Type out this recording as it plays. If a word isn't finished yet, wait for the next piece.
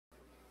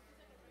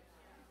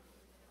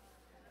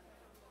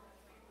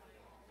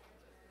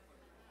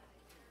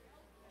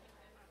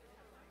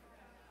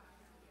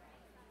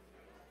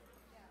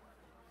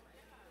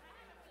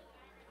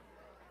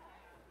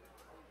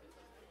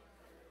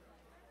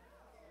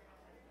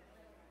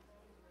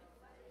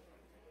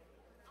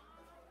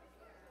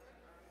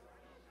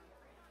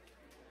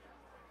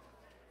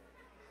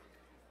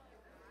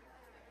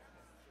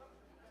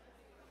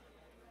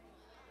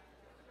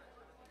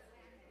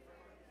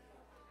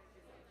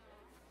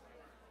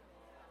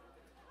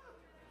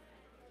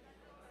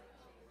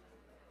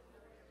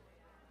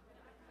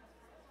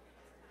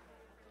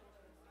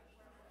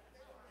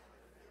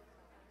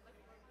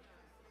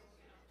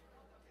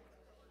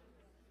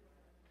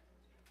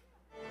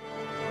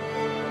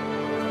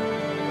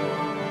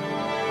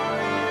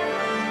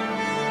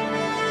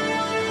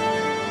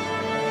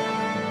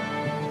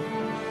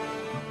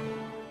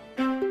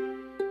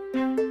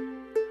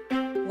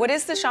What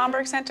is the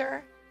Schomburg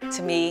Center?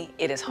 To me,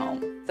 it is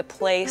home. The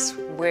place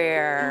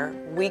where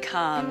we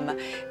come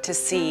to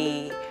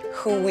see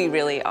who we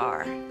really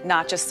are,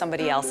 not just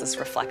somebody else's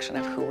reflection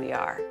of who we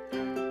are.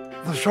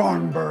 The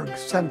Schomburg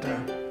Center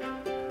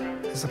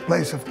is a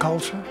place of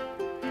culture.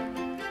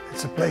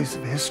 It's a place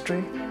of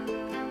history.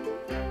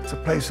 It's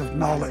a place of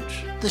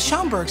knowledge. The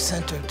Schomburg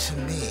Center, to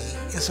me,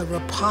 is a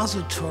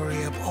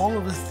repository of all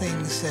of the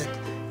things that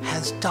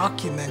has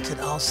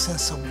documented our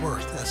sense of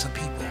worth as a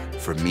people.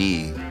 For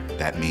me,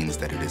 that means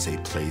that it is a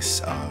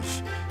place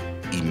of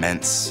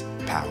immense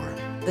power.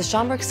 The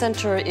Schomburg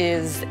Center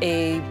is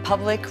a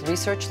public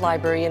research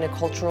library and a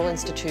cultural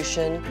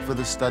institution for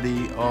the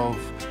study of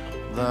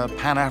the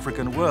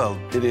Pan-African world.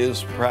 It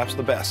is perhaps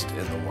the best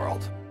in the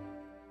world.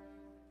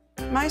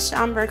 My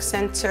Schomburg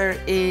Center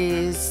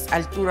is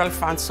Arturo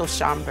Alfonso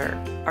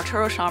Schomburg.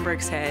 Arturo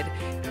Schomburg said,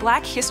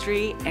 Black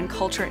history and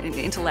culture and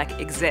intellect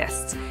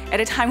exists at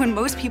a time when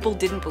most people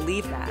didn't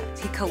believe that.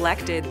 He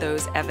collected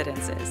those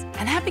evidences,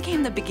 and that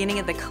became the beginning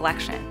of the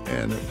collection.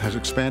 And it has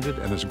expanded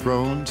and has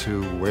grown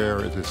to where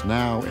it is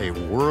now a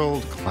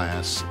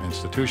world-class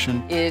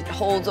institution. It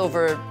holds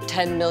over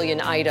 10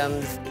 million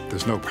items.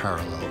 There's no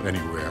parallel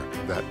anywhere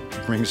that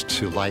brings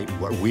to light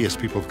what we as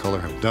people of color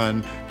have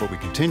done, what we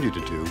continue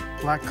to do.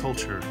 Black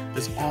culture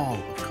is all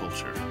of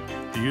culture.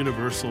 The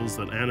universals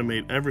that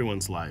animate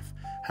everyone's life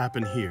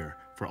happen here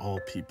for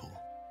all people.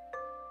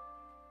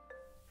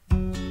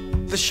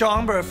 The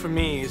Schomburg, for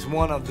me, is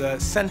one of the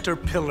center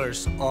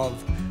pillars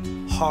of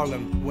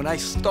Harlem. When I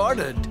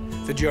started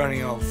the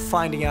journey of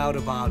finding out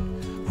about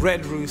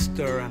Red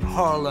Rooster and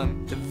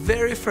Harlem, the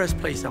very first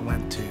place I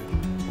went to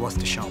was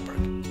the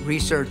Schomburg.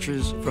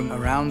 Researchers from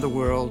around the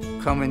world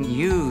come and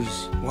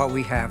use what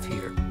we have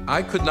here.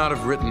 I could not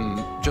have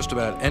written just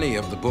about any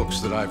of the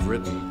books that I've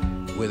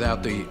written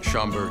without the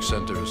Schomburg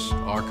Center's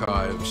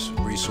archives,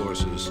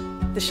 resources.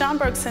 The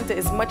Schomburg Center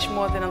is much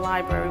more than a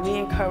library. We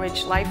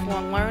encourage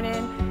lifelong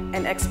learning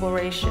and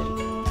exploration.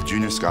 The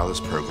Junior Scholars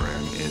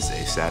Program is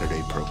a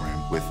Saturday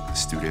program with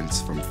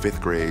students from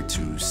 5th grade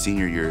to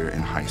senior year in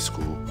high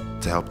school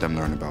to help them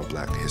learn about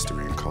Black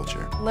history and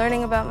culture.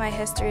 Learning about my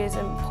history is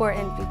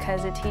important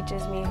because it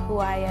teaches me who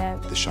I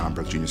am. The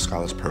Schomburg Junior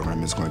Scholars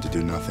Program is going to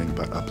do nothing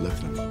but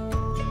uplift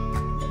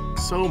them.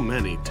 So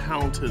many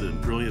talented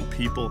and brilliant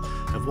people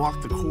have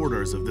walked the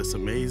corridors of this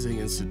amazing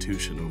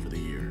institution over the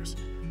years.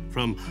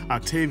 From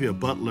Octavia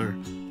Butler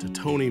to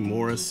Toni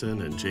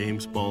Morrison and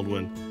James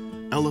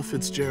Baldwin, Ella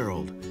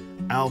Fitzgerald,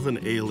 Alvin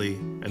Ailey,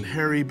 and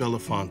Harry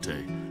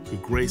Belafonte, who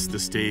graced the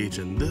stage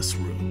in this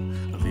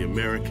room of the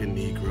American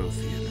Negro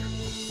Theater.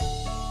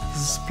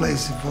 This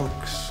place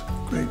evokes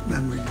great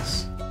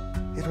memories.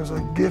 It was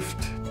a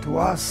gift to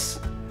us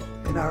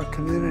in our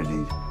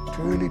community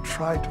to really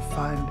try to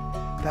find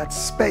that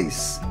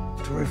space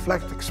to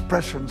reflect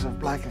expressions of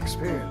Black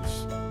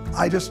experience.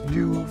 I just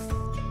knew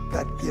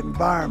that the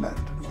environment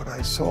and what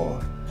I saw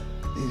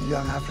these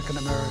young African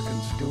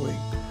Americans doing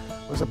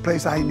was a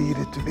place I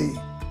needed to be.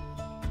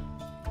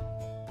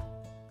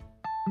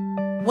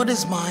 What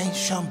is my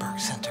Schomburg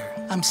Center?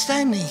 I'm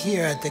standing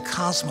here at the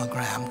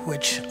Cosmogram,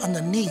 which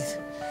underneath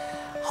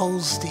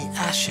holds the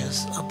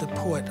ashes of the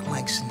poet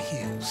Langston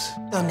Hughes.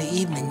 On the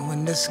evening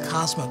when this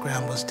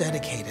Cosmogram was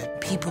dedicated,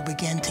 people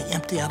began to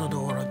empty out of the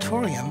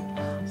auditorium.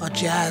 A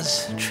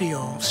jazz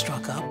trio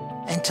struck up,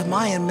 and to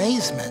my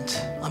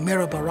amazement,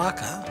 Amira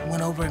Baraka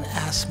went over and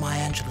asked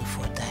Maya Angelou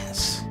for a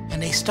dance.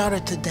 And they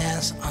started to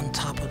dance on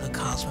top of the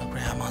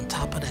Cosmogram, on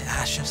top of the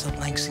ashes of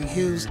Langston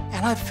Hughes,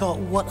 and I felt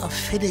what a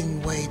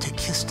fitting way to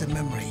kiss the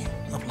memory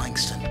of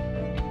Langston.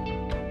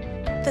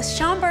 The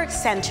Schomburg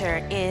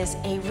Center is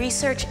a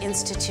research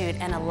institute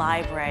and a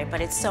library,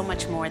 but it's so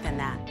much more than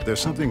that. There's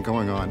something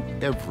going on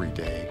every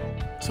day.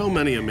 So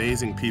many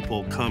amazing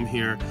people come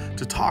here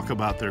to talk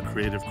about their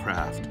creative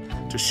craft,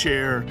 to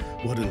share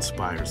what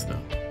inspires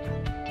them.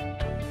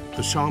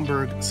 The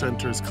Schomburg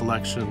Center's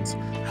collections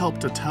help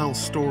to tell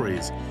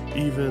stories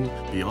even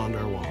beyond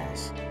our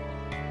walls.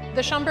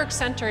 The Schomburg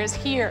Center is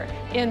here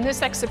in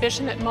this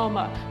exhibition at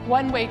MoMA,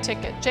 One-Way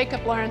Ticket,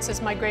 Jacob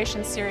Lawrence's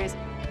Migration Series.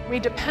 We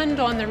depend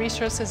on the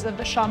resources of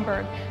the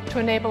Schomburg to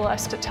enable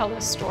us to tell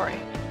this story.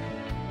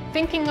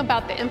 Thinking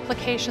about the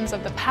implications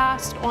of the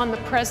past on the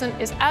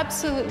present is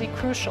absolutely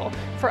crucial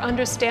for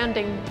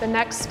understanding the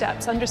next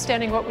steps,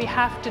 understanding what we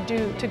have to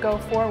do to go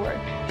forward.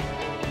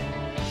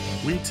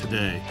 We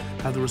today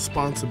have the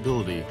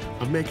responsibility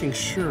of making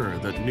sure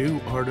that new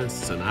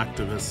artists and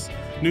activists,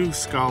 new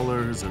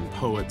scholars and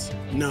poets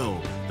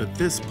know that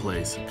this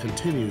place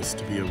continues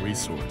to be a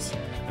resource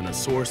and a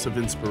source of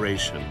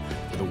inspiration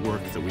for the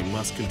work that we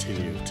must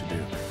continue to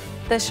do.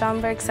 The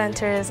Schomburg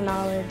Center is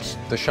knowledge.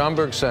 The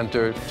Schomburg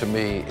Center, to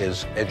me,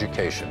 is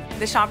education.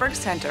 The Schomburg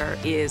Center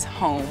is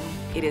home,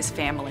 it is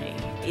family,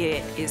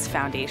 it is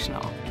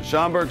foundational. The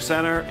Schomburg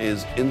Center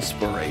is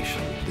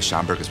inspiration. The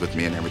Schomburg is with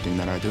me in everything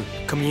that I do.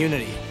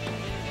 Community,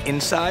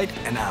 inside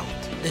and out.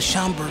 The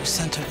Schomburg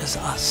Center is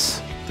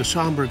us. The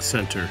Schomburg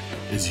Center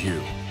is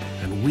you,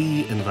 and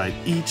we invite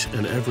each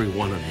and every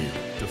one of you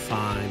to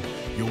find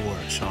your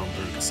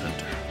Schomburg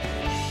Center.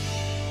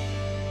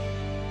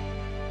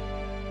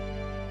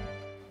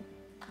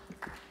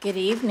 Good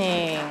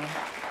evening.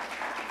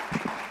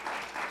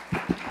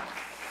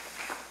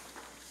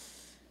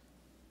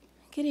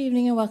 Good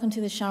evening and welcome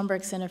to the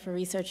Schomburg Center for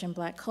Research in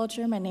Black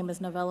Culture. My name is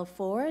Novella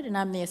Ford and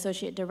I'm the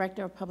Associate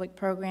Director of Public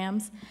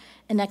Programs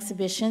and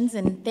Exhibitions.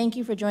 And thank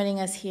you for joining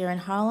us here in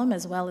Harlem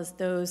as well as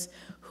those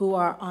who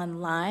are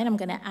online. I'm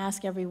going to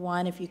ask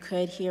everyone, if you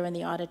could, here in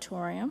the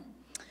auditorium,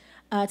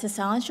 to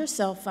silence your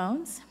cell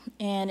phones.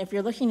 And if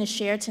you're looking to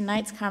share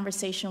tonight's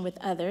conversation with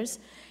others,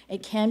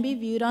 it can be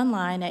viewed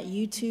online at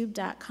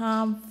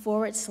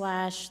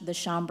youtube.com/the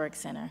Schomburg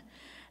Center.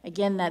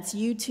 Again, that's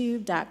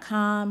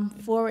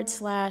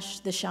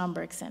youtube.com/the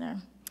Schomburg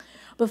Center.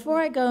 Before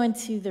I go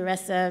into the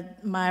rest of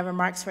my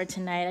remarks for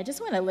tonight, I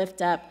just want to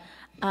lift up,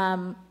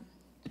 what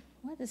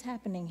is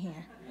happening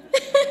here?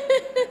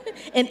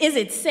 And is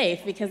it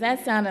safe? Because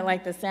that sounded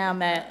like the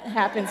sound that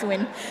happens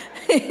when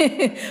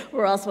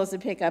we're all supposed to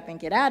pick up and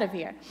get out of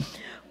here.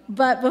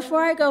 But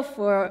before I go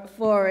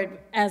forward,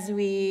 as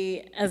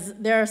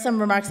there are some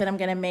remarks that I'm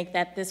going to make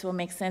that this will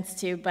make sense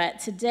to, but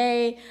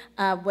today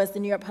was the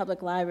New York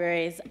Public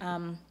Library's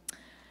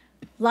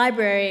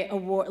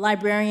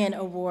librarian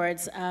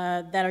awards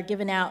that are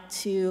given out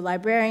to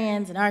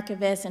librarians and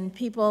archivists and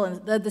people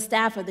and the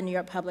staff of the New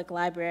York Public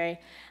Library.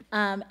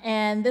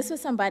 And this was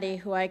somebody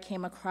who I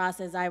came across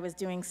as I was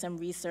doing some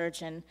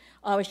research and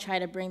always try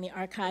to bring the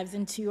archives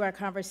into our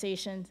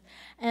conversations.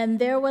 And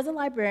there was a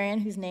librarian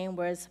whose name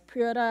was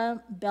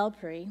Priora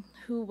Belpre,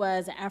 who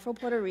was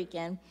Afro-Puerto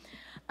Rican,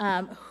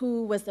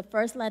 who was the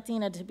first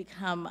Latina to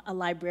become a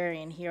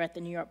librarian here at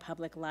the New York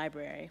Public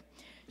Library.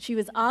 She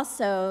was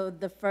also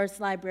the first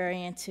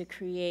librarian to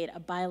create a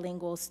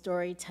bilingual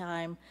story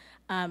time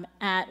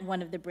at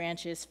one of the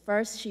branches.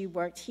 First, she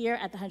worked here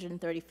at the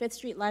 135th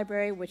Street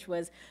Library, which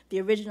was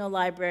the original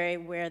library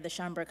where the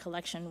Schomburg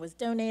collection was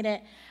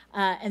donated.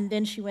 And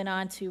then she went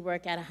on to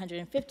work at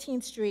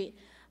 115th Street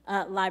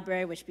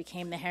Library, which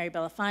became the Harry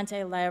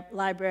Belafonte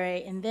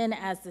Library. And then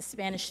as the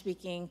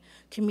Spanish-speaking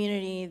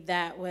community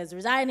that was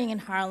residing in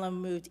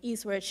Harlem moved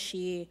eastward,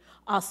 she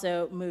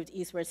also moved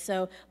eastward.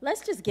 So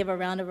let's just give a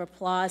round of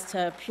applause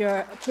to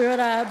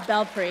Priora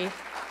Belpre,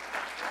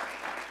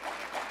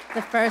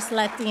 the first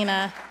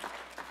Latina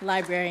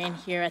librarian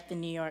here at the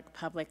New York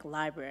Public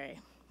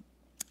Library.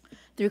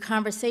 Through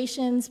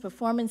conversations,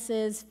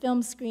 performances,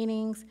 film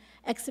screenings,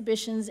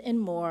 exhibitions, and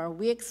more,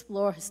 we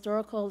explore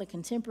historical and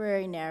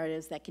contemporary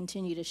narratives that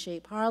continue to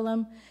shape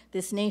Harlem,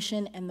 this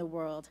nation, and the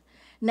world.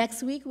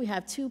 Next week, we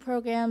have two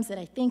programs that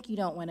I think you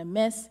don't want to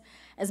miss.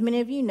 As many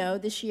of you know,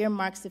 this year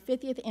marks the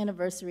 50th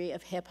anniversary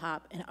of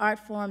hip-hop, an art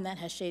form that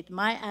has shaped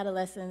my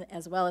adolescent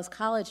as well as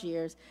college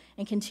years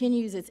and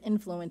continues its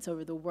influence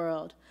over the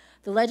world.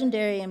 The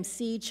legendary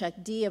MC Chuck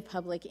D of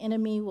Public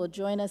Enemy will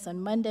join us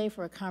on Monday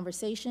for a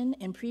conversation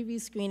and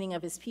preview screening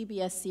of his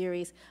PBS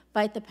series,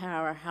 Fight the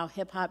Power, How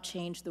Hip-Hop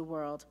Changed the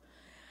World.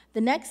 The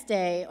next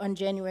day, on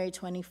January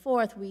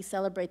 24th, we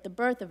celebrate the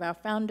birth of our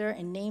founder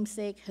and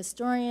namesake,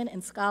 historian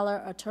and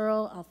scholar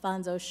Arturo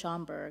Alfonso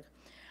Schomburg.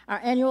 Our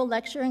annual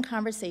lecture and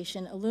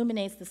conversation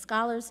illuminates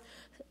scholars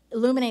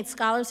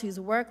whose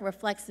work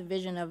reflects the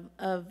vision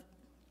of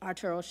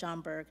Arturo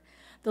Schomburg.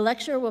 The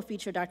lecture will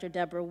feature Dr.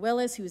 Deborah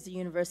Willis, who is the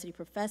university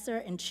professor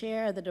and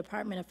chair of the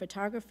Department of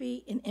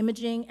Photography and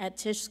Imaging at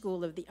Tisch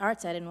School of the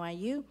Arts at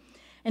NYU,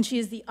 and she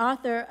is the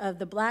author of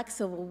The Black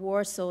Civil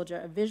War Soldier,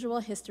 A Visual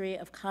History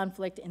of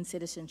Conflict and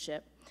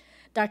Citizenship.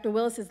 Dr.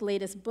 Willis's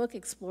latest book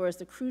explores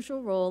the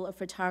crucial role of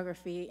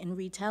photography in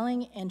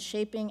retelling and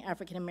shaping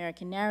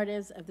African-American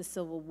narratives of the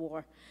Civil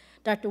War.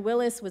 Dr.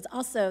 Willis was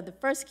also the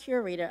first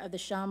curator of the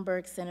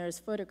Schomburg Center's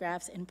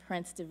Photographs and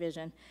Prints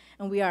Division,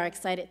 and we are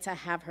excited to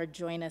have her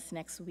join us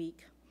next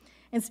week.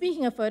 And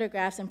speaking of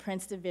Photographs and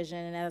Prints Division,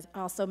 and as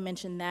also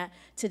mentioned that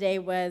today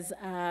was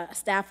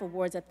staff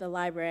awards at the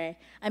library,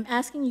 I'm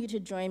asking you to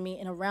join me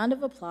in a round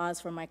of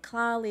applause for my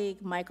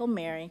colleague, Michael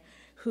Mary,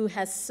 who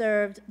has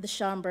served the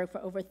Schomburg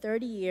for over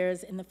 30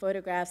 years in the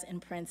Photographs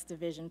and Prints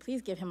Division.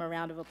 Please give him a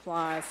round of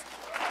applause.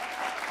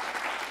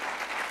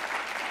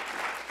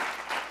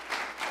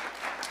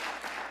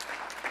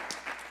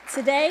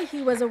 Today,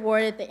 he was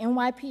awarded the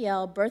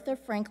NYPL Bertha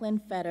Franklin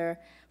Fetter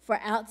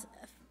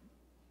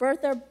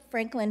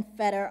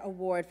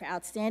Award for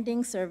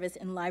Outstanding Service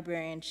in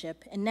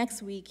Librarianship, and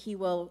next week he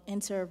will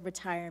enter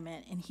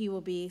retirement, and he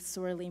will be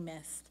sorely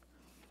missed.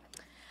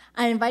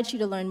 I invite you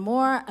to learn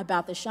more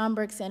about the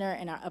Schomburg Center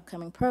and our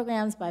upcoming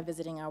programs by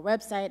visiting our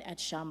website at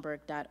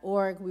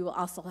schomburg.org. We will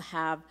also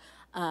have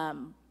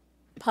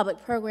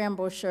public program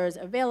brochures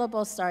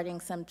available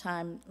starting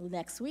sometime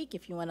next week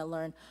if you want to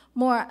learn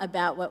more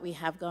about what we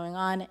have going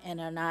on and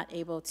are not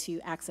able to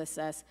access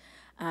us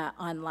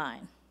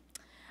online.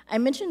 I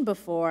mentioned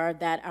before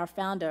that our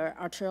founder,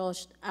 Arturo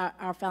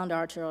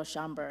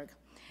Schomburg,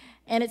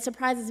 and it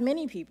surprises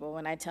many people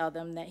when I tell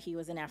them that he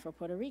was an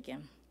Afro-Puerto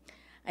Rican.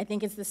 I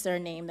think it's the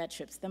surname that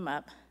trips them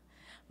up.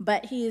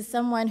 But he is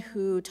someone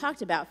who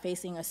talked about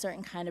facing a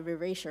certain kind of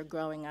erasure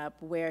growing up,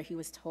 where he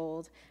was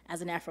told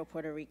as an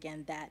Afro-Puerto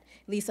Rican that,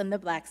 at least on the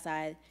black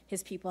side,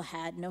 his people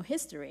had no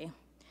history.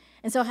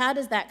 And so how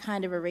does that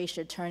kind of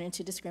erasure turn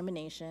into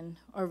discrimination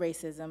or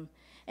racism?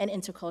 and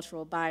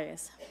intercultural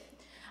bias.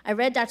 I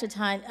read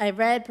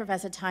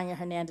Professor Tanya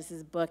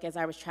Hernandez's book as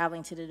I was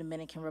traveling to the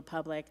Dominican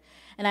Republic,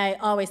 and I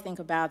always think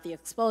about the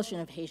expulsion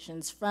of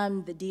Haitians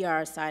from the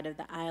DR side of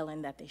the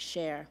island that they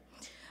share.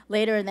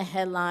 Later in the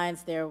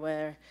headlines, there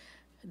were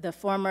the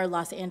former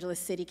Los Angeles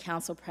City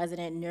Council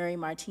President Nuri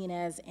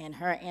Martinez and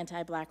her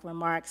anti-Black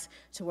remarks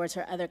towards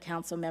her other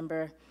council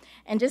member.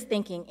 And just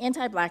thinking,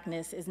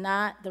 anti-Blackness is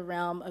not the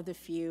realm of the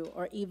few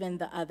or even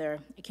the other.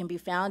 It can be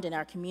found in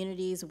our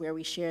communities where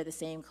we share the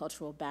same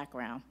cultural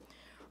background.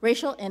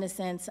 Racial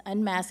Innocence,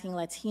 Unmasking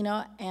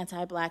Latino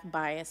Anti-Black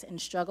Bias and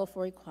Struggle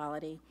for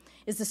Equality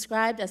is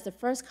described as the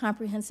first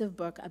comprehensive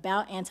book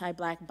about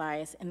anti-Black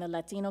bias in the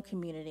Latino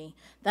community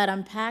that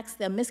unpacks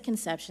the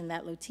misconception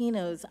that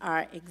Latinos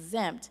are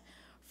exempt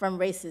from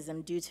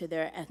racism due to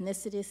their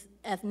ethnicity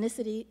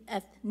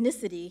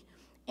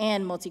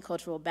and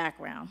multicultural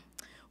background.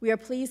 We are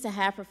pleased to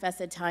have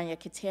Professor Tanya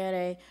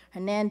Katerí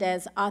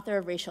Hernández, author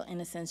of Racial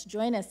Innocence,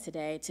 join us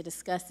today to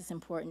discuss this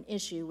important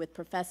issue with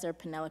Professor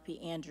Penelope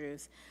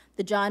Andrews,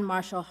 the John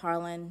Marshall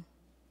Harlan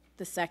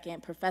II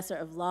Professor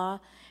of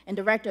Law and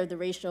Director of the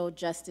Racial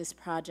Justice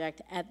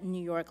Project at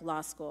New York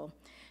Law School.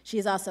 She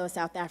is also a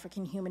South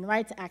African human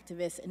rights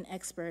activist and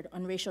expert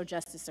on racial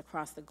justice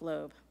across the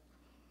globe.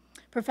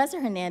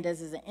 Professor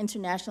Hernandez is an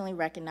internationally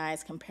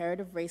recognized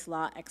comparative race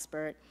law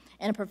expert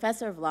and a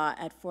professor of law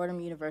at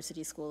Fordham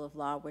University School of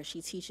Law, where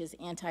she teaches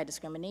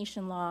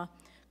anti-discrimination law,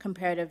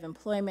 comparative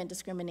employment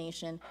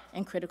discrimination,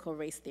 and critical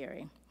race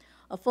theory.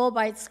 A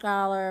Fulbright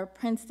scholar,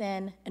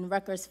 Princeton and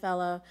Rutgers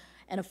fellow,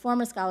 and a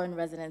former scholar in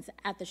residence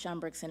at the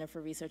Schomburg Center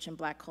for Research in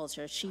Black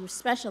Culture, she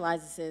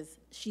specializes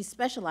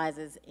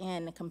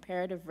in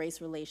comparative race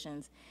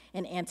relations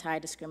and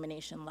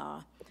anti-discrimination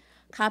law.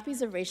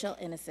 Copies of Racial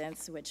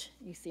Innocence, which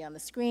you see on the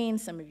screen,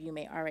 some of you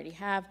may already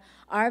have,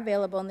 are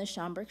available in the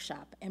Schomburg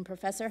shop, and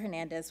Professor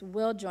Hernandez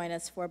will join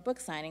us for a book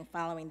signing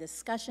following this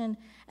discussion,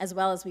 as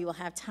well as we will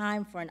have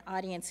time for an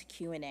audience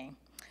Q&A.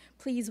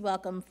 Please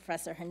welcome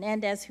Professor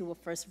Hernandez, who will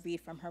first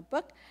read from her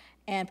book,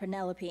 and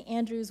Penelope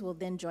Andrews will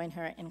then join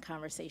her in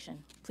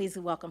conversation. Please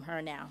welcome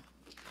her now.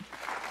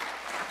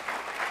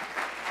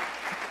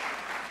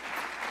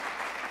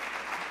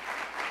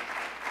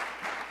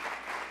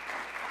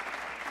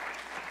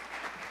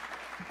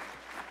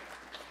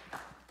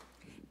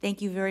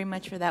 Thank you very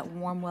much for that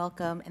warm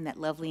welcome and that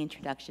lovely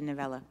introduction,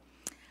 Novella.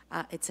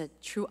 It's a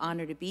true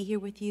honor to be here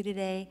with you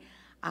today.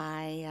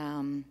 I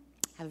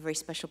have a very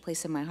special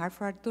place in my heart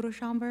for Arturo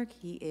Schomburg.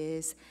 He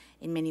is,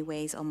 in many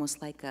ways,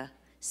 almost like a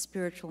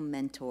spiritual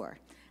mentor.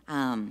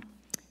 Being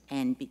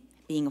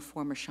a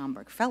former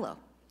Schomburg Fellow,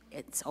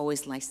 it's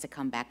always nice to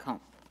come back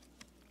home.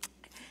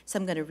 So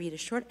I'm going to read a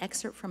short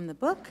excerpt from the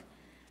book.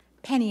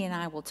 Penny and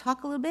I will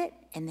talk a little bit,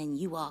 and then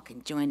you all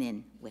can join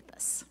in with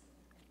us.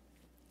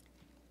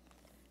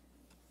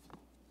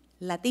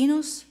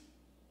 Latinos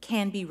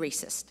can be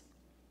racist.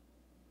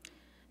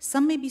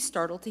 Some may be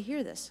startled to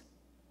hear this.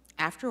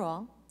 After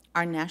all,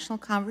 our national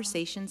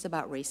conversations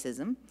about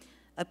racism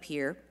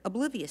appear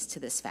oblivious to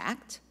this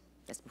fact.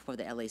 That's before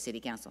the LA City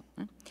Council.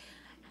 Huh?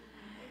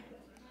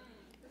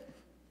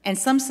 And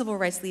some civil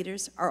rights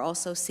leaders are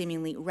also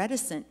seemingly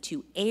reticent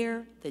to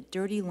air the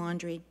dirty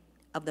laundry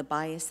of the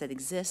bias that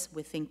exists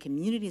within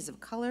communities of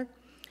color,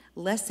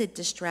 lest it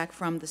distract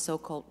from the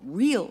so-called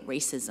real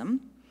racism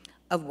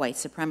of white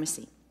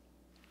supremacy.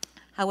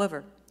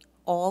 However,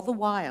 all the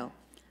while,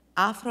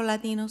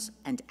 Afro-Latinos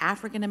and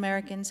African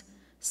Americans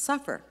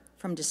suffer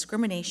from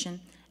discrimination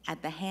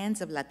at the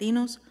hands of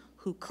Latinos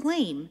who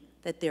claim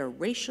that their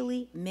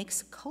racially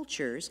mixed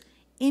cultures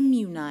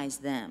immunize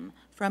them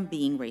from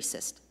being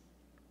racist.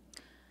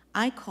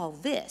 I call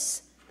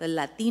this the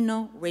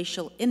Latino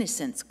racial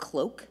innocence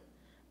cloak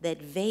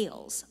that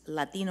veils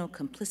Latino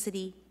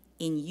complicity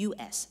in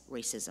U.S.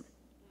 racism.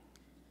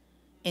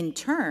 In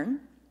turn,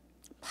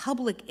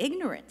 public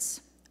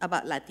ignorance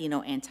about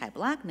Latino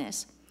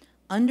anti-Blackness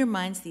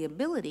undermines the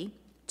ability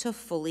to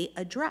fully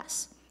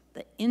address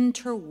the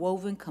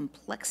interwoven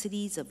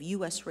complexities of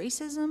U.S.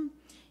 racism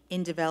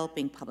in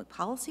developing public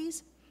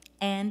policies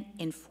and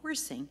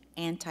enforcing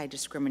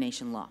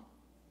anti-discrimination law.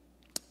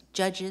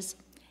 Judges,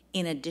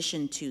 in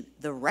addition to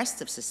the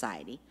rest of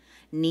society,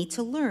 need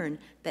to learn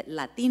that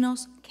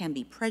Latinos can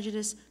be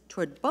prejudiced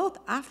toward both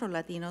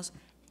Afro-Latinos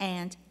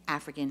and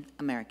African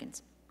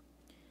Americans.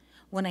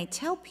 When I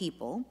tell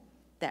people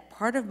that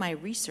part of my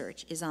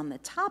research is on the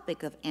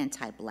topic of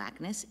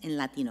anti-Blackness in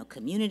Latino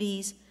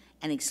communities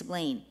and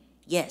explain,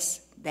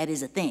 yes, that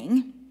is a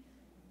thing,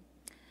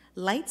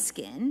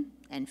 light-skinned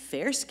and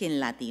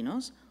fair-skinned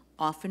Latinos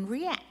often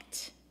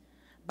react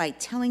by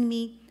telling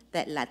me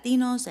that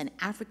Latinos and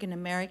African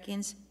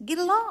Americans get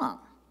along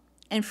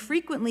and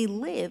frequently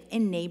live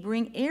in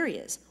neighboring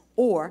areas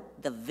or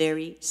the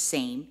very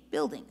same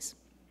buildings.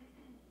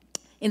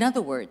 In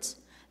other words,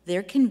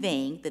 they're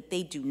conveying that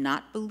they do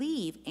not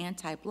believe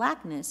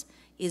anti-Blackness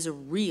is a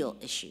real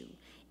issue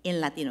in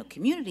Latino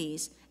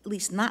communities, at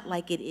least not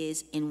like it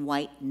is in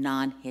white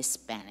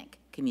non-Hispanic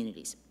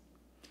communities.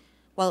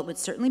 While it would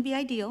certainly be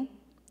ideal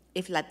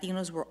if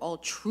Latinos were all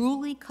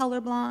truly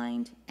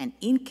colorblind and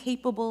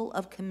incapable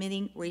of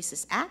committing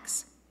racist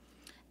acts?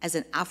 As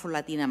an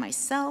Afro-Latina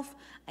myself,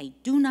 I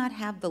do not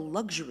have the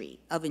luxury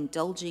of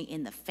indulging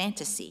in the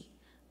fantasy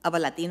of a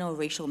Latino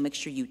racial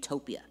mixture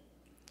utopia.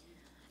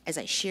 As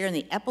I share in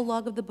the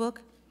epilogue of the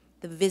book,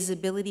 the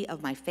visibility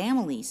of my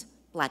family's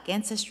Black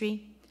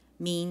ancestry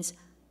means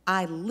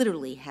I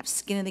literally have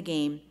skin in the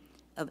game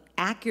of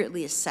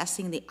accurately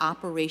assessing the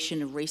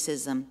operation of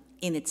racism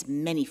in its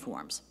many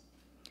forms.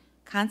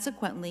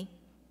 Consequently,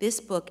 this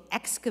book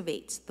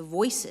excavates the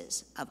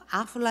voices of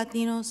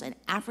Afro-Latinos and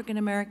African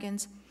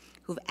Americans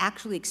who've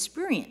actually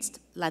experienced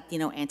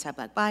Latino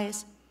anti-Black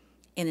bias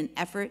in an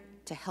effort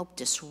to help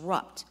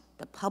disrupt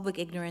the public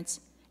ignorance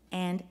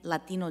and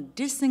Latino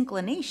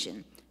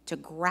disinclination to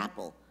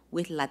grapple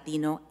with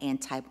Latino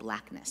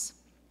anti-Blackness.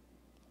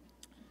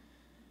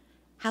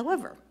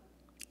 However,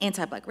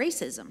 anti-Black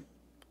racism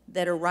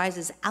that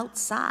arises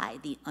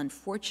outside the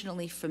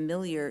unfortunately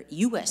familiar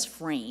US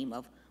frame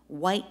of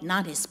white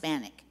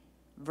non-Hispanic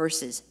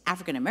versus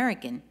African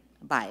American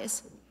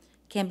bias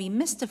can be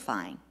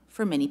mystifying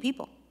for many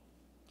people.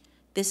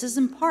 This is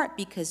in part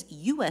because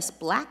US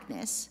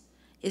Blackness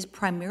is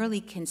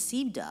primarily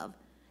conceived of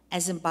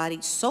as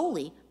embodied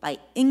solely by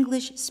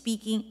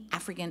English-speaking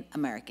African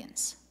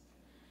Americans.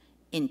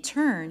 In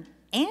turn,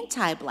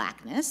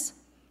 anti-Blackness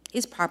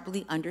is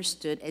properly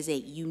understood as a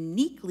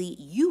uniquely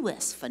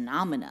US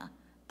phenomena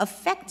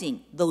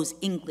affecting those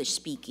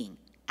English-speaking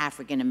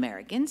African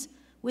Americans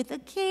with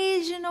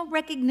occasional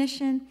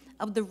recognition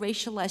of the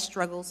racialized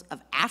struggles of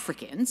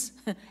Africans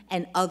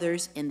and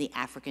others in the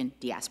African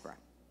diaspora.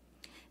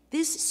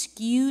 This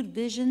skewed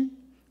vision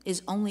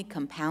is only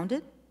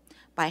compounded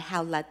by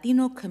how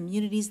Latino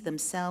communities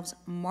themselves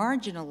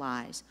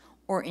marginalize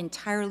or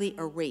entirely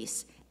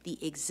erase the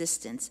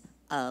existence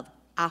of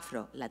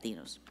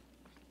Afro-Latinos.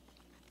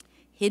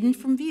 Hidden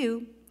from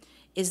view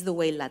is the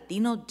way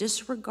Latino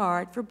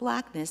disregard for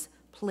Blackness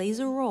plays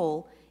a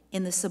role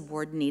in the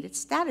subordinated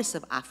status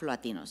of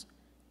Afro-Latinos,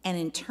 and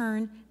in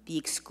turn, the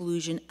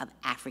exclusion of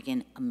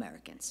African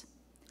Americans.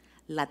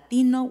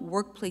 Latino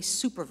workplace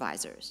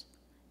supervisors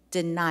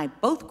deny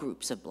both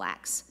groups of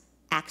Blacks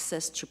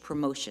access to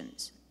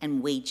promotions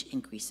and wage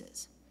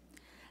increases.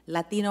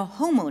 Latino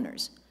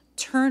homeowners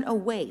turn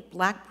away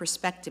Black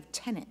prospective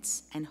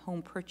tenants and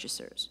home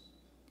purchasers.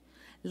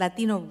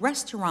 Latino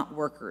restaurant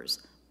workers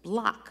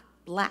block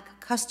Black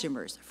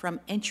customers from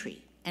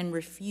entry and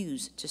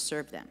refuse to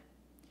serve them.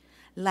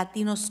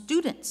 Latino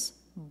students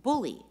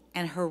bully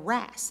and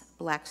harass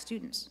Black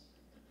students.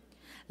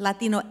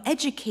 Latino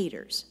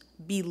educators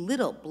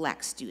belittle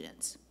Black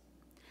students.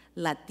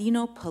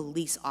 Latino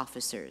police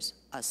officers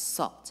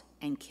assault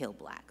and kill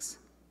Blacks.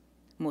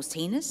 Most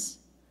heinous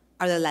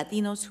are the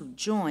Latinos who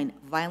join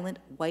violent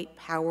white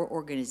power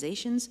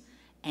organizations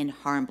and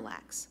harm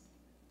Blacks.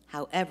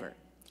 However,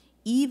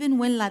 even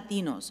when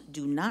Latinos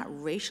do not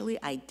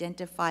racially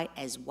identify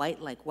as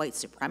white like white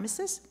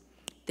supremacists,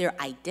 their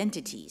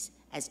identities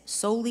as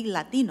solely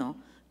Latino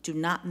do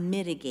not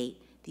mitigate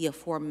the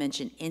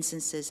aforementioned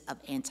instances of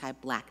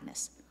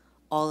anti-Blackness,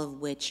 all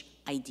of which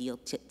I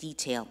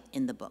detail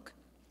in the book.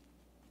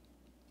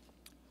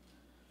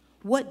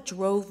 What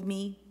drove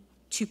me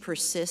to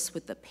persist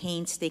with the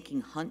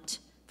painstaking hunt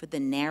for the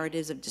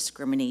narratives of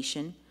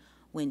discrimination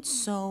when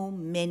so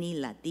many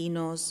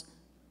Latinos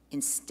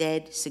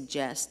instead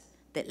suggest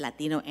that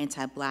Latino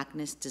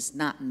anti-Blackness does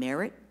not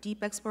merit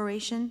deep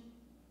exploration?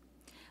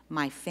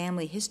 My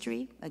family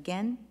history,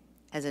 again,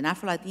 as an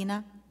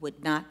Afro-Latina,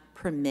 would not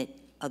permit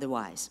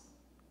otherwise.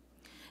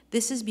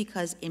 This is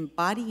because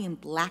embodying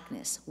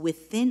Blackness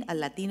within a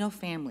Latino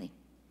family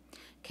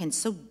can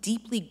so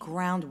deeply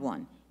ground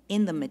one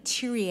in the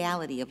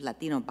materiality of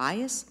Latino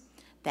bias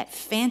that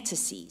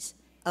fantasies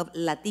of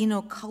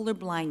Latino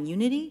colorblind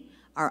unity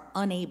are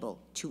unable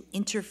to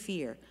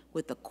interfere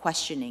with the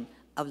questioning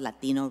of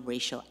Latino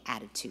racial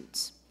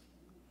attitudes.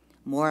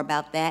 More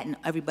about that and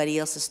everybody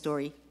else's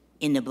story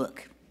in the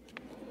book.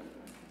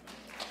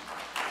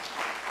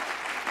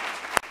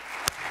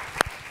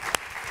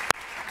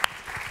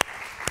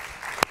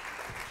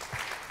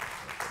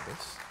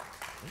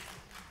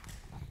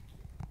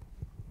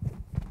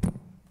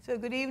 So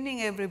good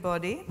evening,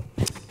 everybody.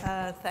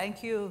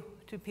 Thank you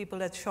to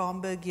people at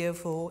Schomburg here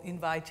for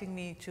inviting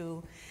me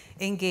to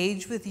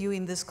engage with you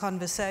in this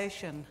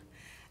conversation.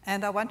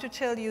 And I want to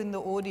tell you in the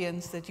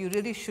audience that you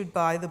really should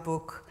buy the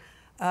book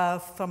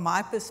from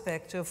my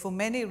perspective for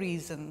many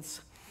reasons.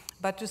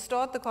 But to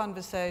start the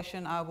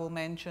conversation, I will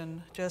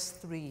mention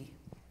just three.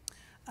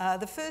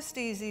 The first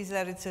is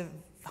that it's a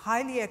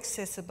highly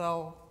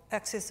accessible,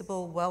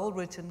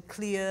 well-written,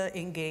 clear,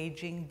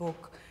 engaging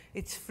book.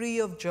 It's free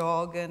of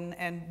jargon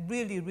and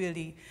really,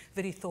 really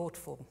very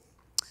thoughtful.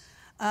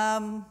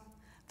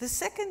 The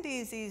second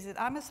is that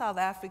I'm a South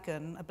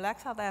African, a Black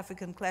South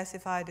African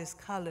classified as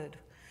colored.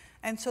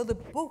 And so the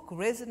book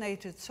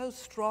resonated so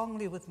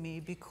strongly with me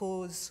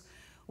because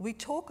we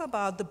talk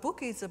about, the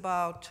book is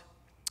about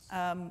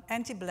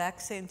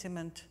anti-Black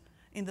sentiment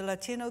in the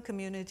Latino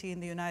community in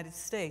the United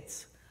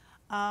States.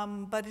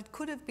 but it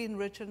could have been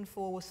written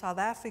for South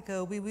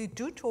Africa. We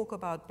do talk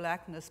about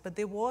blackness, but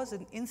there was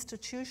an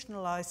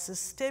institutionalized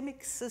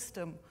systemic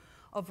system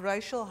of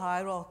racial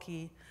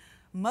hierarchy,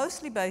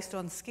 mostly based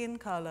on skin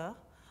color,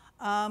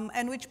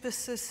 and which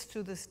persists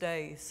to this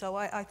day. So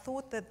I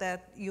thought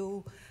that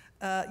you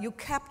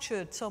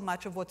captured so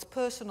much of what's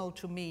personal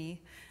to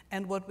me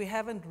and what we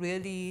haven't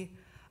really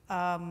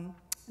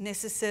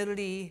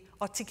necessarily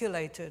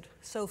articulated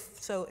so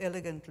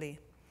elegantly.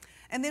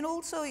 And then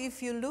also,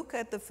 if you look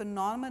at the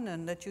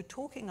phenomenon that you're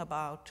talking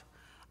about,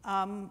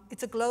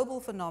 it's a global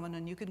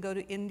phenomenon. You can go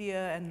to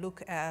India and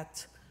look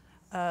at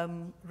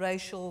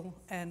racial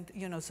and,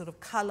 sort of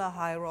color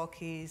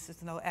hierarchies.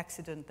 It's no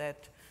accident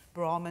that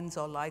Brahmins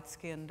are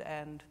light-skinned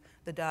and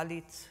the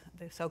Dalits,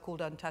 the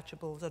so-called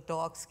untouchables, are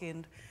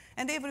dark-skinned.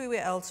 And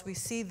everywhere else we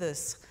see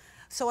this.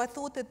 So I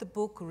thought that the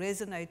book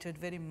resonated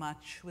very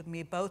much with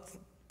me, both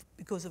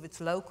because of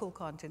its local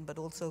content, but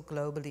also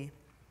globally.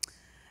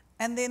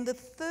 And then the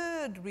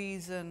third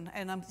reason,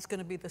 and it's going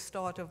to be the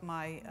start of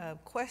my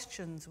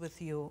questions with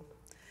you,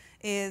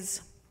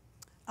 is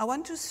I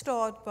want to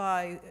start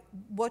by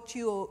what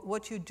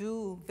you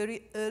do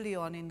very early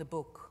on in the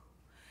book,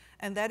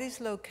 and that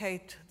is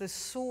locate the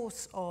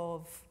source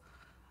of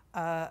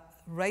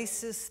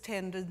racist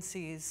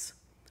tendencies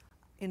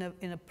in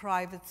a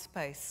private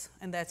space,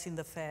 and that's in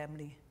the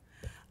family.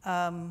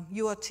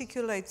 You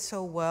articulate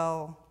so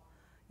well,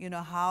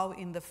 how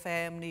in the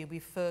family we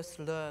first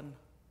learn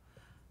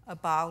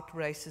about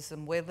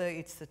racism, whether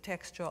it's the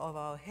texture of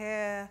our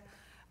hair,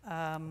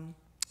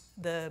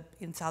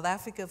 in South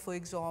Africa, for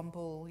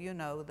example,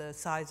 the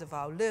size of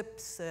our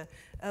lips,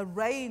 a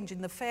range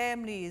in the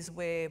families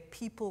where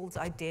people's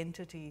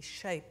identity is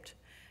shaped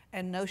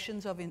and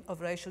notions of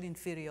racial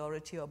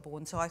inferiority are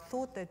born. So I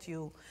thought that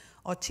you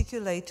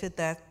articulated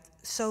that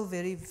so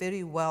very,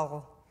 very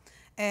well.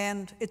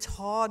 And it's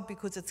hard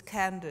because it's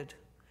candid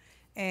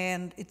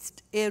and it's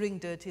airing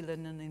dirty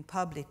linen in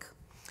public.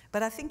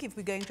 But I think if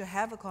we're going to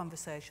have a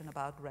conversation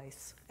about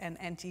race and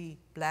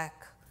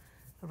anti-Black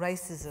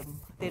racism,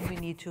 then we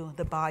need to,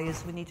 the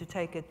bias, we need to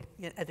take it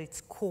at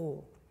its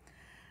core.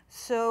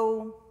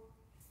 So,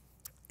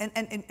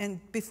 and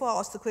before I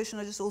ask the question,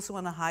 I just also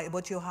want to highlight,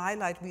 what you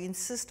highlight, we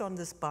insist on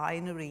this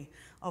binary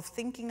of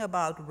thinking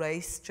about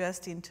race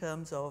just in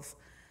terms of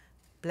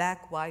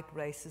black, white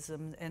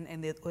racism,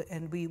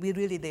 and we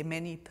really, there are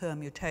many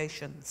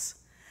permutations.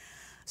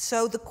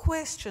 So the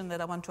question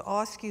that I want to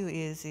ask you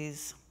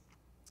is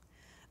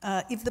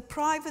if the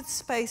private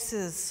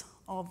spaces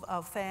of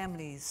our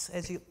families,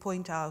 as you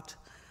point out,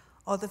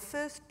 are the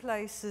first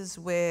places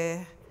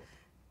where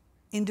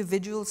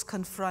individuals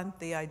confront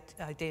their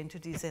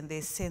identities and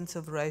their sense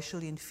of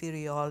racial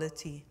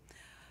inferiority,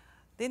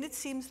 then it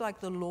seems like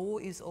the law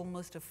is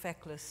almost a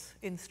feckless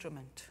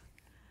instrument.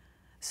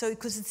 So,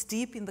 because it's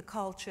deep in the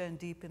culture and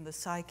deep in the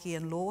psyche,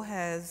 and law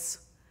has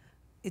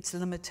its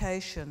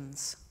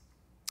limitations.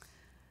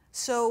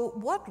 So,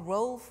 what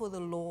role for the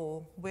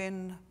law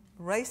when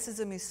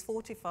racism is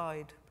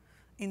fortified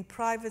in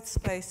private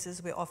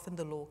spaces where often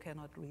the law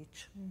cannot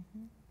reach?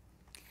 Mm-hmm.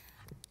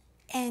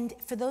 And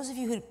for those of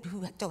you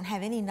who don't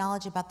have any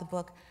knowledge about the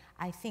book,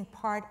 I think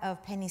part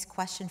of Penny's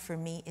question for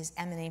me is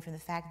emanating from the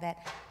fact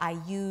that I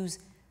use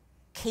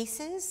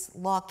cases,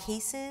 law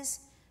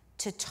cases,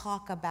 to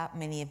talk about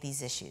many of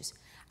these issues.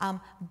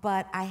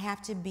 But I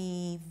have to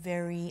be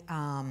very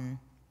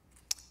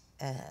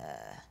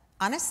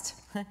honest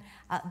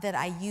that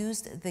I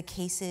used the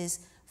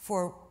cases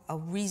for a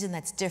reason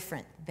that's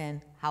different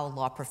than how a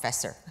law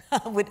professor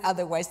would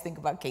otherwise think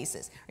about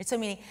cases. Right? So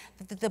meaning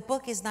the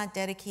book is not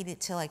dedicated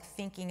to like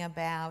thinking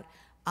about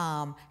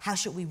how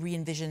should we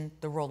re-envision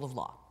the role of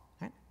law.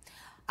 Right?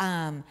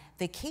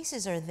 The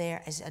cases are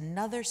there as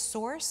another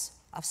source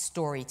of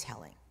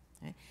storytelling.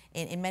 Right?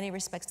 In many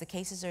respects, the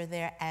cases are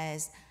there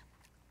as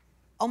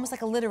almost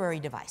like a literary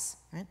device.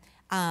 Right?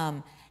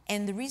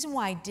 And the reason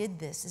why I did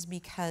this is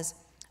because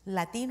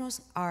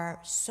Latinos are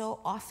so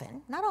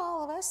often, not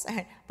all of us,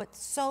 but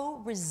so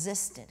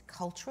resistant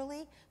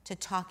culturally to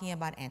talking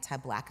about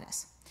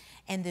anti-Blackness.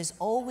 And there's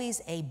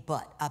always a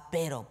but, a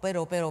pero.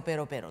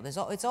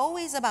 It's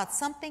always about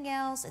something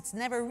else. It's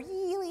never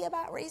really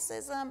about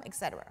racism,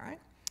 etc. Right?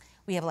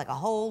 We have like a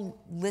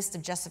whole list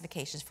of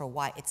justifications for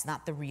why it's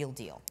not the real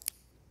deal.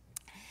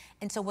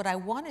 And so what I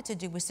wanted to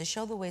do was to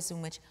show the ways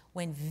in which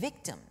when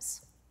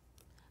victims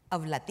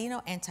of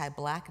Latino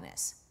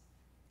anti-Blackness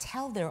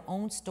tell their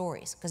own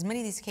stories, because many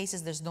of these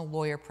cases there's no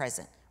lawyer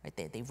present,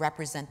 right? They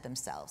represent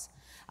themselves.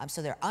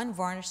 So they're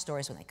unvarnished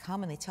stories. When they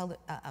come and they tell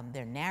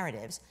their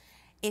narratives,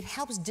 it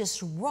helps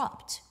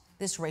disrupt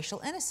this racial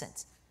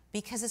innocence,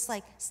 because it's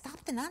like,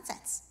 stop the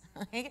nonsense.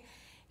 Okay?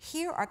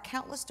 Here are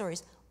countless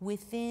stories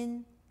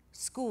within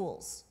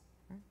schools,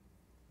 right?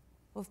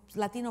 With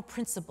Latino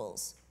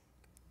principals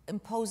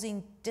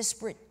imposing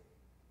disparate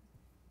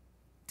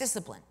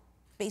discipline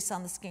based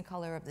on the skin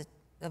color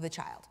of the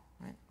child.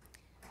 Right?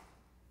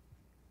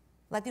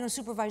 Latino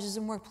supervisors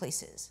in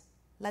workplaces,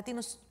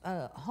 Latino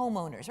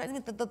homeowners, right? I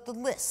mean, the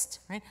list,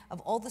 right, of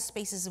all the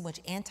spaces in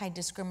which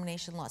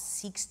anti-discrimination law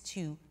seeks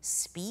to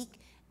speak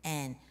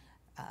and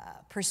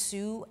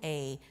pursue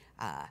a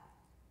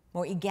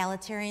more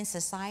egalitarian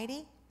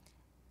society,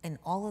 in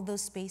all of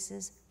those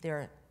spaces,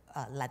 there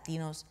are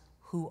Latinos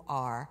who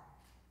are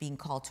being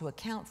called to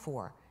account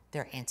for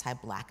their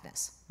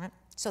anti-Blackness, right?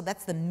 So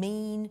that's the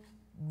main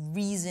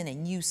reason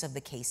and use of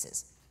the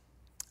cases.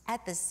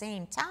 At the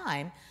same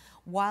time,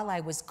 while I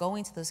was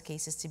going to those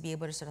cases to be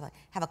able to sort of like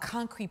have a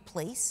concrete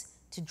place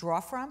to draw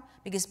from,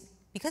 because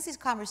these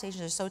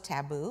conversations are so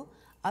taboo,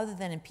 other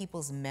than in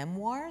people's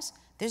memoirs,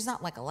 there's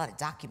not like a lot of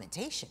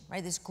documentation,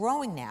 right? There's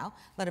growing now,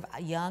 a lot of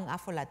young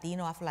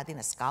Afro-Latino,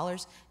 Afro-Latina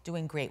scholars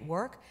doing great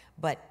work,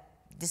 but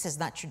this has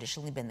not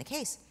traditionally been the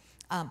case.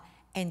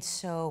 And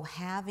so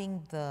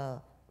having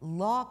the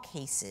law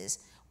cases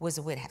was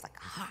a way to have like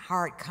a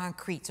hard,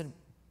 concrete sort of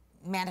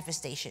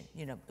manifestation,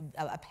 you know,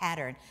 a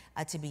pattern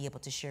to be able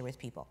to share with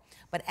people.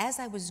 But as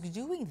I was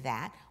doing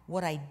that,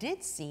 what I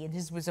did see, and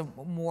this was a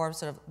more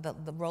sort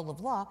of the role of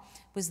law,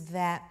 was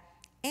that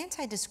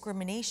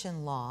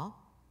anti-discrimination law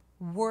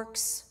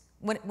works,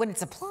 when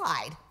it's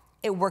applied,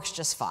 it works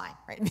just fine,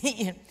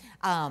 right?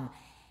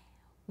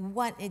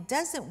 What it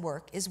doesn't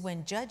work is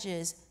when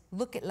judges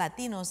look at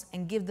Latinos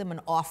and give them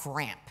an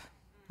off-ramp,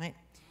 right?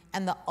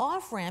 And the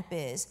off-ramp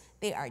is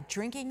they are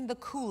drinking the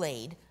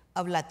Kool-Aid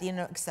of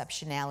Latino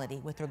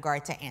exceptionality with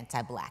regard to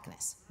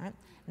anti-Blackness, right?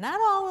 Not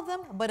all of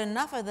them, but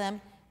enough of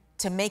them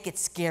to make it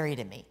scary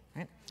to me,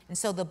 right? And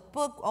so the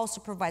book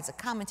also provides a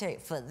commentary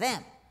for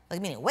them,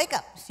 like meaning, wake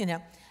up, you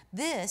know.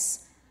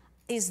 This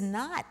is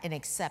not an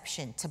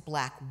exception to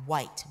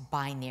black-white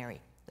binary.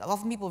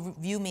 Often people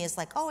view me as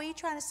like, oh, are you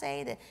trying to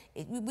say that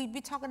we'd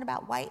be talking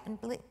about white and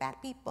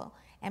black people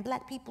and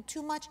black people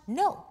too much?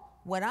 No,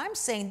 what I'm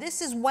saying, this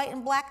is white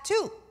and black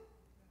too.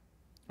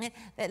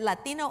 That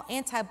Latino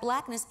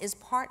anti-Blackness is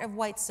part of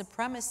white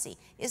supremacy.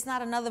 It's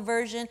not another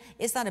version.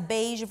 It's not a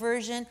beige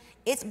version.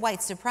 It's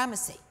white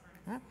supremacy.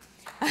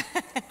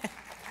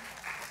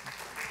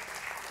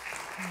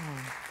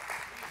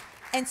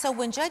 And so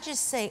when judges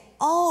say,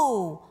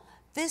 oh,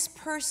 this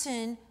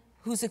person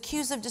who's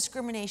accused of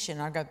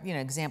discrimination, I've got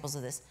examples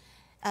of this,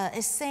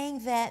 is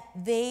saying that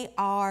they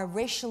are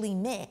racially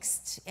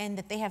mixed and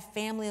that they have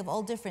family of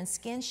all different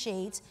skin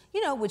shades,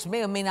 which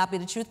may or may not be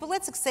the truth, but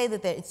let's say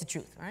that it's the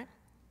truth, right?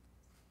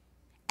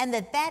 And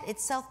that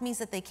itself means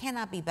that they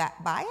cannot be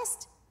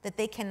biased, that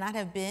they cannot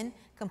have been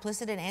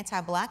complicit in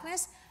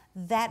anti-Blackness.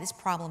 That is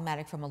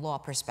problematic from a law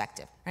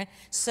perspective, right?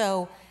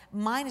 So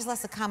mine is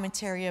less a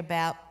commentary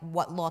about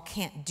what law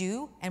can't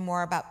do and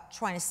more about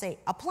trying to say,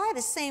 apply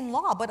the same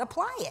law, but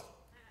apply it,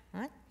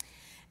 right?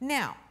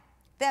 Now,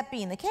 that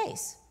being the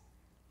case,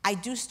 I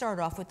do start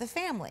off with the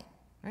family,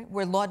 right?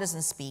 Where law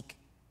doesn't speak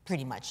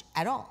pretty much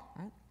at all,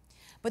 right?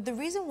 But the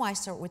reason why I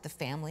start with the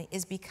family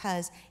is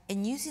because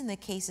in using the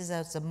cases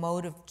as a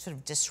mode of sort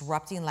of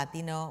disrupting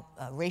Latino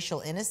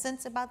racial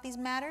innocence about these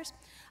matters,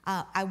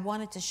 I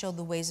wanted to show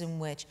the ways in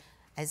which,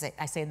 as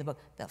I say in the book,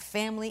 the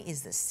family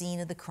is the scene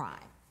of the crime,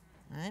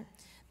 right?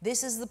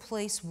 This is the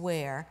place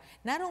where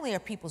not only are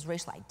people's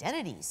racial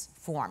identities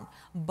formed,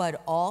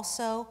 but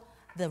also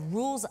the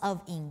rules of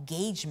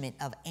engagement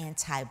of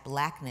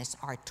anti-Blackness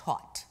are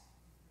taught,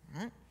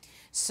 right?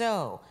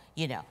 So,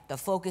 the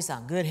focus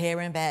on good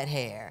hair and bad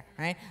hair,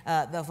 right?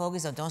 The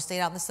focus on don't stay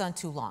out in the sun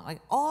too long. Like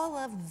all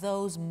of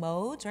those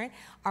modes, right,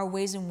 are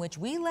ways in which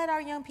we let our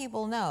young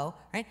people know,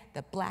 right,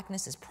 that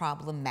Blackness is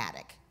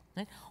problematic,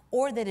 right?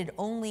 Or that it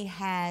only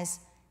has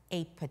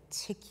a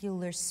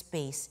particular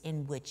space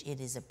in which it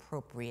is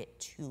appropriate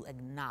to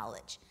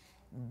acknowledge.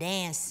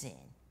 Dancing,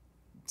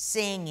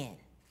 singing.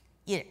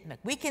 Look,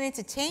 we can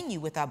entertain you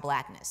with our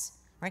Blackness,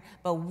 right?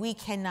 But we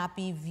cannot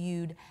be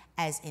viewed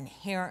as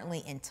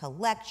inherently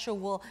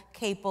intellectual,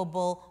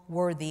 capable,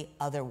 worthy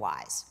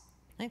otherwise.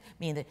 Right?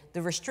 Meaning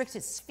the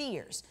restricted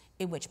spheres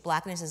in which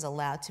Blackness is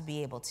allowed to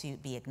be able to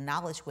be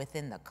acknowledged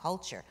within the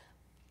culture,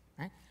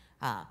 right,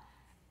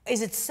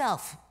 is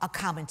itself a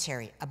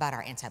commentary about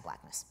our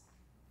anti-Blackness.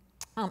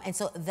 And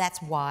so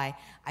that's why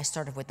I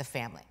started with the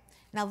family.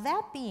 Now,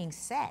 that being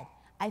said,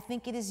 I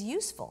think it is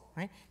useful,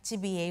 right, to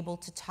be able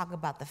to talk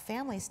about the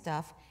family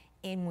stuff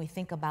when we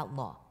think about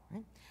law.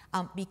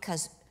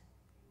 Because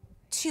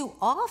too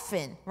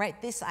often, right,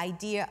 this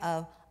idea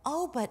of,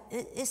 oh, but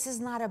this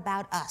is not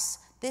about us,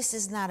 this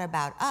is not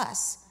about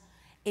us,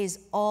 is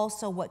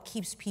also what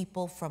keeps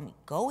people from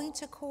going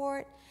to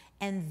court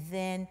and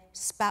then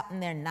spouting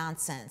their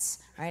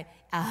nonsense, right,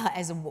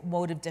 as a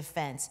mode of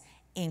defense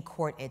in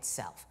court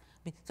itself.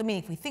 So,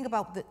 if we think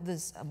about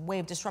this way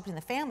of disrupting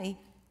the family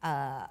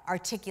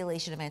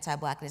articulation of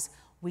anti-Blackness,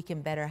 we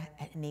can better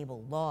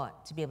enable law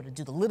to be able to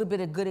do the little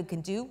bit of good it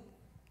can do,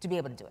 to be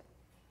able to do it.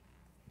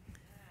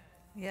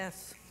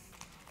 Yes.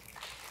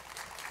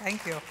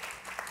 Thank you.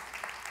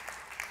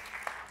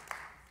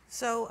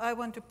 So I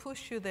want to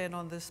push you then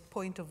on this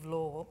point of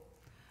law.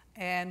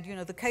 And,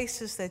 the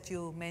cases that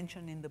you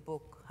mention in the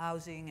book,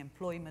 housing,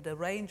 employment, a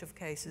range of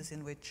cases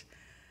in which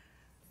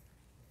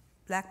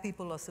Black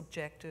people are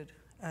subjected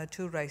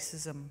to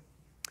racism.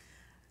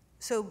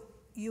 So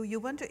you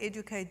want to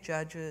educate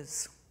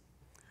judges.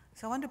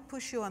 So I want to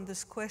push you on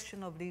this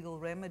question of legal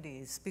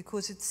remedies,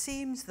 because it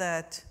seems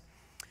that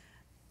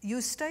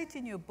you state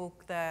in your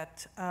book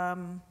that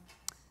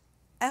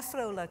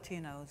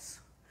Afro-Latinos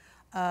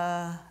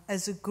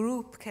as a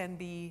group can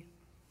be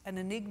an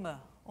enigma,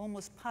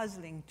 almost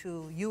puzzling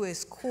to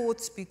US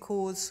courts,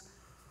 because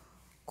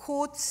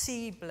courts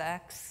see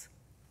blacks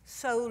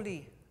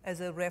solely as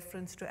a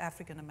reference to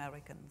African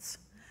Americans.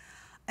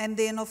 And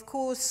then, of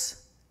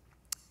course,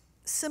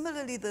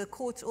 similarly, the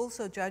courts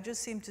also, judges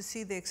seem to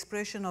see the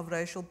expression of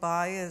racial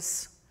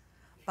bias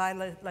by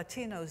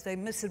Latinos. They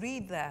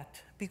misread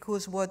that,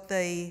 because what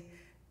they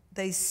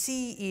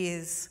see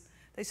is,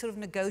 they sort of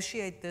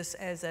negotiate this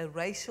as a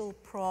racial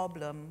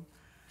problem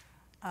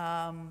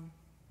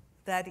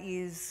that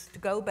is, to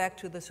go back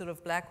to the sort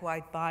of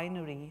black-white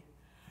binary.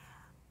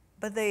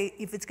 But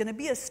if it's going to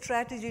be a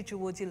strategy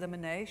towards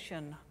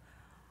elimination,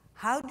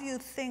 how do you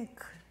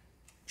think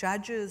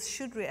judges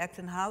should react,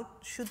 and how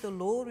should the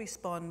law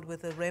respond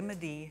with a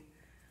remedy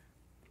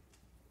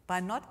by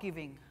not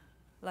giving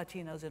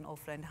Latinos an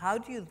off-ramp? How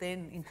do you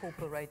then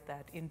incorporate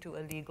that into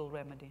a legal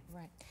remedy?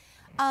 Right.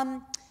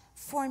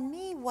 For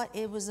me, what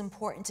it was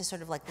important to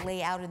sort of like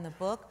lay out in the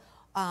book,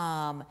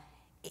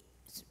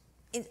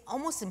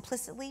 almost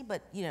implicitly,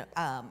 but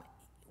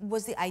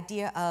was the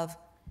idea of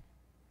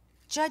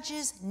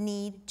judges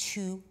need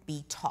to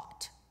be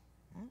taught,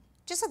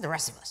 just like the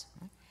rest of us.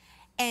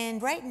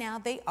 And right now,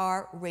 they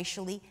are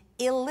racially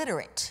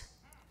illiterate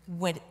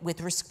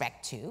with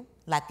respect to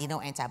Latino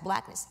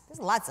anti-Blackness. There's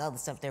lots of other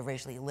stuff they're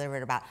racially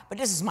illiterate about, but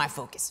this is my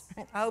focus.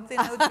 Right? I hope they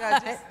know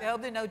judges. I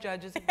hope they know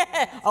judges.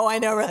 Oh, I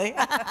know, really.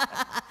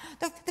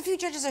 The few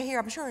judges are here,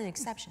 I'm sure, an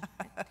exception.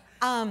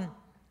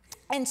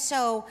 And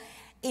so,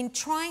 in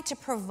trying to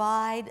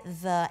provide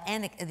the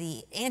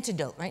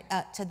antidote, right,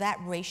 to that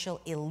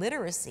racial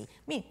illiteracy,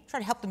 try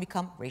to help them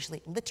become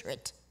racially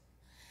literate.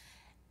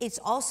 It's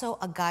also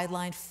a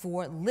guideline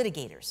for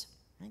litigators.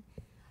 Right?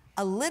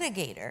 A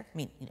litigator,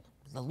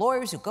 the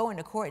lawyers who go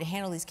into court to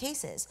handle these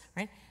cases,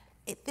 right?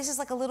 This is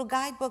like a little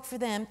guidebook for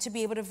them to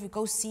be able to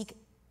go seek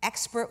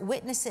expert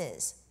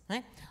witnesses,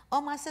 right?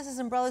 All my sisters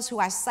and brothers who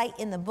I cite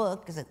in the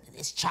book, because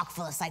it's chock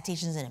full of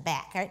citations in the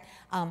back, right?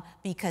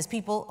 Because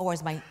people, or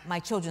as my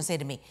children say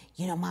to me,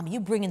 Mama, you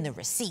bring in the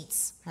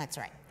receipts. That's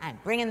right, I'm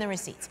bringing the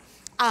receipts.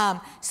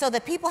 So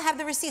that people have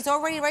the receipts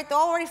already, right? They're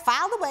already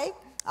filed away.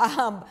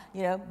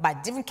 By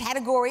different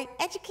category,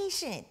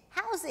 education,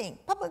 housing,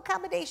 public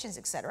accommodations,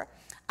 etc.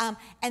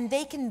 And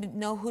they can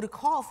know who to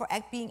call for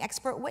being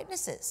expert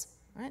witnesses,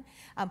 right?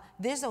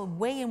 There's a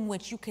way in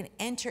which you can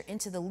enter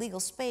into the legal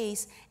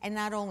space and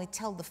not only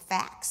tell the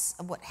facts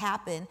of what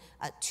happened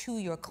to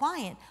your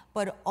client,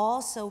 but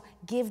also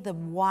give the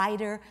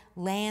wider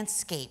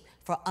landscape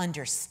for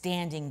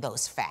understanding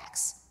those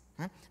facts.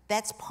 Right?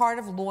 That's part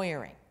of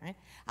lawyering, right?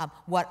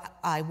 What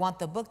I want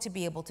the book to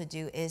be able to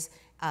do is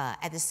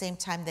at the same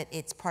time that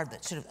it's part of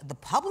the sort of the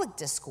public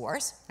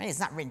discourse, right? It's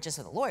not written just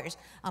for the lawyers,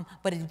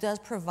 but it does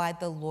provide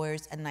the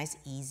lawyers a nice,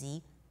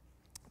 easy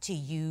to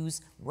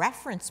use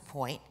reference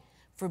point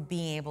for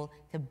being able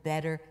to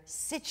better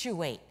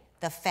situate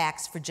the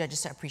facts for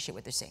judges to appreciate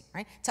what they're saying,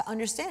 right? To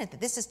understand it, that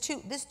this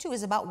too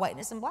is about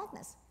whiteness and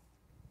blackness.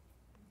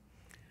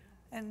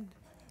 And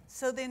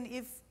so then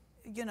if,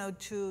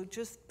 to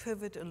just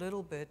pivot a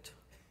little bit,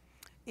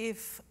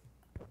 if,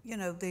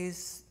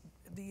 there's,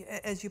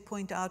 as you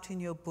point out in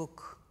your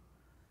book,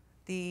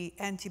 the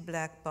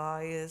anti-Black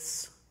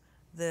bias,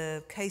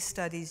 the case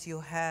studies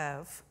you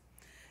have,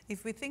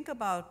 if we think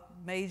about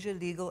major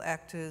legal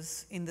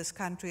actors in this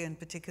country and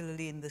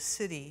particularly in the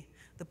city,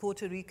 the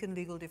Puerto Rican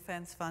Legal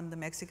Defense Fund, the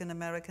Mexican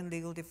American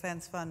Legal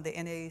Defense Fund, the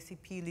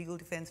NAACP Legal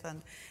Defense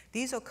Fund,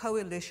 these are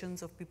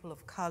coalitions of people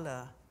of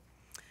color.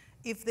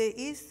 If there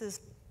is this,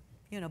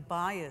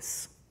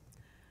 bias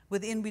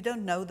within, we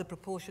don't know the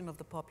proportion of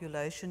the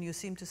population. You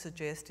seem to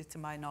suggest it's a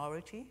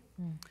minority.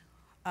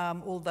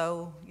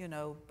 Although,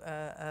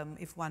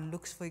 if one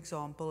looks, for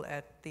example,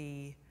 at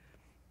the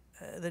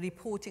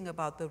reporting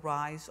about the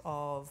rise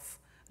of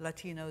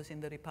Latinos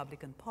in the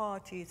Republican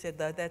Party, said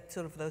that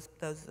sort of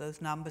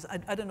those numbers.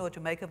 I don't know what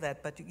to make of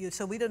that, but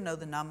so we don't know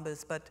the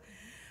numbers. But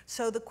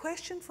so the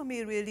question for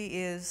me really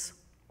is,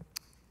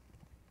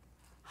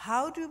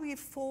 how do we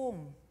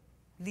form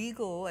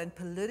legal and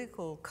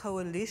political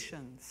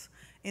coalitions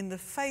in the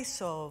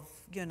face of,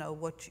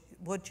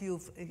 what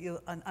you've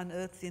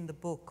unearthed in the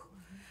book?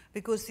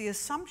 Because the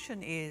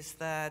assumption is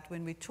that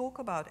when we talk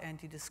about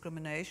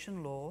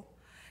anti-discrimination law,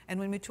 and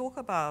when we talk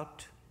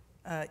about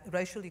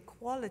racial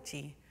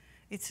equality,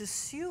 it's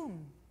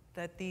assumed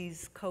that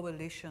these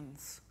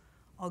coalitions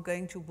are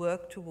going to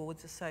work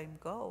towards the same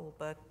goal.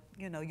 But,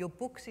 your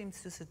book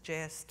seems to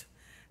suggest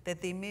that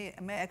there may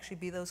actually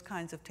be those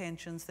kinds of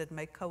tensions that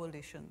make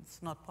coalitions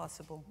not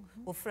possible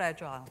or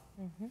fragile.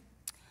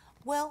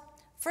 Well,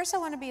 first I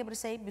want to be able to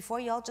say,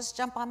 before y'all just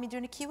jump on me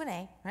during the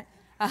Q&A, right?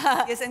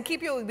 Yes, and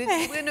keep your, we're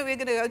going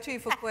to go to you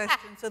for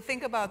questions, so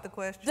think about the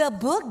questions. The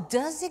book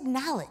does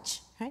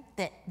acknowledge, right,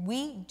 that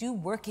we do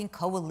work in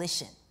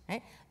coalition,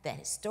 right? That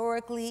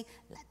historically,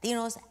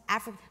 Latinos,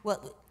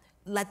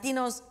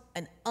 Latinos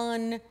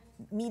and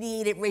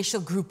mediated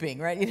racial grouping,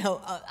 right? You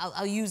know,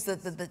 I'll use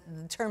the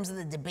terms of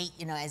the debate,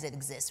 you know, as it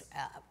exists,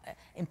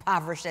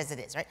 impoverished as it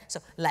is, right? So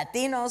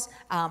Latinos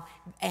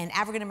and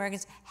African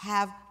Americans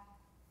have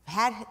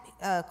had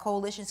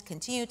coalitions,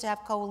 continue to have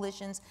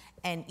coalitions,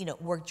 and, you know,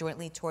 work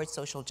jointly towards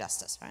social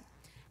justice, right?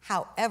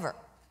 However,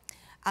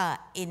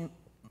 in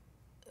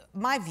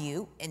my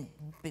view, and,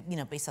 you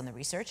know, based on the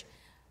research,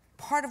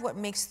 part of what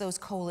makes those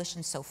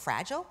coalitions so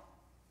fragile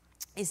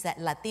is that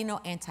Latino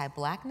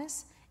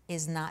anti-Blackness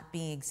is not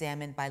being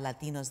examined by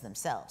Latinos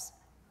themselves,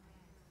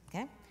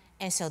 okay?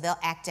 And so they'll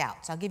act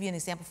out. So I'll give you an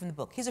example from the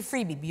book. Here's a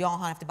freebie, but you all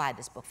have to buy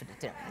this book for the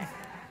dinner.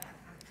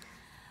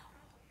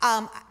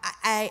 And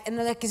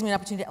that gives me an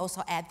opportunity to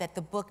also add that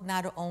the book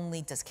not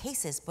only does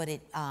cases, but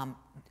it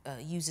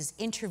uses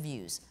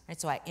interviews,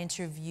 right? So I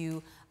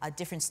interview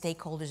different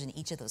stakeholders in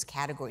each of those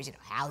categories, you know,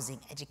 housing,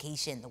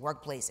 education, the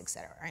workplace, et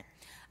cetera,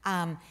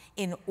 right?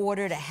 In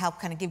order to help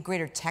kind of give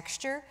greater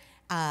texture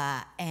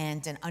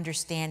and an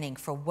understanding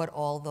for what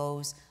all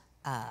those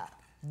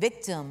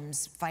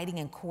victims fighting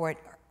in court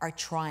are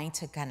trying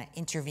to kind of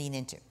intervene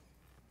into.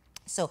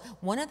 So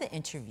one of the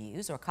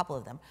interviews, or a couple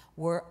of them,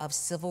 were of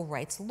civil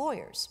rights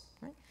lawyers,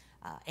 right?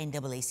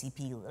 NAACP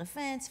Legal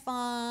Defense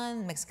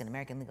Fund, Mexican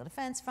American Legal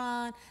Defense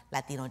Fund,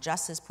 Latino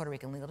Justice, Puerto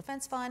Rican Legal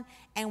Defense Fund.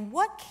 And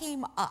what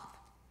came up?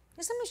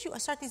 Because sometimes you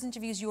start these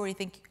interviews, you already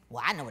think,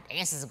 well, I know what the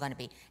answers are going to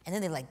be. And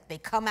then they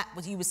come out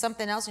with you with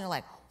something else, and you're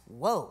like,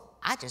 whoa,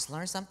 I just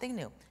learned something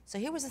new. So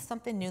here was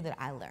something new that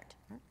I learned,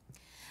 right?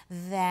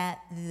 That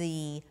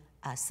the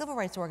civil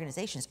rights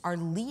organizations, our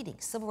leading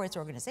civil rights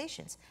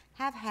organizations,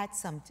 have had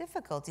some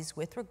difficulties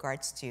with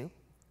regards to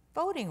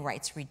voting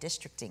rights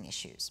redistricting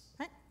issues,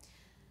 right?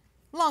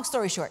 Long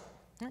story short,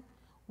 right?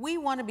 We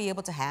want to be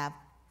able to have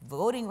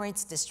voting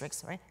rights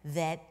districts, right,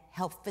 that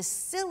help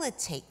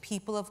facilitate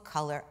people of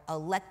color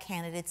elect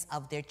candidates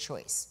of their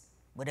choice,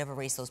 whatever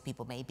race those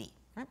people may be,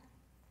 right?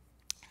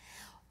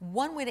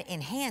 One way to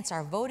enhance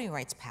our voting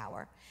rights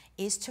power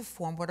is to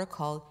form what are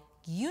called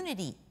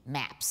unity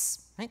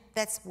maps, right?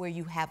 That's where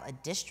you have a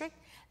district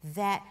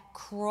that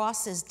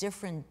crosses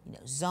different, you know,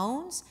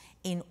 zones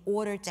in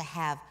order to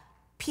have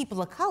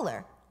people of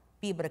color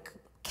be able to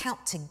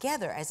count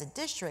together as a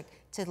district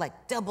to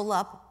like double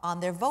up on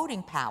their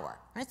voting power,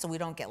 right? So we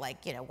don't get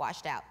like, you know,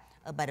 washed out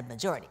by the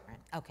majority,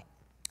 right? Okay,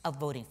 of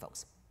voting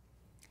folks.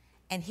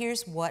 And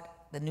here's what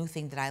the new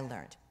thing that I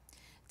learned.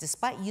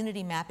 Despite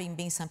unity mapping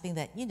being something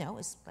that, you know,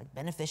 is like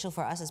beneficial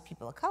for us as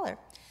people of color,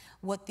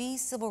 what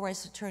these civil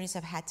rights attorneys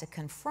have had to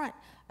confront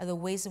are the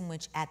ways in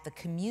which at the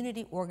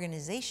community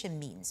organization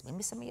meetings,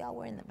 maybe some of y'all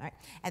were in them, right?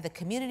 At the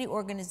community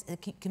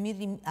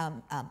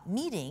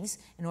meetings,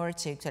 in order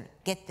to sort of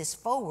get this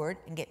forward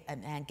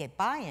and get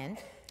buy-in,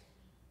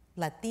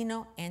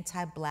 Latino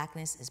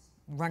anti-Blackness is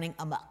running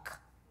amok,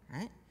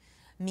 right?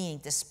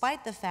 Meaning,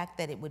 despite the fact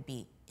that it would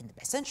be in the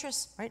best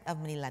interest, right,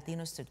 of many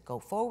Latinos to go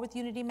forward with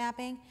unity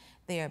mapping,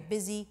 they are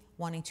busy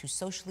wanting to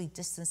socially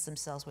distance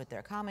themselves with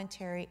their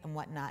commentary and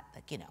whatnot,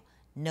 like, you know,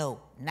 no,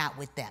 not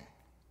with them.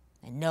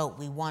 And no,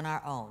 we want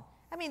our own.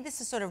 I mean,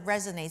 this is sort of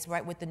resonates,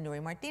 right, with the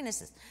Nuri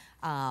Martinez's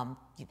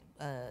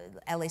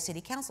LA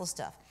City Council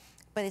stuff.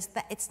 But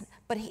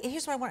but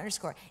here's what I want to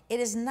underscore.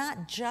 It is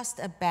not just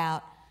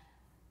about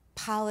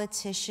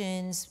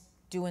politicians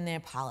doing their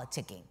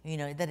politicking, you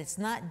know, that it's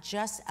not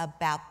just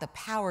about the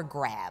power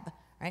grab,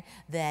 right,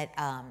 that,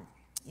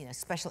 you know,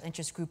 special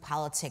interest group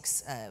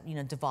politics, you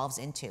know, devolves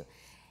into.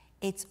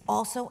 It's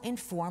also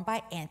informed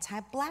by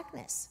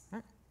anti-Blackness,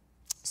 right?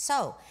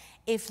 So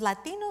if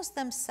Latinos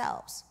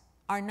themselves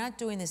are not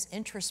doing this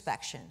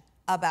introspection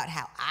about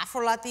how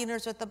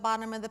Afro-Latinos are at the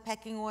bottom of the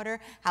pecking order,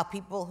 how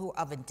people who are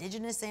of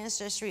indigenous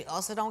ancestry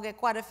also don't get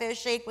quite a fair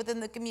shake within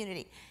the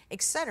community,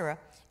 et cetera,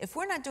 if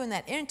we're not doing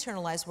that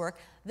internalized work,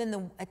 then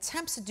the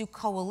attempts to do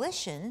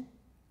coalition,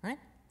 right,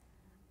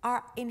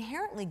 are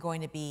inherently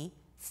going to be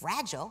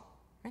fragile,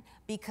 right?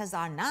 Because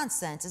our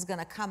nonsense is going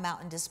to come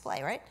out and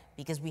display, right?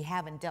 Because we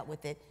haven't dealt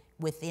with it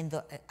within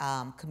the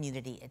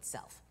community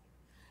itself.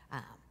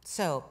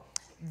 So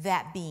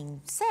that being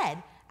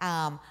said,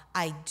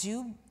 I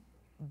do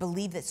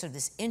believe that sort of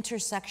this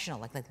intersectional,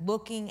 like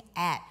looking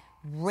at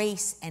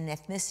race and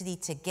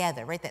ethnicity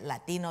together, right? That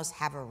Latinos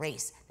have a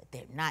race, that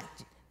they're not,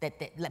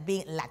 that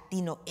being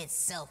Latino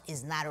itself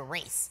is not a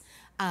race,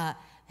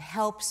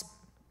 helps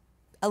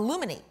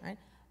illuminate, right,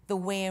 the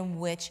way in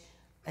which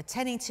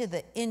attending to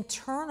the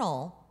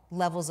internal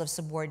levels of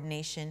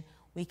subordination,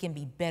 we can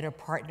be better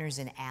partners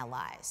and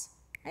allies.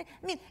 Right?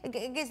 I mean, I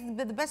guess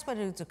the best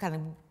way to kind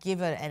of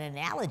give an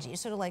analogy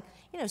is sort of like,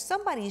 you know,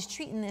 somebody is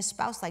treating their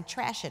spouse like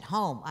trash at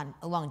home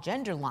along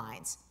gender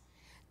lines.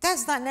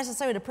 That's not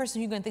necessarily the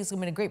person you're going to think is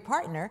going to be a great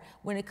partner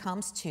when it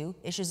comes to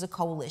issues of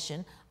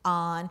coalition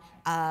on,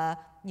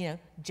 you know,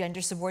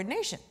 gender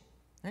subordination.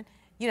 Right?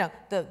 You know,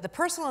 the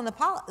personal and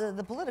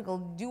the political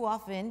do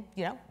often,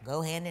 you know,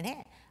 go hand in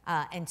hand.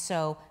 And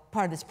so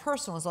part of this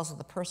personal is also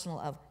the personal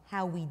of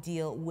how we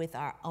deal with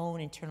our own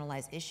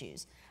internalized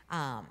issues.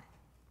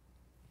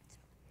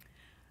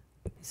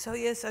 So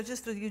yes,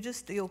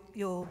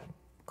 your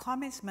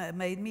comments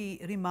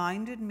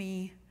reminded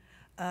me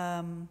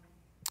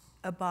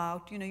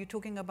about, you know, you're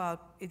talking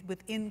about it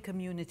within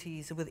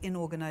communities, within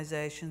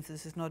organizations,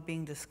 this is not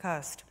being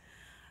discussed.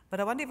 But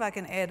I wonder if I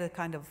can add a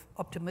kind of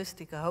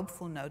optimistic, a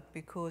hopeful note,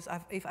 because I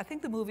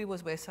think the movie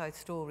was West Side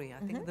Story.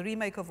 I think the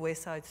remake of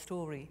West Side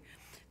Story.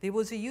 There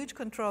was a huge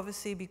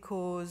controversy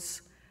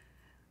because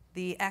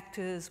the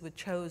actors were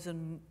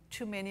chosen,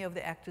 too many of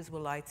the actors were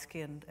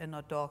light-skinned and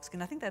not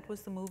dark-skinned. I think that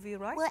was the movie,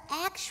 right? Well,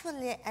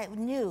 actually, I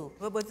knew.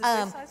 Was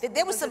it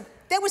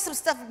there was some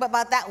stuff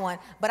about that one,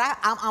 but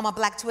I'm a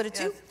Black Twitter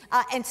too,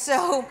 and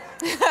so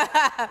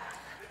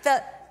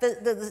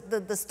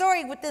the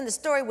story within the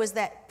story was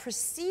that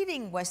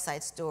preceding West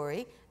Side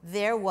Story,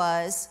 there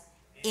was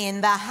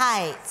In the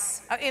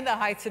Heights. In the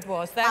Heights it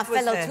was. That was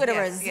fellow there.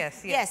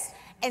 Twitterers. Yes.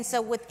 And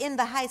so within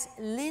the Heights,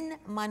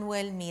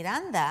 Lin-Manuel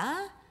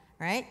Miranda,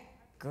 right?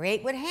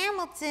 Great with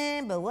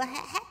Hamilton, but what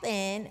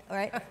happened,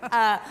 right?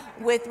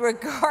 With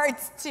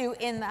regards to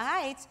In the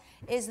Heights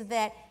is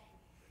that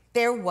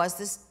there was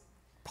this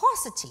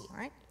paucity,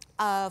 right,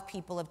 of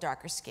people of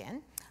darker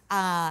skin.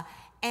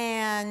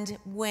 And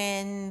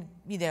when,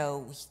 you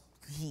know,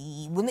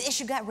 when the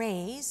issue got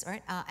raised,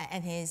 right,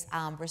 and his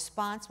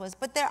response was,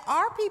 but there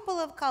are people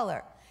of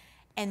color.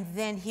 And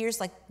then here's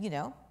like, you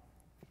know,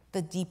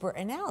 the deeper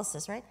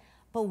analysis, right?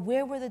 But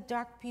where were the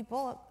dark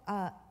people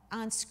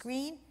on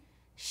screen?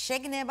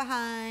 Shaking their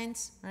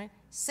behinds, right?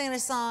 Singing a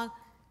song,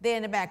 they're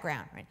in the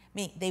background, right? I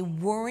mean, they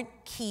weren't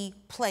key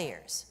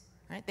players,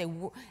 right?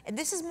 And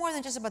this is more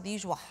than just about the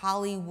usual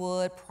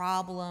Hollywood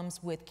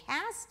problems with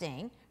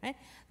casting, right?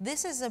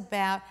 This is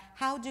about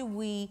how do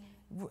we,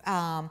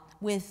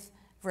 with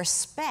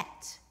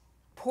respect,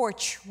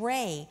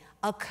 portray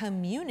a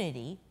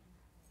community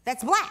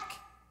that's Black,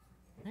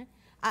 right?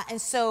 And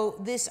so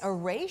this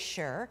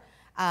erasure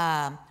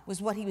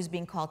was what he was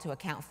being called to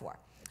account for.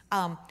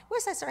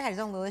 West Side Story had his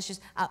own little issues,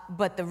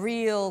 but the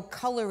real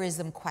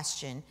colorism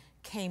question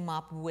came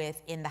up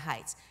with In the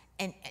Heights.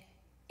 And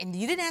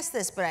you didn't ask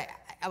this, but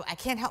I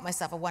can't help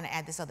myself. I want to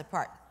add this other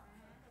part.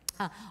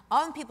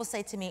 Often people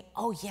say to me,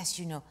 oh, yes,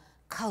 you know,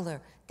 color,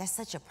 that's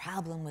such a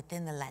problem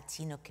within the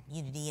Latino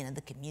community and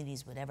other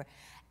communities, whatever,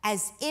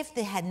 as if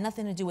they had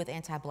nothing to do with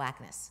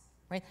anti-Blackness,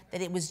 right?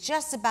 That it was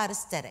just about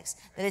aesthetics,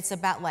 that it's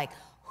about like,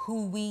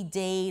 who we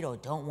date or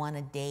don't want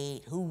to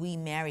date, who we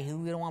marry, who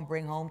we don't want to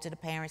bring home to the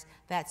parents,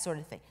 that sort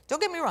of thing.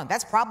 Don't get me wrong,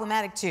 that's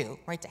problematic too,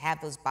 right, to have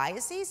those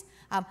biases,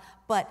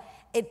 but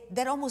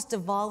that almost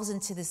devolves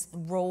into this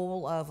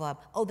role of,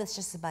 oh, that's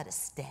just about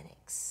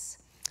aesthetics,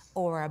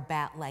 or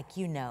about like,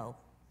 you know,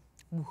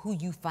 who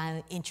you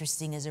find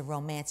interesting as a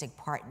romantic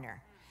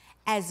partner,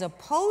 as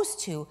opposed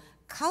to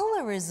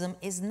colorism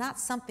is not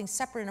something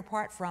separate and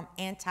apart from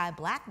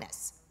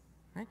anti-Blackness,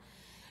 right?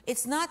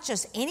 It's not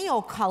just any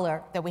old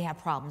color that we have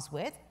problems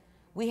with.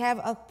 We have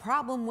a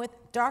problem with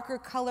darker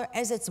color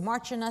as it's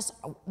marching us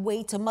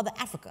away to Mother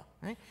Africa,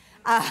 right?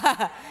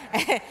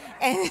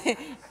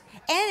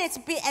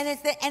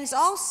 It's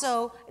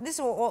also, this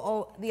is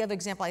the other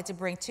example I like to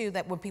bring too,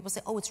 that when people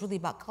say, oh, it's really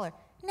about color.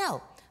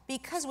 No,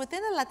 because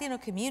within the Latino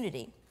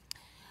community,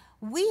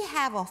 we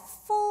have a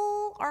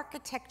full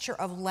architecture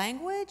of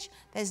language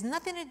that has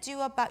nothing to do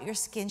about your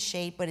skin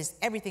shade, but is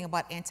everything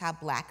about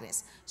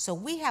anti-Blackness. So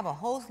we have a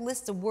whole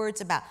list of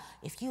words about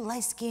if you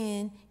light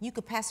skin, you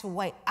could pass for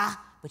white,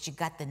 but you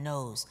got the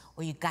nose,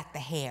 or you got the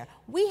hair.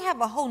 We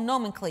have a whole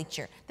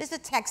nomenclature. There's a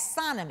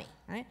taxonomy,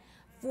 right,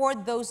 for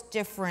those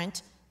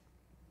different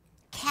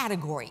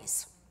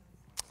categories.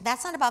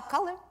 That's not about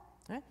color,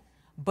 right,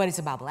 but it's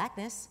about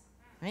Blackness,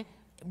 right?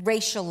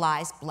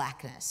 Racialized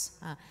Blackness.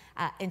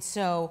 And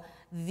so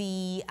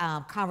the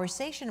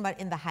conversation about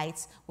In the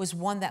Heights was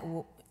one that,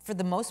 for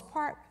the most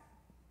part,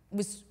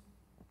 was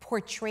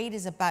portrayed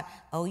as about,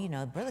 oh, you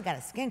know, brother got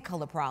a skin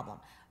color problem.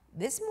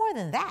 This is more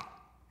than that,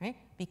 right?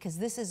 Because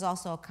this is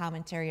also a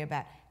commentary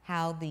about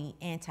how the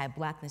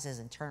anti-Blackness is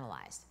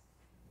internalized.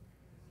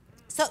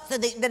 So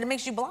that it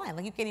makes you blind,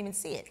 like you can't even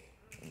see it.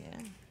 Yeah.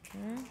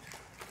 Mm-hmm.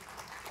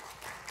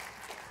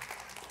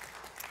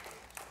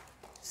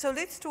 So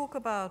let's talk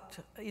about,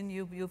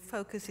 you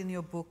focus in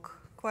your book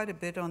quite a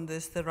bit on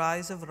this, the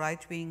rise of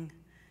right-wing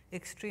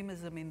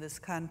extremism in this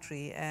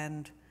country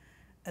and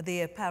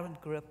the apparent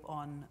grip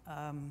on,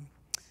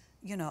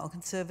 you know,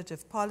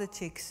 conservative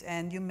politics.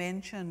 And you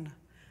mention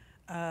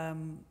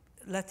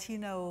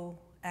Latino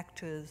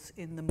actors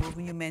in the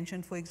movie. You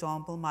mentioned, for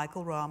example,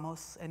 Michael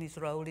Ramos and his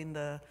role in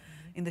the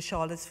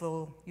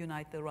Charlottesville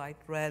Unite the Right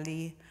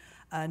rally.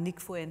 Nick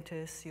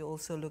Fuentes, you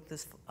also look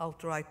this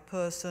alt-right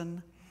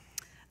person.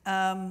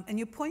 And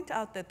you point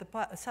out that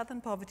the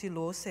Southern Poverty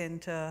Law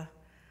Center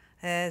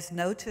has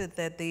noted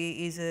that there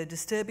is a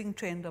disturbing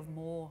trend of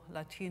more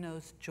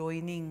Latinos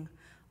joining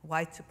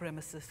white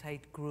supremacist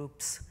hate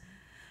groups.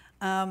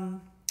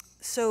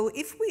 So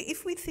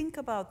if we think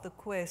about the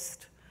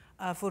quest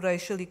for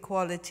racial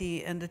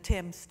equality and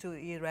attempts to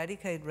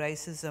eradicate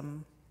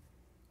racism,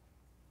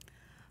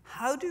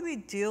 how do we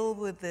deal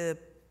with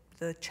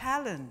the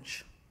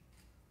challenge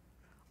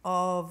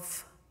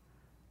of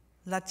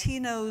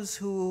Latinos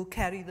who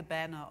carry the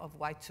banner of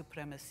white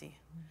supremacy.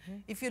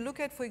 If you look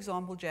at, for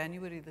example,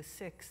 January the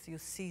 6th, you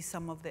see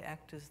some of the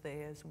actors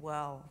there as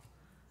well,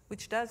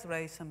 which does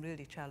raise some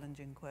really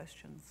challenging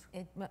questions.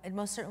 It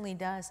most certainly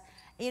does.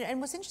 You know, and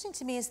what's interesting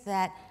to me is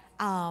that,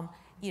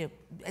 you know,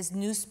 as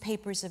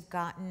newspapers have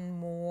gotten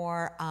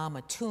more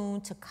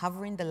attuned to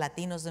covering the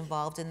Latinos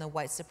involved in the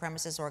white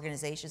supremacist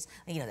organizations,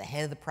 you know, the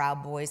head of the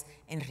Proud Boys,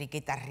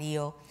 Enrique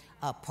Tarrio,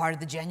 part of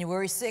the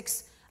January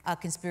 6th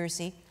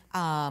conspiracy,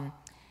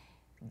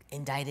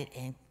 indicted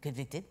and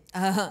convicted.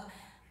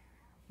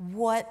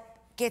 What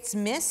gets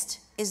missed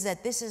is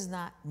that this is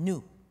not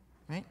new,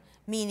 right?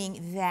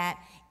 Meaning that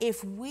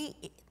if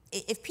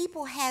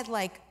people had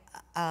like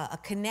a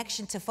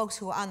connection to folks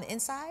who are on the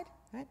inside,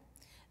 right,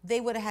 they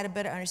would have had a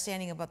better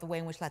understanding about the way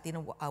in which Latino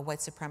white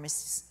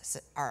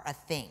supremacists are a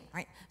thing,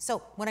 right? So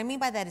what I mean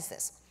by that is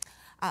this.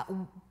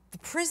 The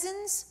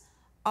prisons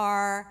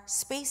are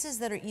spaces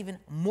that are even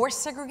more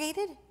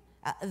segregated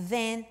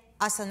than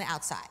us on the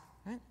outside,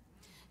 right?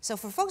 So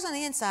for folks on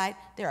the inside,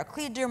 there are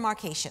clear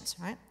demarcations,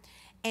 right?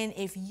 And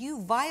if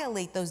you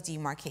violate those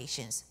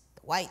demarcations,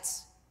 the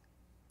whites,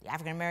 the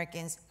African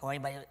Americans, or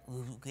anybody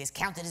who gets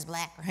counted as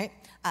black, right?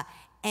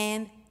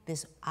 And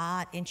this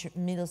odd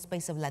middle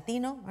space of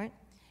Latino, right?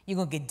 You're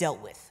gonna get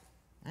dealt with,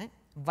 right?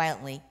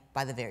 Violently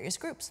by the various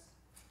groups.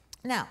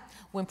 Now,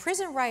 when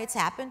prison riots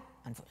happen,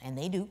 and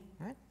they do,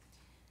 right?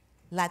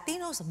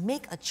 Latinos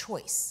make a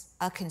choice,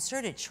 a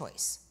concerted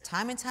choice,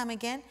 time and time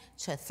again,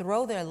 to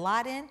throw their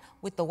lot in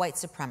with the white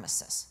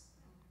supremacists.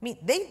 I mean,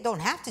 they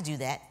don't have to do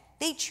that.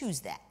 They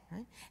choose that,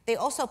 right? They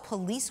also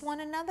police one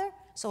another.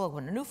 So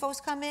when the new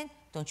folks come in,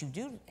 don't you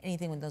do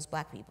anything with those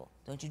black people.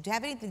 Don't you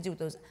have anything to do with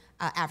those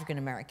African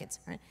Americans,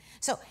 right?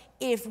 So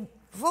if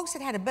folks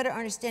had had a better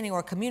understanding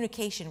or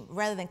communication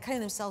rather than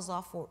cutting themselves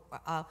off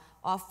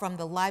from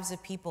the lives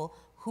of people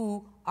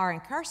who are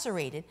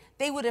incarcerated,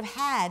 they would have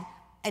had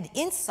an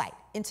insight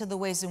into the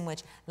ways in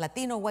which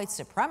Latino white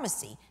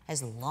supremacy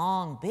has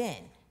long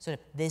been sort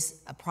of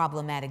this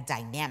problematic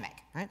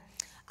dynamic, right?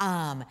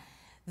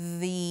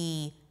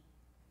 The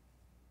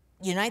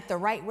Unite the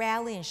Right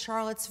rally in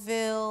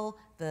Charlottesville,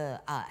 the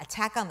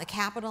attack on the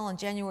Capitol on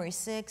January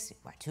 6th,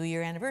 our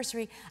 2-year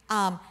anniversary,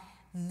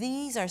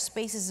 these are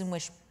spaces in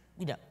which,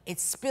 you know, it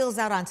spills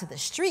out onto the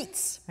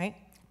streets, right,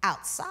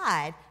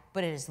 outside,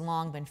 but it has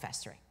long been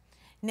festering.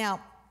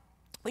 Now,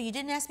 well, you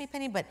didn't ask me,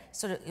 Penny, but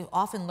sort of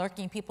often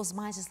lurking in people's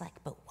minds is like,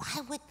 but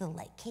why would the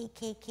like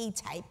KKK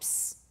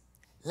types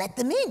let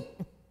them in?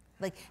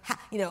 Like, how,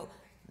 you know,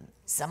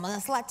 some of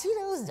us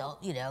Latinos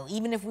don't, you know,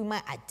 even if we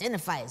might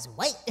identify as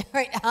white,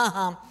 right,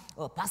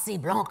 or Passe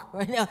Blanc,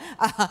 right,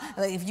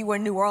 like if you were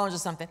in New Orleans or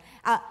something,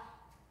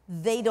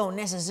 they don't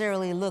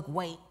necessarily look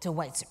white to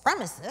white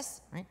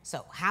supremacists, right?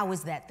 So how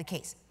is that the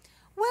case?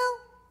 Well,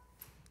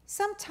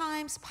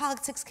 sometimes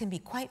politics can be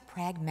quite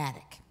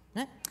pragmatic,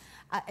 right?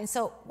 And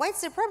so white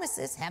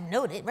supremacists have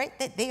noted, right,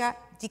 that they are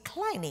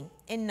declining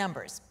in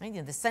numbers, right? You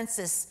know, the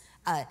census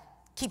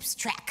keeps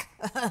track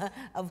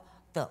of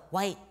the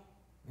white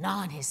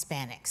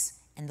non-Hispanics,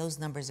 and those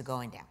numbers are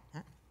going down.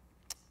 Huh?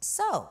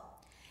 So,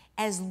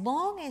 as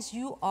long as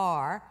you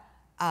are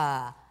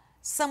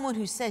someone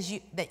who says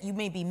that you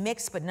may be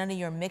mixed, but none of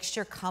your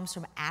mixture comes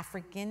from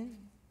African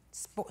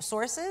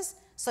sources,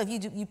 so if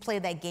you play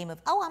that game of,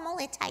 oh, I'm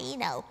only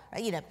Taino,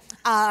 right, you know,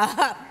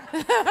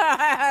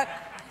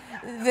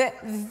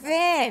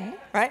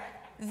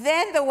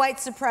 then the white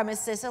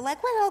supremacists are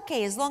like, well,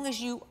 okay, as long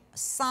as you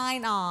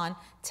sign on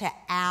to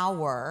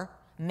our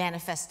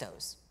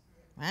manifestos,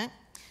 right?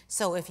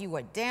 So if you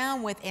are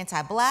down with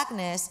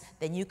anti-blackness,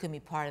 then you can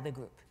be part of the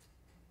group,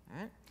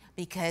 right?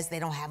 Because they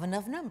don't have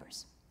enough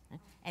numbers.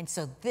 Right? And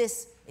so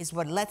this is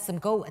what lets them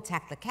go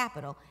attack the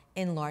Capitol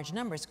in large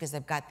numbers, because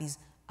they've got these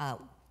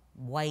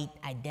white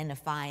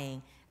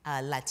identifying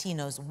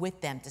Latinos with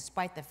them,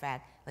 despite the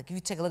fact, like if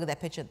you take a look at that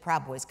picture of the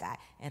Proud Boys guy,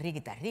 Enrique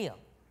Tarrio,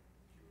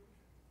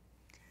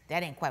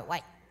 that ain't quite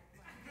white,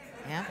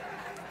 yeah?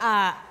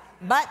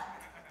 But,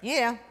 you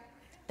know,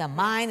 the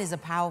mind is a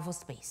powerful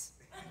space.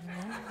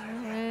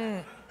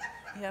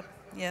 Yep,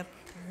 yep.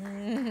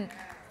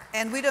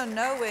 And we don't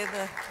know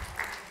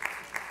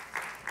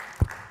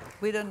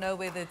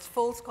whether it's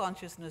false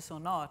consciousness or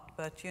not,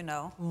 but you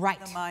know,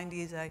 right. The mind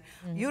is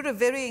you're a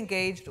very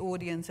engaged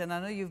audience, and I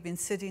know you've been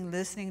sitting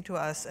listening to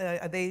us.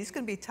 There is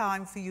going to be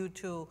time for you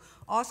to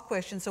ask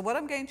questions. So what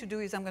I'm going to do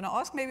is I'm going to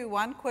ask maybe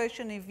one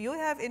question. If you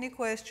have any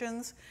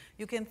questions,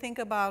 you can think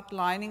about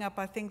lining up.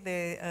 I think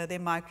there are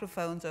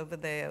microphones over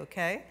there,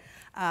 okay?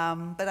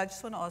 But I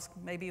just want to ask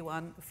maybe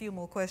a few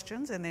more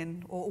questions, and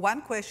then, or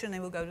one question,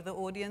 and we'll go to the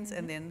audience,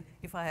 and then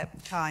if I have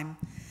time.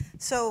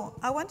 So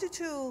I wanted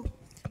to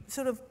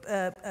sort of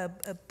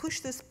push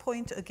this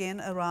point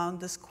again around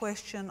this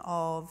question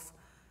of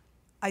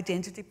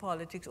identity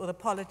politics, or the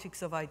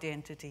politics of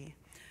identity.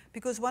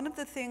 Because one of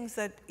the things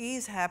that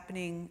is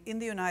happening in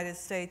the United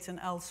States and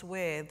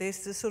elsewhere,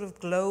 there's this sort of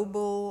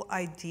global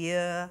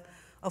idea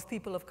of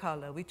people of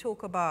color. We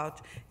talk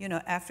about, you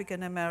know,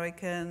 African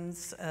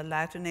Americans,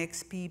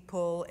 Latinx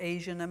people,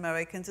 Asian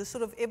Americans, it's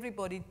sort of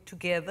everybody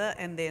together,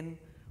 and then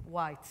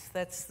whites.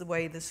 That's the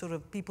way the sort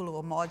of people who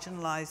are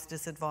marginalized,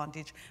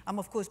 disadvantaged. I'm,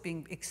 of course,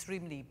 being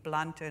extremely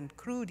blunt and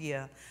crude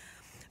here.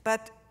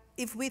 But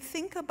if we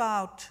think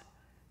about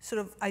sort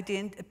of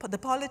the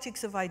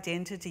politics of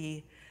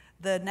identity,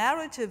 the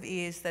narrative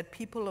is that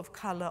people of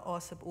color are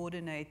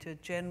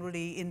subordinated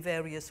generally in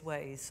various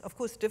ways. Of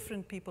course,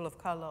 different people of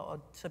color are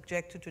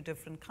subjected to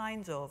different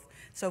kinds of.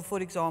 So,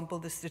 for example,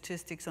 the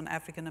statistics on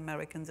African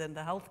Americans and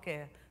the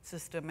healthcare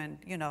system and,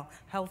 you know,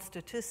 health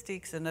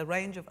statistics and a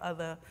range of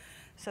other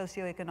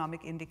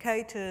socioeconomic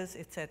indicators,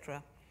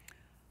 etc.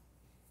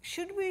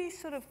 Should we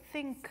sort of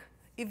think,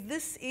 if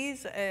this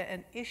is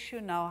an issue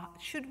now,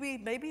 should we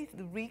maybe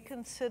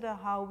reconsider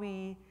how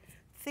we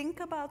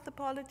think about the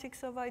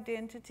politics of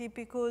identity?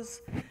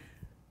 Because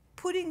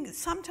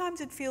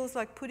sometimes it feels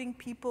like putting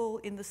people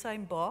in the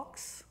same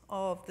box,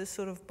 of this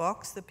sort of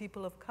box, the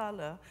people of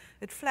color,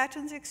 it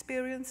flattens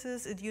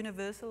experiences, it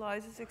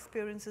universalizes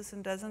experiences,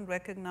 and doesn't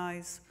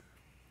recognize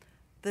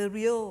the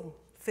real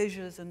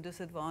fissures and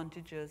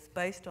disadvantages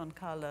based on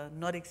color,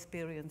 not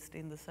experienced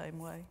in the same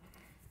way.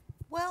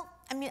 Well,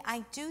 I mean,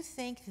 I do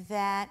think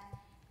that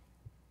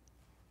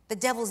the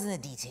devil's in the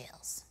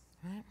details,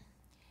 right?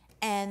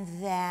 And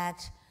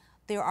that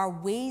there are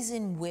ways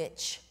in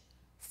which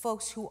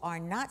folks who are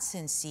not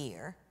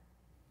sincere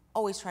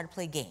always try to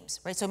play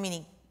games, right? So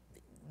meaning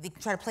they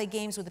try to play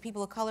games with the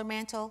people of color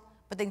mantle,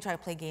 but they can try to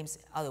play games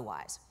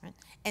otherwise, right?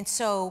 And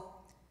so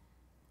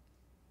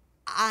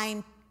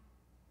I'm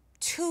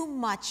too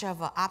much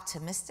of an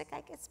optimistic,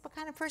 I guess,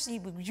 kind of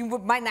person. You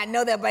might not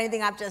know that by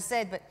anything I've just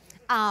said, but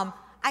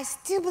I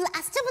still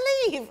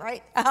believe,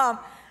 right,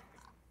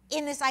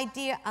 in this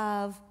idea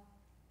of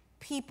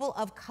people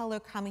of color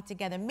coming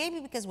together. Maybe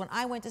because when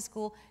I went to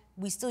school,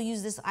 we still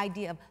use this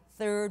idea of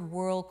third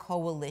world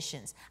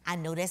coalitions. I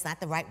know that's not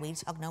the right way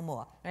to talk no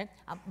more, right?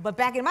 But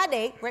back in my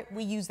day, right,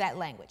 we used that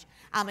language.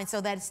 And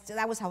so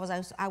that was how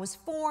I was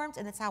formed,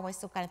 and that's how I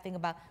still kind of think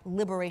about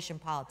liberation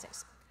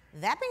politics.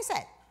 That being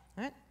said,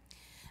 right,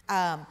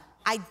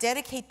 I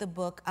dedicate the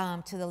book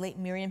to the late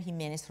Miriam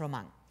Jimenez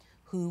Roman,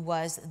 who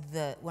was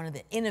one of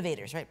the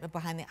innovators, right,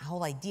 behind the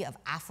whole idea of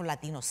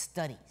Afro-Latino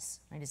studies,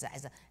 right,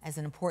 as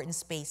an important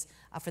space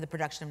for the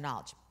production of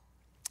knowledge.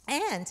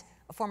 And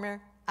a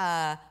former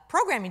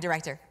programming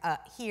director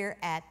here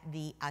at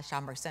the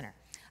Schomburg Center.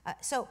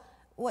 So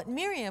what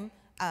Miriam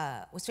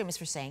was famous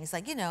for saying is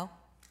like, you know,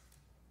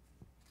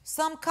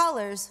 some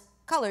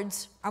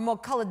coloreds are more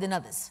colored than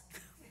others,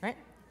 right?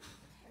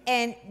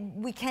 And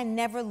we can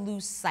never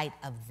lose sight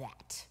of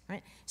that,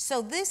 right?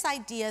 So this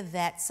idea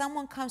that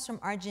someone comes from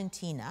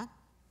Argentina,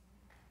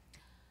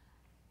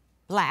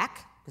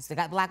 black, because they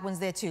got black ones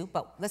there too,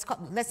 but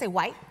let's say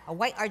white, a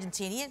white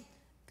Argentinian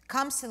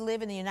comes to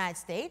live in the United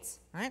States,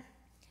 right?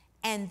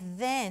 And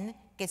then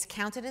gets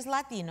counted as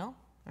Latino,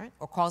 right?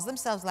 Or calls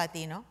themselves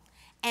Latino,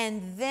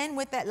 and then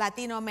with that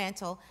Latino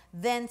mantle,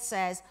 then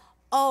says,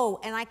 oh,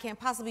 and I can't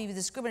possibly be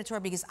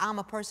discriminatory because I'm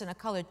a person of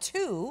color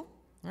too,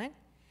 right?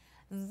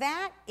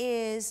 That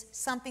is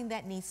something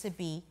that needs to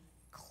be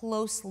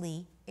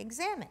closely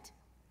examined,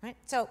 right?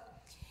 So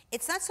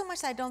it's not so much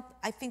that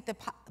I think the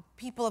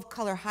people of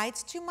color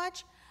hides too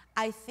much.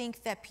 I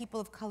think that people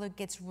of color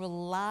gets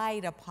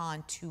relied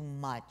upon too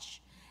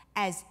much,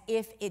 as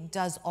if it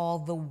does all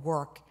the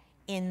work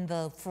in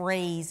the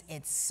phrase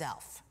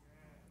itself,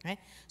 right?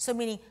 So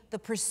meaning the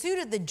pursuit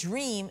of the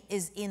dream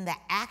is in the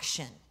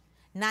action,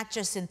 not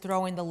just in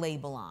throwing the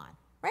label on.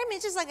 Right? I mean,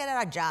 it's just like at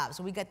our jobs.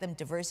 So we got them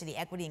diversity,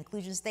 equity,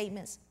 inclusion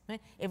statements. Right?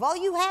 If all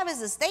you have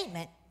is a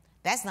statement,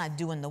 that's not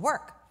doing the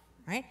work.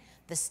 Right?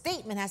 The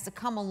statement has to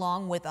come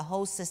along with a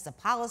whole system of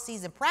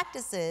policies and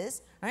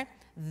practices, right,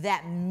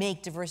 that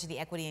make diversity,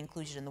 equity, and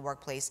inclusion in the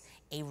workplace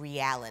a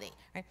reality.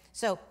 Right?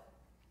 So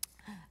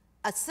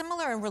a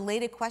similar and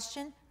related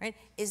question, right,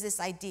 is this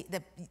idea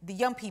that the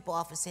young people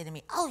often say to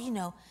me, oh, you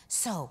know,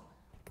 so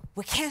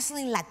we're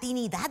canceling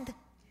Latinidad,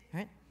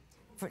 right?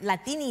 For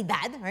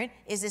Latinidad, right,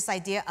 is this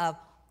idea of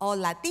all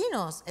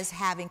Latinos as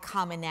having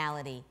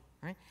commonality,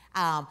 right?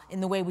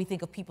 In the way we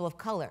think of people of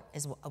color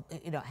as,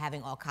 you know,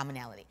 having all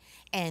commonality.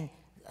 And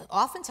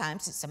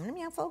oftentimes, some of them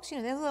young folks, you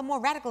know, they're a little more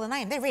radical than I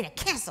am. They're ready to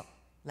cancel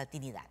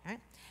Latinidad, right?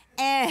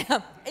 And,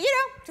 you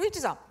know, to each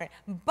his own, right?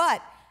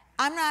 But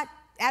I'm not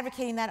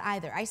advocating that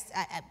either.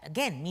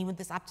 Again, me with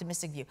this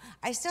optimistic view.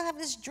 I still have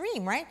this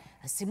dream, right?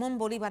 A Simón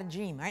Bolívar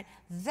dream, right?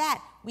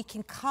 That we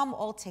can come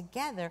all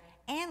together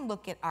and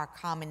look at our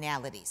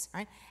commonalities,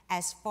 right?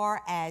 As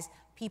far as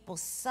people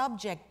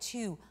subject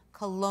to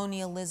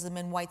colonialism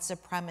and white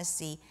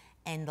supremacy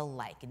and the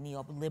like, and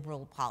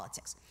neoliberal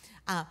politics.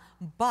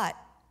 But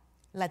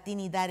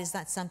Latinidad is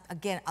not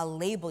again, a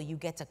label you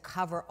get to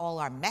cover all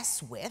our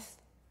mess with.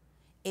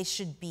 It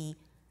should be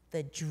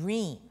the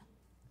dream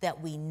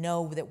that we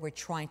know that we're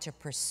trying to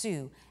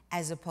pursue,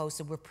 as opposed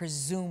to we're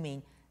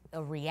presuming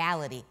a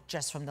reality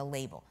just from the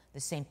label.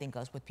 The same thing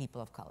goes with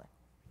people of color.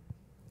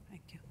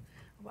 Thank you.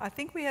 I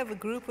think we have a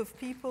group of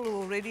people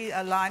who already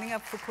are lining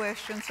up for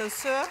questions. So,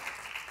 sir.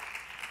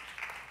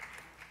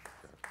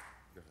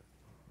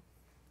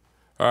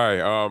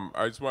 Hi,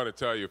 I just want to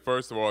tell you,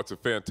 first of all, it's a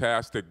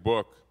fantastic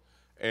book,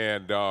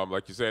 And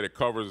like you said, it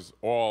covers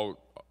a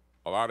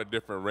lot of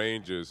different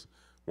ranges.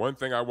 One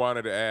thing I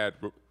wanted to add,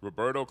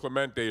 Roberto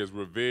Clemente is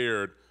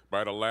revered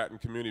by the Latin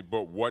community,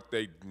 but what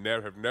they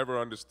have never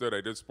understood,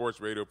 I did sports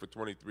radio for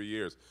 23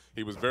 years.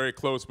 He was very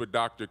close with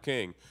Dr.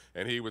 King,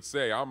 and he would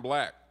say, I'm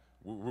black.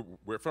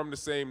 We're from the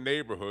same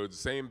neighborhoods,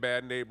 same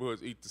bad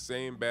neighborhoods, eat the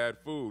same bad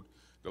food.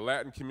 The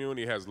Latin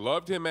community has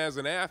loved him as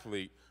an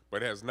athlete,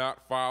 but has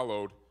not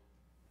followed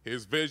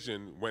his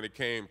vision when it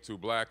came to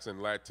blacks and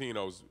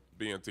Latinos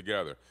being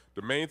together.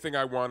 The main thing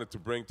I wanted to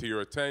bring to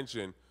your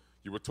attention,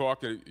 you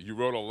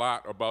wrote a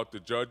lot about the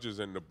judges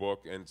in the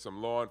book and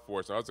some law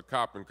enforcement. I was a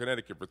cop in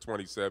Connecticut for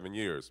 27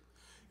 years.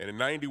 And in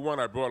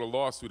 '91, I brought a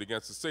lawsuit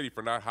against the city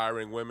for not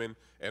hiring women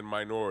and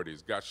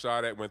minorities. Got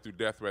shot at, went through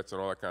death threats and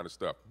all that kind of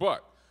stuff.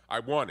 But I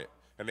won it.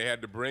 And they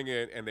had to bring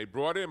in, and they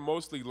brought in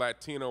mostly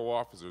Latino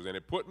officers. And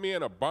it put me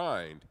in a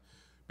bind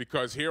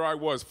because here I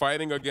was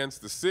fighting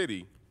against the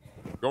city,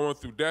 going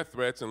through death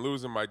threats and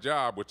losing my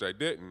job, which I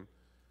didn't.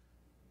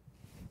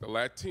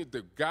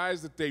 The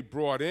guys that they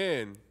brought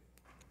in,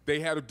 they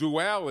had a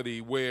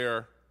duality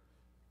where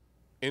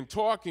in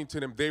talking to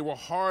them, they were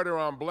harder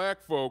on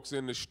black folks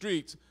in the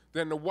streets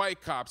than the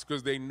white cops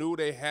because they knew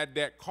they had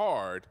that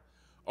card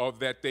of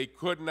that they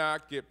could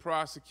not get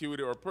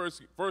prosecuted or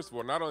persecuted. First of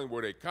all, not only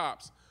were they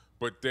cops,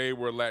 but they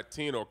were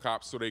Latino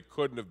cops, so they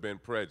couldn't have been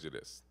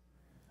prejudiced.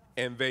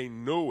 And they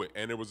knew it,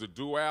 and it was a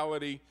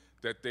duality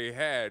that they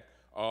had,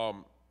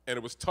 and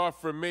it was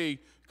tough for me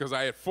because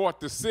I had fought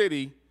the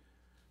city,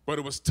 but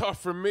it was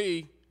tough for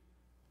me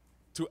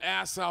to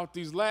ass out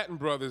these Latin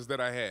brothers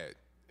that I had.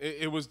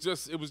 It was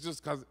just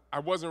because I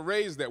wasn't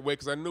raised that way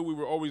because I knew we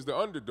were always the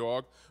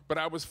underdog, but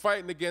I was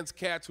fighting against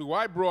cats who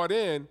I brought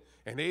in,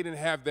 and they didn't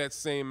have that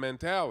same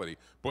mentality.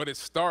 But it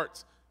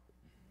starts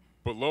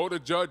below the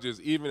judges,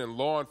 even in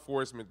law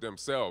enforcement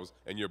themselves,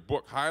 and your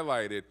book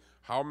highlighted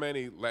how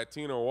many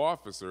Latino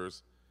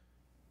officers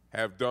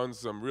have done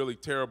some really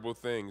terrible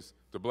things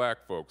to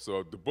black folks.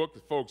 So the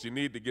book, folks, you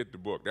need to get the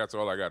book. That's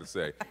all I got to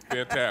say.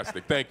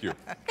 Fantastic. Thank you.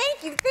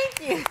 Thank you.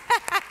 Thank you.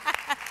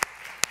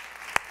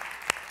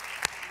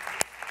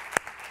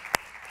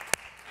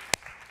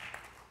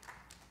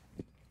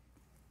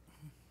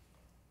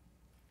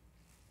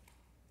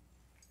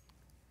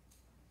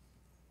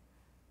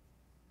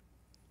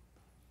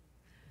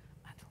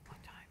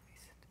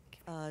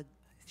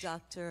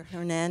 Dr.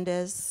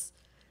 Hernandez,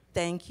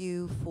 thank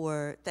you.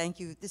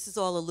 This is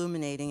all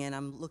illuminating, and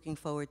I'm looking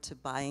forward to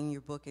buying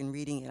your book and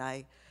reading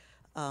it.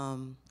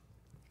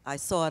 I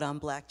saw it on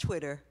Black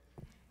Twitter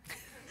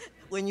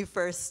when you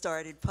first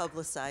started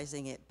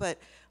publicizing it. But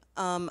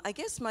I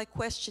guess my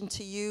question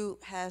to you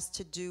has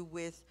to do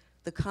with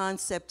the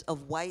concept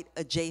of white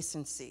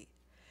adjacency,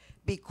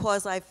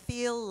 because I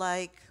feel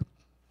like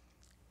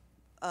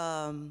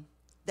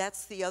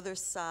that's the other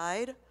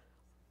side,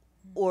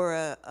 or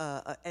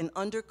an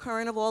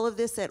undercurrent of all of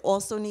this that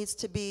also needs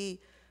to be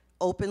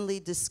openly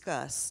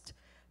discussed.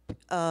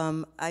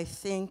 I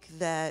think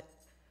that,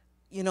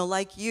 you know,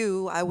 like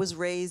you, I was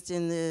raised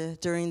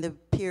during the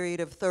period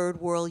of third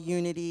world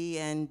unity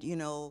and, you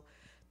know,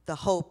 the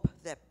hope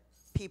that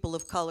people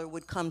of color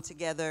would come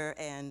together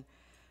and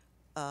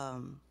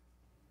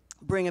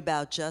bring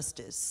about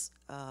justice.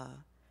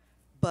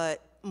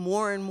 But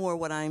more and more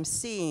what I'm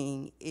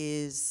seeing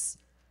is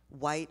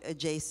white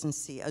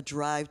adjacency, a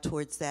drive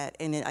towards that.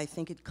 And I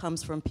think it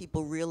comes from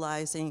people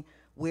realizing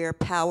where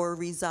power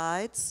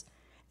resides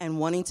and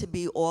wanting to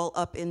be all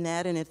up in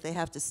that. And if they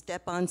have to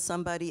step on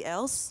somebody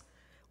else,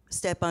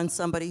 step on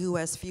somebody who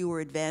has fewer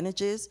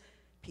advantages,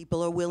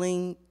 people are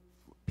willing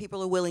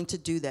to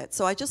do that.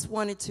 So I just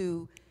wanted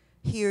to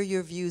hear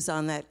your views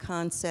on that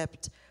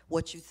concept,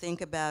 what you think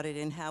about it,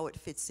 and how it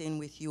fits in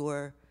with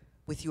your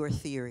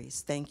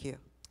theories. Thank you.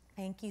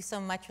 Thank you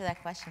so much for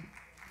that question.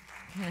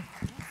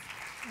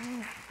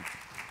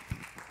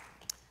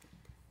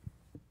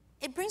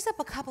 It brings up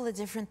a couple of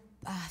different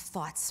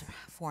thoughts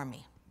for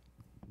me.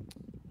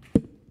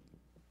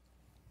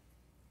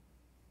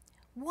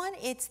 One,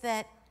 it's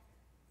that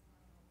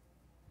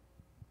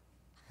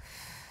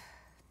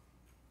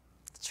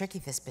it's tricky,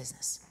 this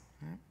business.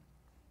 Right?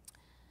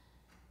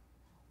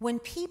 When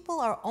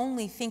people are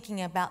only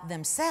thinking about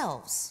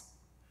themselves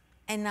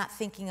and not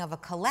thinking of a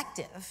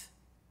collective,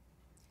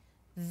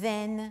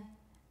 then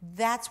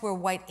that's where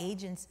white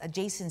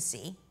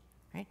adjacency,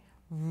 right,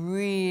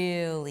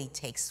 really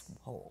takes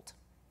hold.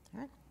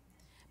 Right?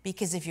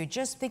 Because if you're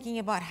just thinking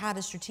about how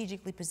to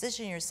strategically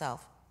position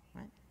yourself,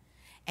 right,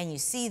 and you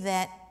see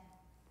that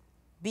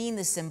being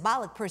the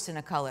symbolic person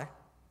of color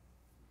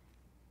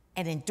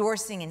and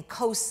endorsing and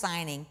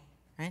co-signing,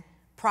 right,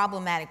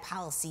 problematic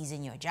policies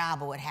in your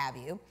job or what have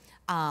you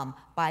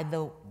by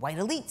the white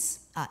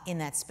elites in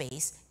that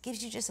space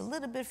gives you just a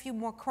little bit, few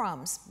more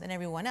crumbs than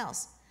everyone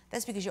else.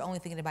 That's because you're only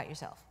thinking about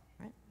yourself,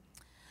 right?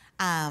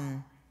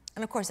 And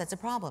of course, that's a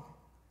problem.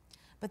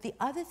 But the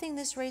other thing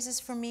this raises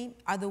for me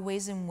are the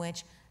ways in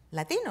which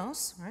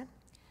Latinos, right,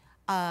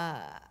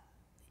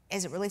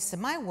 as it relates to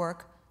my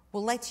work,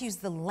 will like to use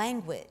the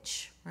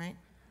language, right,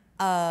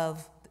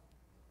 of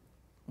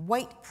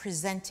white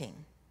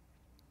presenting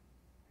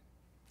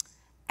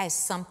as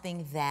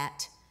something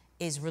that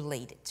is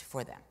related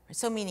for them.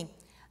 So meaning,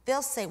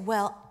 they'll say,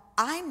 well,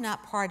 I'm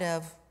not part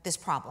of this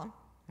problem,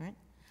 right?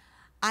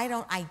 I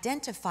don't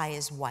identify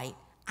as white,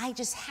 I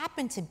just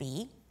happen to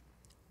be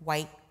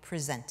white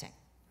presenting.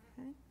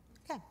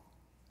 Okay.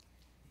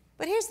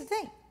 But here's the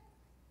thing.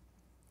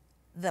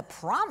 The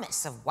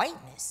promise of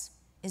whiteness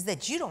is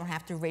that you don't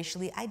have to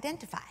racially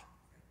identify.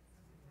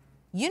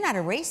 You're not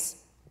a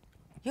race,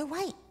 you're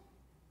white,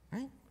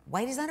 right?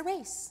 White is not a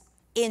race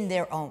in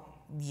their own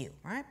view,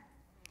 right?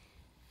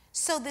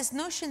 So this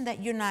notion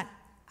that you're not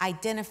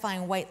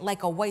identifying white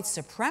like a white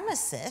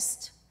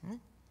supremacist, right,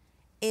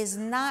 is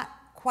not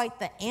quite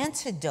the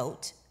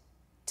antidote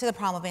to the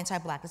problem of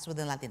anti-blackness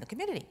within the Latino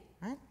community,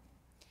 right?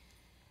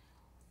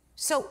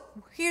 So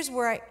here's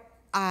where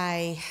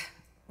I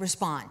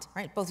respond,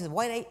 right? Both to the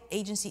white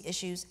agency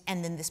issues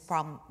and then this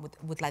problem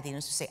with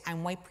Latinos who say,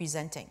 I'm white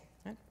presenting,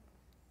 right?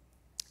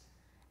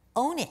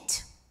 Own it.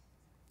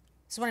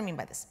 This is what I mean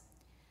by this.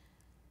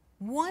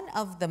 One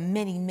of the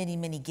many, many,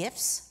 many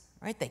gifts,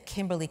 right, that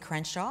Kimberly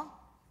Crenshaw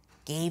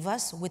gave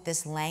us with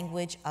this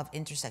language of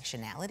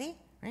intersectionality,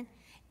 right,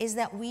 is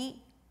that we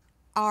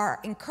are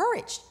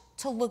encouraged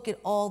to look at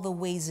all the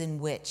ways in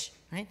which,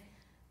 right,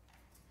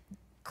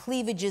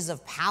 cleavages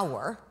of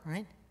power,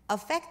 right,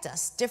 affect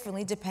us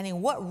differently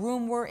depending what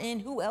room we're in,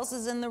 who else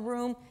is in the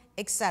room,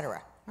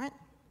 etc. Right?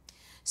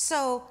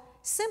 So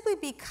simply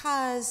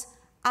because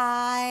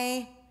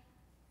I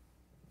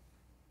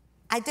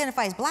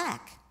identify as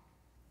black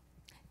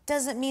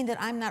doesn't mean that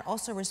I'm not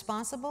also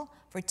responsible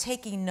for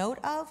taking note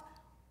of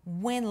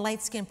when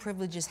light skin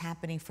privilege is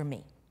happening for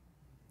me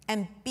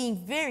and being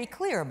very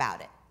clear about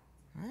it.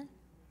 Right?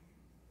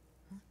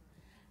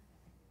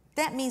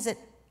 That means that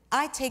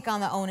I take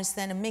on the onus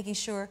then of making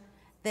sure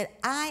that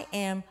I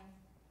am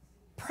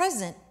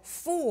present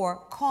for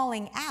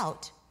calling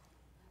out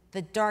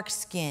the dark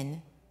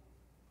skin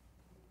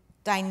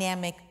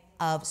dynamic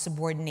of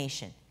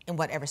subordination in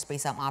whatever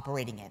space I'm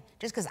operating in.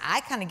 Just because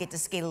I kind of get to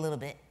skate a little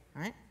bit,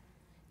 right,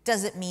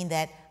 doesn't mean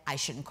that I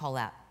shouldn't call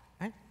out,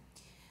 right?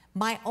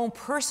 My own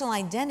personal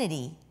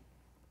identity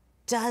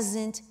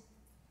doesn't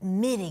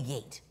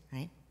mitigate,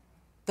 right,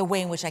 the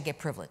way in which I get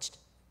privileged.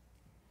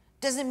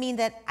 Doesn't mean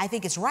that I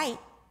think it's right,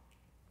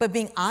 but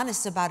being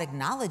honest about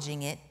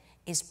acknowledging it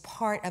is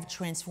part of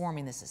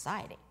transforming the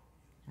society.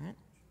 Right?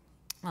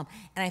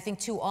 And I think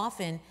too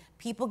often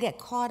people get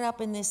caught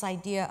up in this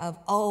idea of,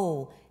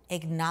 oh,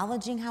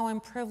 acknowledging how I'm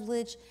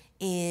privileged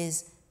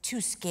is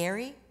too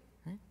scary.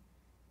 Right?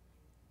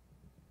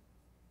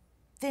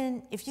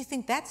 Then if you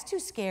think that's too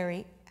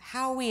scary,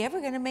 how are we ever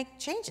going to make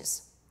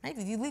changes? Right?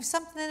 If you leave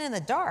something in the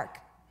dark,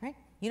 right,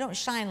 you don't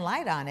shine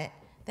light on it,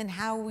 then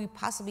how are we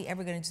possibly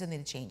ever going to do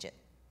something to change it?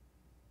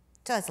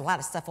 So that's a lot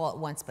of stuff all at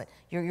once, but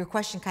your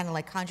question kind of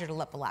like conjured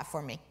up a lot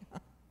for me.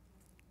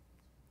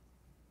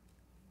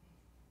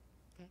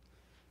 Okay.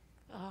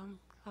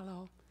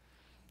 Hello.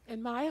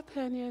 In my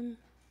opinion,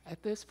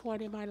 at this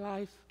point in my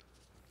life,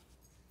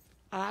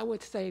 I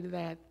would say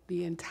that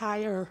the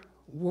entire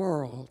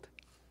world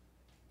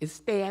is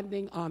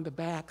standing on the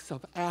backs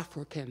of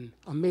African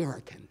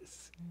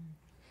Americans.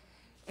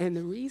 And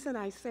the reason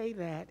I say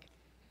that,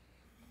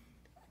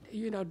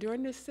 you know,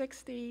 during the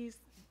 60s,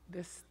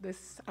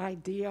 this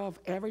idea of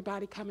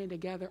everybody coming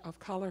together of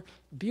color,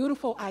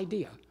 beautiful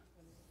idea.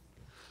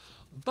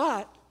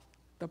 But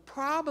the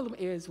problem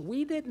is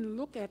we didn't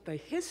look at the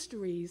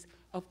histories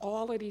of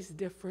all of these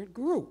different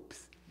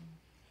groups.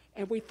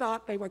 And we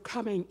thought they were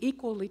coming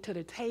equally to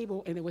the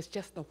table and it was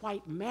just the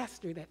white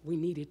master that we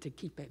needed to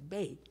keep at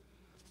bay.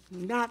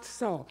 Not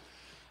so.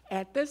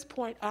 At this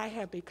point, I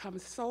have become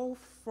so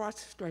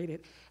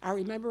frustrated. I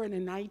remember in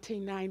the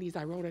 1990s,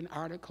 I wrote an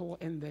article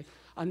in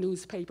a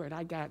newspaper, and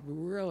I got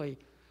really,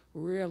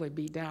 really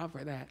beat down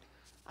for that.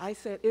 I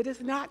said, it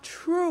is not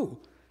true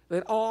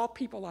that all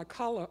people of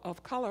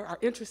color are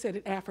interested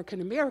in African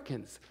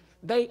Americans.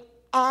 They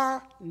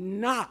are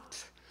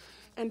not.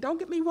 And don't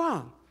get me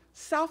wrong,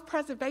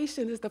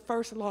 self-preservation is the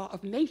first law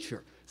of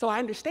nature. So I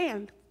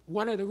understand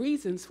one of the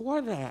reasons for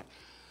that.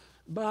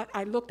 But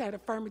I looked at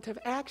affirmative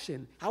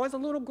action. I was a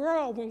little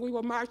girl when we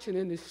were marching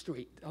in the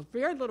street, a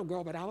very little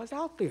girl, but I was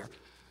out there.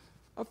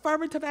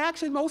 Affirmative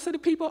action, most of the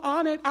people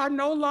on it are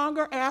no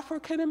longer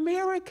African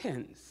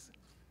Americans.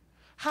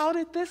 How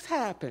did this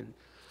happen?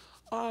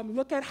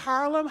 Look at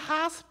Harlem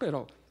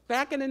Hospital.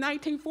 Back in the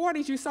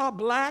 1940s, you saw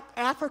black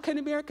African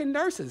American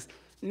nurses.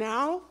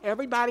 Now,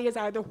 everybody is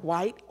either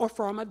white or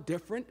from a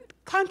different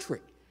country.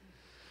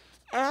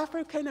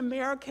 African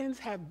Americans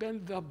have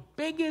been the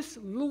biggest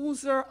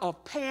loser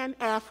of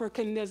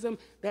Pan-Africanism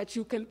that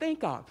you can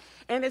think of.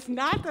 And it's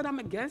not that I'm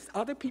against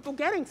other people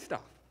getting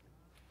stuff.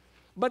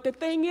 But the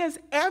thing is,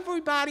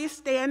 everybody's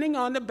standing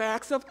on the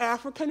backs of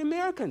African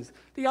Americans.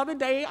 The other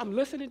day, I'm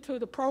listening to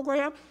the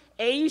program,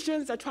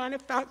 Asians are trying to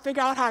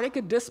figure out how they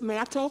could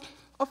dismantle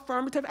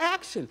affirmative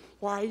action.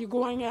 Why are you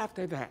going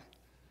after that?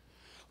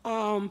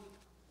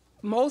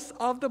 Most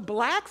of the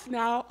blacks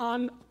now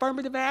on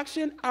affirmative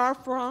action are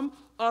from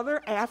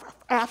other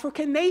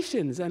African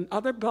nations and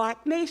other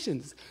black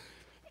nations.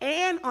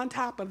 And on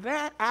top of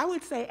that, I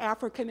would say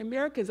African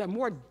Americans are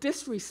more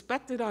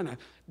disrespected on a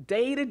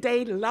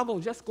day-to-day level,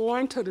 just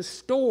going to the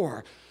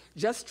store,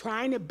 just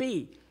trying to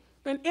be,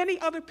 than any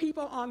other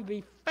people on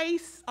the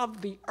face of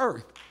the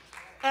earth.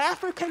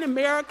 African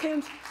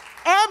Americans,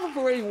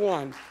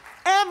 everyone,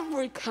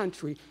 every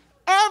country,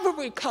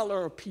 every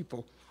color of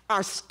people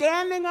are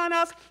standing on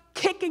us,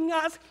 kicking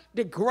us,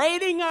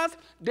 degrading us,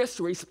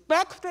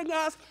 disrespecting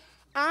us.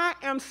 I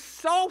am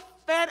so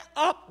fed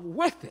up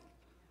with it.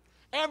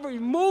 Every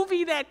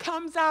movie that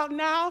comes out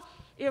now,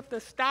 if the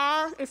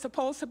star is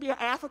supposed to be an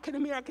African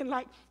American,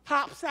 like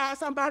pop star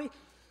somebody,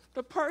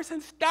 the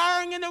person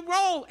starring in the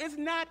role is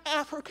not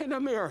African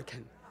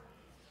American.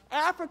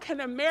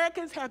 African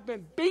Americans have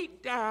been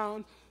beat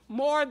down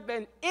more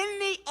than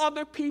any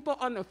other people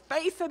on the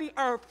face of the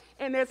earth,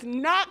 and it's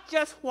not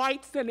just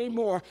whites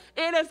anymore.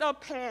 It is a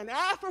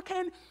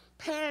pan-African,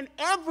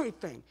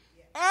 pan-everything.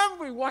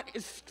 Everyone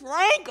is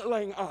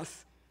strangling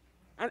us,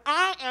 and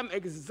I am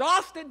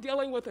exhausted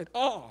dealing with it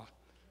all.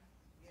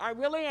 I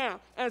really am.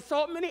 And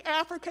so many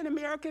African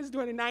Americans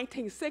during the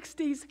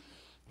 1960s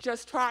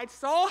just tried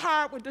so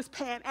hard with this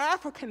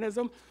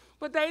pan-Africanism,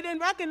 but they didn't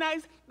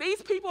recognize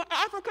these people in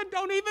Africa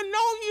don't even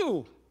know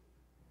you.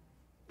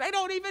 They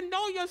don't even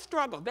know your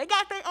struggle. They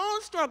got their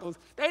own struggles.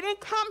 They didn't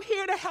come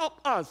here to help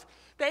us.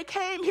 They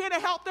came here to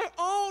help their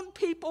own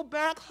people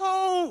back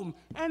home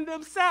and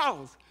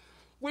themselves.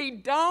 We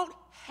don't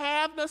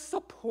have the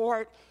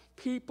support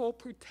people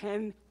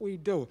pretend we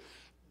do.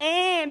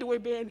 And we're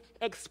being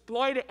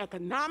exploited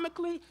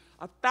economically.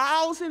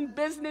 1,000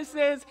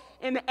 businesses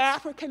in the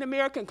African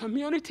American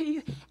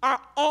community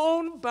are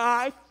owned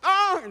by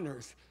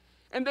foreigners.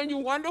 And then you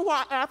wonder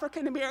why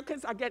African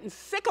Americans are getting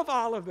sick of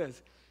all of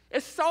this.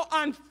 It's so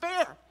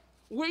unfair.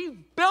 We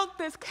built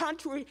this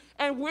country,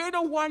 and we're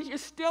the ones you're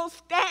still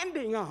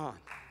standing on.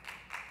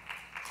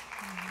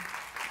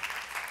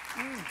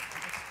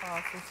 That's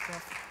powerful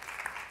stuff.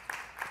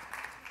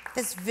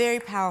 That's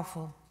very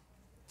powerful.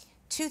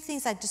 Two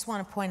things I just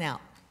want to point out.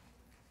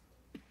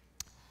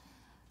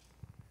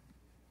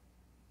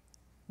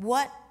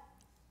 What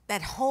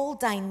that whole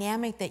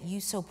dynamic that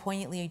you so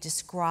poignantly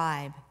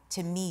describe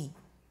to me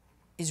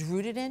is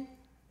rooted in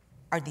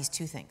are these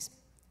two things.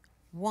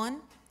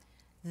 One,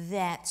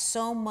 that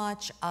so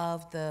much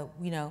of the,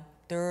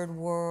 third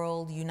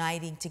world,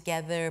 uniting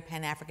together,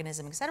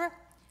 Pan-Africanism, et cetera,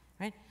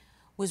 right,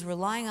 was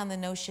relying on the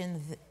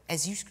notion, that,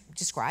 as you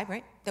described,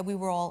 right, that we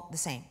were all the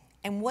same.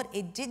 And what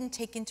it didn't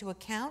take into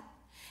account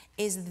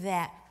is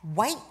that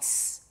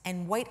whites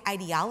and white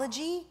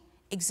ideology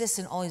exists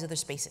in all these other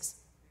spaces,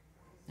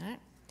 right?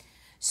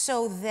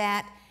 So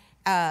that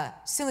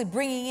simply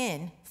bringing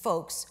in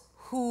folks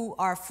who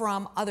are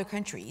from other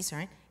countries,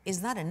 right,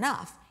 is not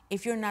enough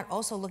if you're not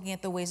also looking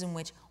at the ways in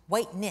which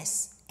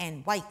whiteness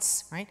and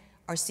whites, right,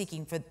 are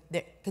seeking for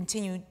their,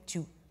 continue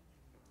to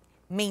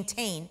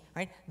maintain,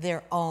 right,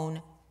 their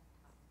own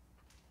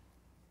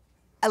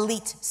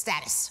elite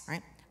status,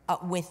 right,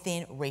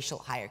 within racial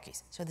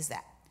hierarchies. So there's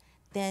that.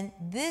 Then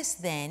this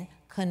then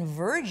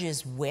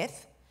converges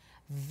with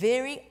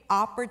very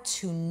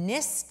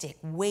opportunistic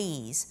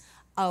ways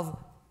of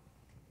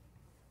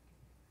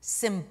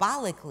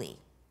symbolically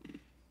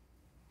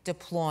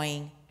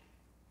deploying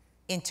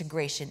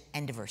integration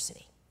and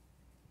diversity,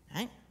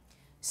 right?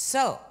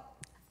 So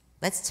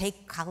let's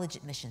take college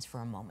admissions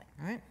for a moment,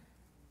 right?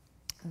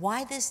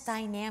 Why this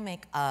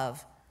dynamic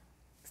of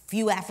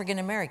few African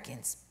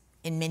Americans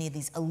in many of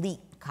these elite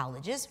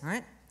colleges,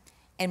 right?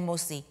 And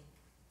mostly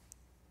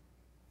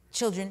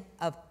children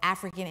of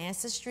African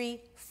ancestry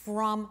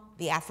from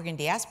the African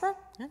diaspora,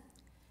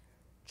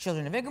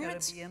 children of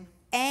immigrants,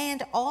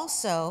 and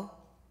also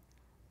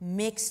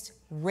mixed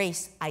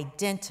race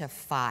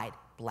identified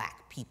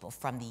Black people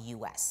from the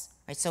US,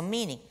 right? So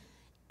meaning,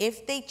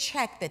 if they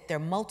check that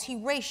they're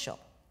multiracial,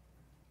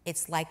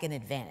 it's like an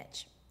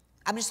advantage.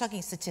 I'm just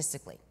talking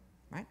statistically,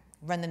 right?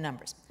 Run the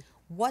numbers.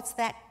 What's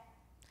that?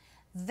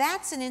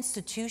 That's an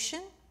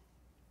institution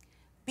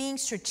being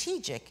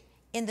strategic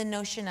in the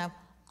notion of,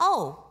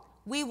 oh,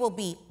 we will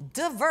be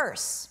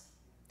diverse,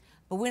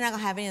 but we're not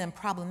gonna have any of them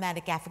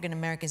problematic African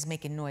Americans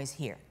making noise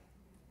here,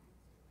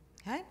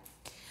 okay?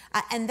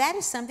 And that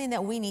is something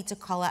that we need to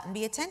call out and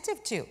be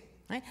attentive to,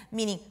 right?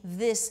 Meaning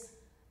this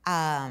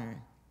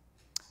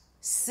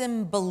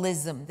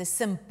symbolism, the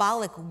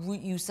symbolic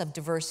use of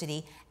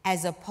diversity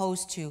as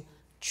opposed to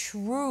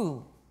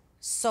true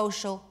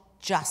social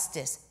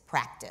justice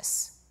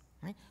practice,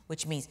 right?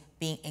 Which means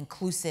being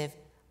inclusive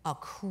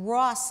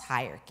across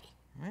hierarchy,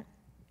 right?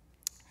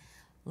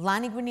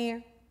 Lonnie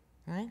Grenier,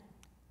 right?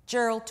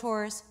 Gerald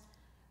Torres,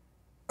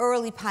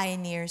 early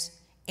pioneers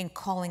in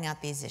calling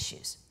out these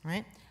issues,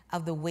 right?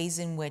 Of the ways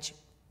in which,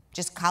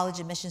 just college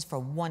admissions for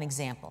one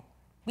example.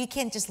 We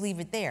can't just leave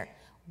it there.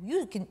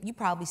 You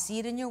probably see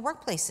it in your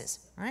workplaces,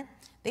 right?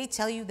 They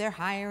tell you they're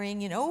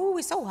hiring, oh,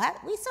 we're so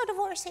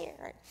diverse here,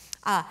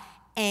 right?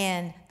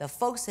 And the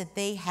folks that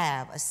they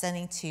have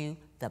ascending to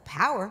the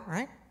power,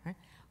 right,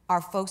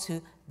 are folks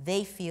who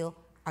they feel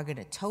are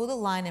gonna toe the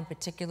line in a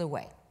particular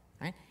way,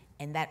 right?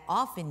 And that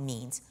often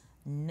means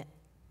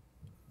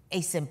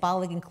a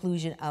symbolic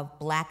inclusion of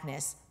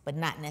blackness, but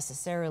not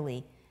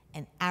necessarily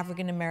an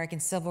African American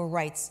civil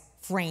rights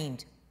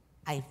framed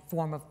a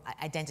form of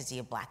identity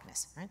of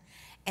blackness, right?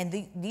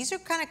 And these are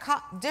kind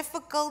of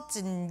difficult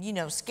and, you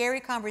know, scary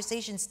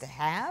conversations to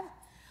have,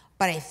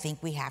 but I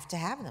think we have to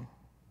have them.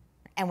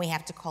 And we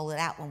have to call it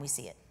out when we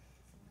see it.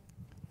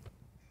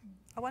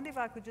 I wonder if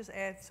I could just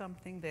add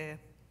something there.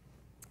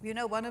 You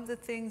know, one of the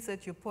things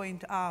that you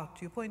point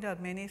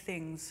out many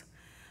things,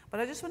 but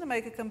I just want to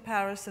make a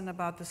comparison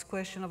about this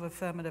question of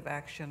affirmative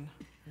action.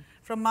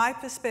 From my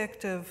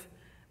perspective,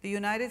 the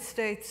United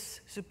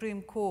States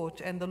Supreme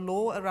Court and the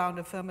law around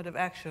affirmative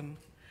action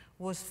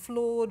was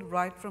flawed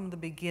right from the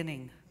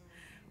beginning,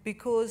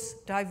 because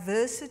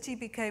diversity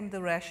became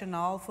the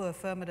rationale for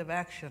affirmative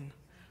action,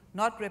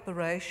 not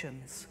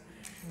reparations.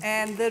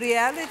 And the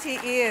reality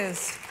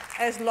is,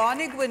 as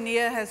Lonnie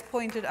Guinier has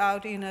pointed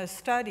out in her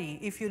study,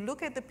 if you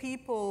look at the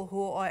people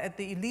who are at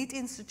the elite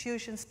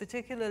institutions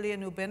particularly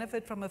and who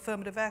benefit from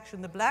affirmative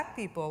action, the black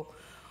people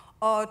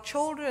are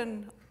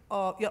children,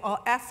 are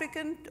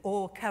African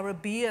or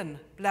Caribbean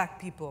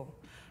black people,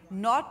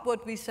 not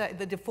what we say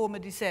the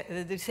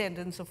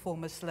descendants of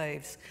former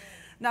slaves.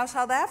 Now,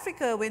 South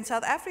Africa, when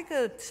South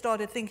Africa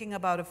started thinking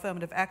about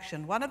affirmative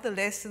action, one of the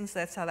lessons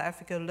that South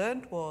Africa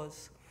learned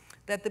was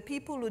that the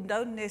people who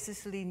don't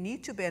necessarily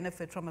need to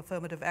benefit from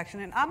affirmative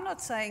action, and I'm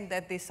not saying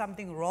that there's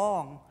something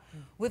wrong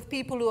with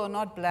people who are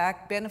not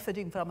black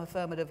benefiting from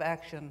affirmative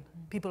action,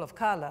 people of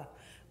color,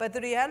 but the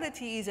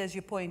reality is, as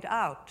you point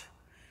out,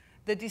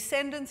 the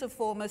descendants of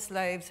former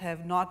slaves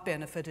have not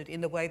benefited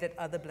in the way that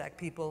other black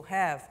people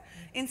have.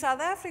 In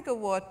South Africa,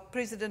 what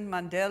President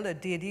Mandela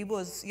did, he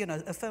was, you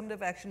know,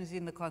 affirmative action is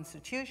in the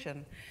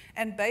Constitution,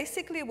 and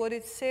basically what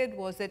it said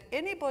was that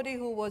anybody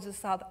who was a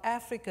South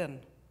African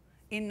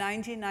in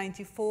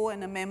 1994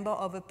 and a member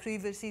of a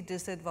previously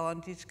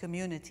disadvantaged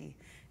community,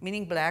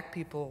 meaning black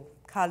people,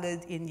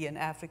 colored, Indian,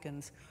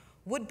 Africans,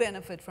 would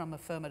benefit from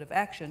affirmative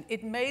action.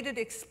 It made it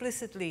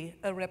explicitly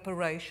a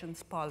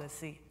reparations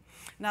policy.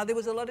 Now, there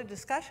was a lot of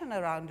discussion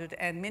around it,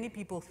 and many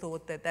people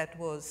thought that that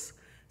was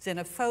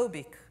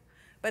xenophobic.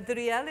 But the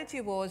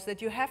reality was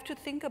that you have to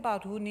think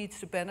about who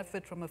needs to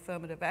benefit from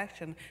affirmative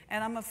action,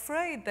 and I'm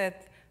afraid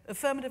that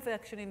affirmative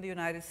action in the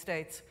United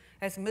States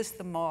has missed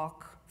the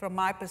mark, from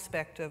my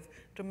perspective,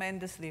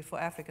 tremendously for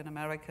African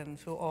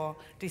Americans who are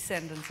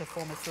descendants of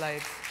former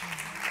slaves.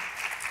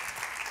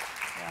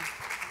 Yeah.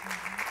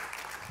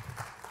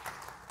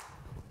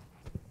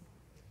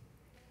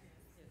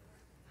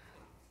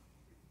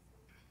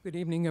 Good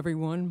evening,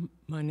 everyone.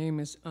 My name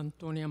is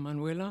Antonia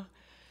Manuela.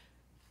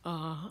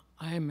 I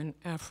am an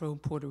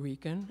Afro-Puerto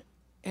Rican,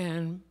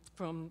 and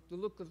from the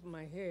look of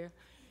my hair,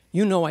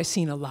 you know I've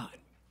seen a lot,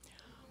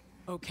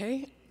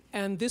 okay?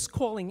 And this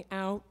calling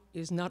out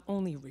is not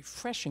only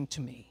refreshing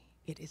to me,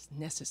 it is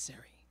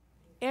necessary.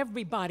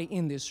 Everybody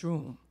in this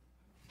room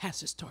has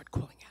to start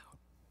calling out.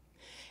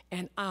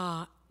 And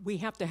we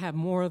have to have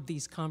more of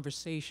these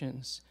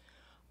conversations.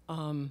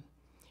 And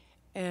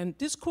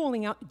this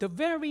calling out, the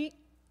very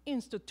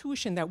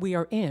institution that we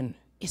are in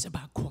is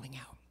about calling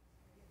out.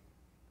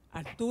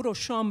 Arturo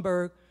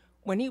Schomburg,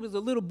 when he was a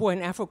little boy,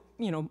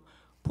 an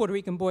Puerto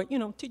Rican boy,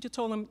 teacher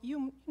told him,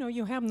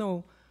 you have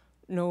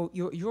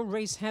your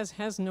race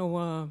has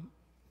no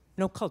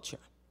culture.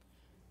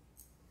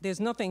 There's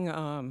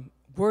nothing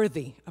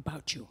worthy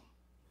about you.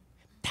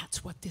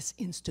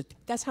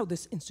 That's how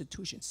this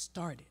institution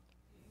started,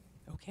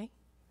 okay?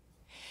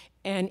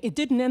 And it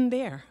didn't end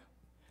there.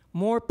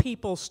 More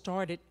people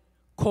started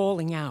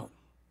calling out,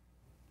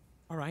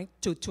 all right?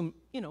 To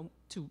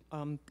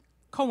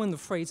coin the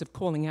phrase of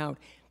calling out,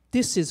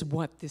 this is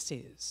what this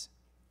is,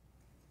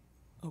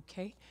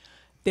 okay?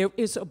 There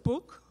is a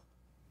book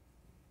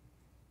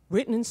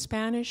written in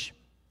Spanish,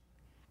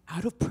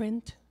 out of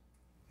print,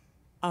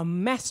 a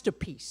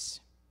masterpiece.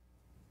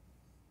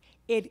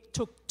 It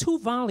took 2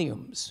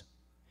 volumes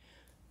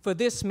for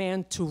this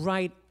man to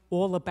write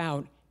all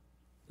about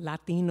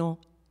Latino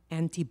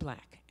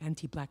anti-Black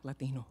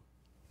Latino.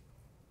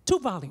 2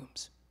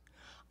 volumes.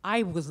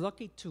 I was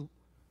lucky to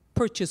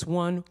purchase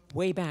one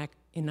way back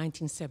in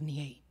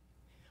 1978.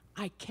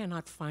 I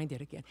cannot find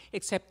it again,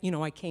 except,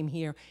 I came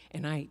here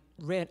and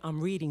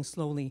I'm reading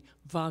slowly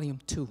volume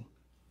 2.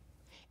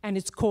 And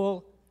it's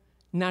called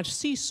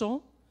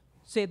Narciso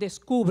se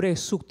descubre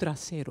su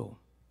trasero.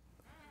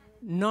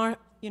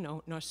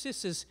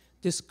 Narcissus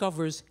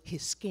discovers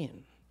his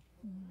skin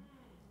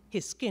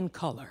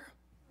color.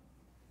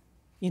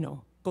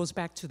 Goes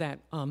back to that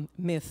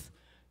myth,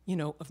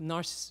 of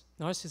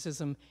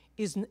narcissism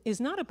is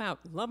not about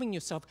loving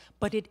yourself,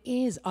 but it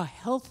is a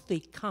healthy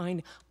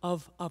kind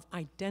of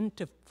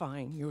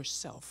identifying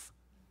yourself.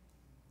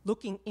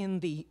 Looking in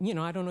the,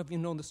 I don't know if you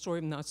know the story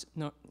of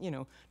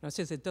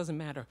Narcissus, it doesn't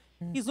matter.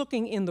 He's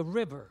looking in the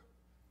river,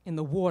 in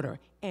the water,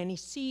 and he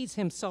sees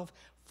himself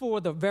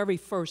for the very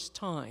first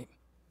time,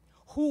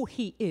 who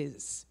he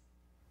is.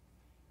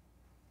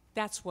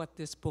 That's what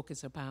this book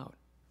is about.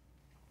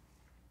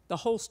 The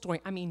whole story,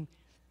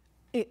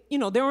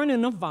 there aren't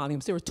enough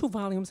volumes. There are 2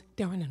 volumes,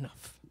 there aren't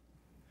enough.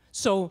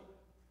 So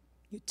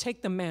you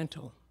take the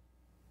mantle,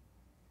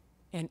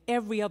 and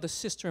every other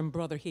sister and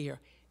brother here,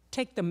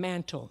 take the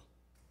mantle.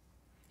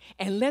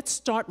 And let's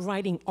start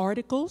writing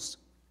articles.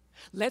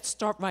 Let's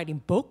start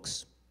writing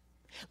books.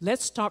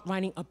 Let's start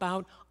writing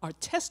about our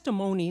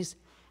testimonies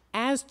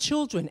as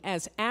children,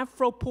 as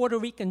Afro-Puerto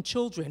Rican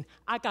children.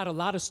 I got a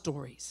lot of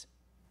stories.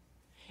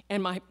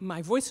 And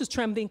my voice is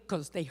trembling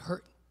because they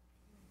hurt.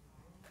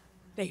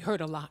 They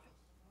hurt a lot.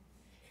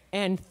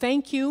 And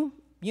thank you.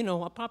 You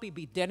know, I'll probably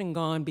be dead and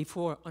gone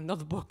before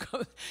another book,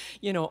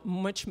 you know,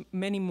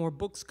 many more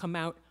books come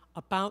out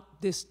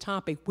about this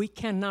topic. We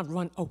cannot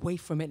run away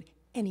from it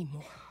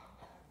anymore.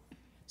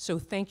 So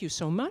thank you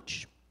so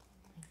much.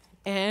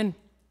 And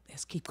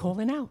let's keep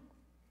calling out.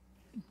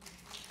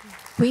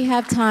 We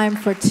have time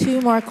for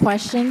 2 more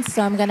questions,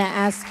 so I'm going to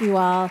ask you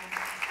all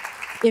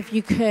if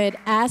you could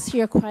ask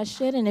your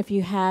question, and if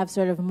you have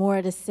sort of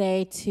more to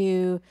say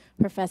to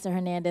Professor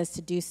Hernandez,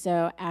 to do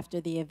so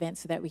after the event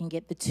so that we can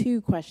get the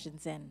 2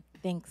 questions in.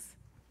 Thanks.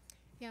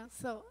 Yeah,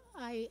 so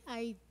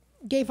I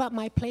gave up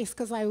my place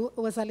because I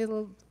was a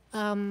little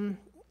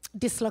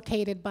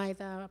dislocated by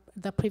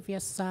the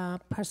previous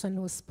person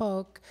who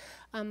spoke.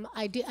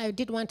 I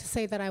did want to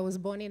say that I was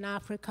born in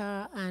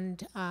Africa,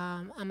 and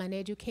I'm an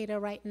educator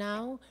right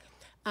now,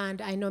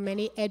 and I know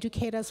many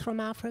educators from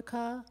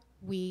Africa.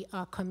 We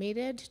are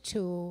committed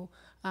to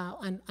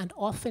and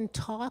often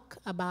talk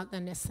about the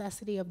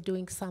necessity of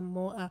doing some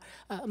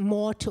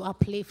more to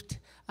uplift,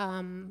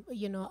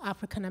 you know,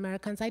 African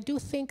Americans. I do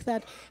think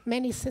that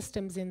many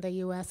systems in the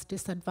U.S.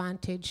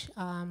 disadvantage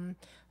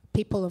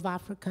people of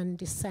African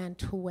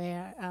descent who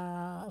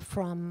were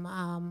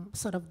from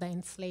sort of the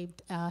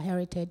enslaved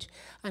heritage.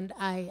 And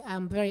I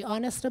am very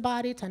honest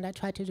about it, and I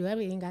try to do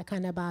everything I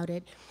can about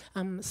it.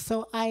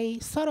 So I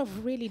sort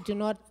of really do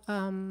not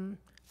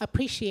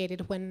appreciate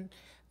it when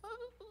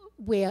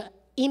where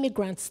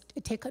immigrants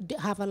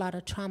have a lot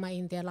of trauma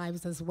in their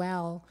lives as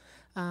well,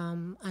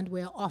 and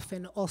we're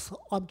often also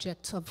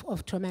objects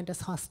of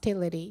tremendous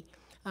hostility.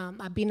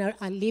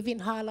 I live in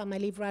Harlem, I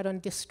live right on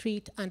this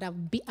street, and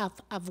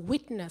I've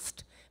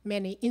witnessed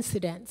many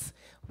incidents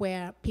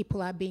where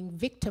people are being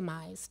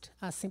victimized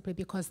simply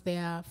because they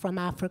are from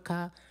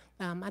Africa,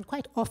 and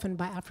quite often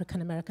by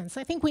African Americans.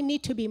 I think we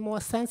need to be more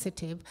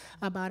sensitive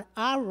about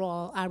our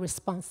role, our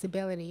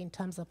responsibility in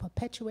terms of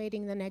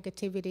perpetuating the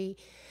negativity,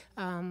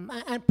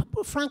 and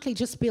frankly,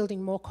 just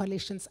building more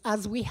coalitions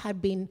as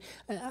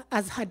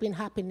as had been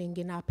happening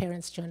in our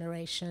parents'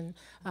 generation,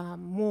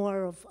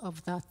 more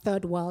of the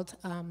third world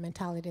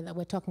mentality that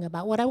we're talking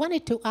about. What I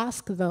wanted to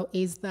ask, though,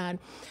 is that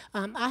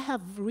I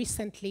have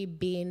recently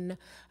been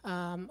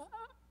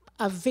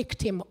a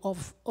victim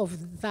of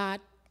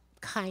that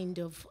kind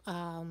of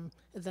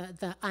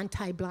the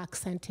anti-Black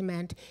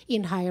sentiment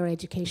in higher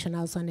education.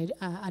 I was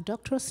a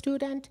doctoral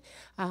student.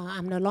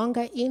 I'm no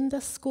longer in the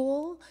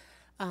school.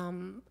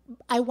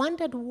 I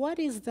wondered, what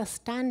is the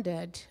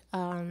standard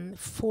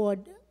for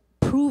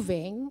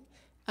proving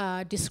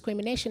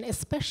discrimination,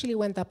 especially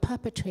when the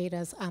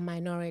perpetrators are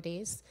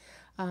minorities,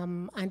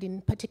 and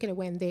in particular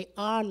when they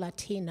are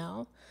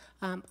Latino?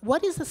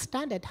 What is the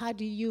standard? How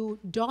do you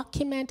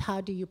document? How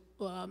do you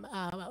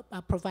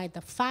provide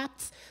the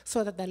facts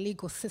so that the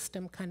legal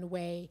system can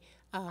weigh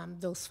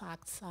those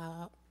facts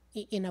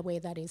in a way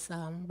that is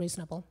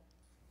reasonable?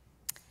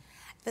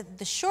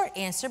 The short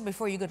answer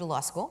before you go to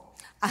law school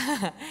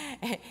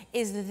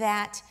is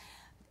that,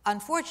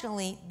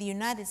 unfortunately, the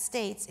United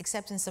States,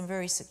 except in some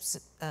very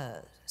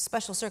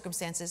special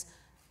circumstances,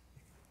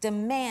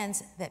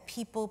 demands that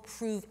people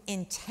prove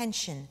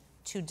intention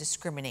to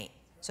discriminate,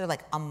 sort of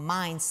like a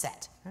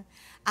mindset.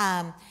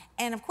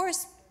 And of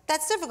course,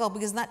 that's difficult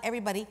because not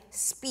everybody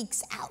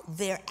speaks out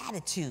their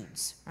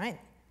attitudes, right?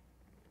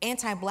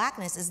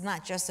 Anti-Blackness is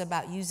not just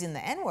about using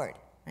the N-word,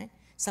 right?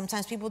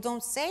 Sometimes people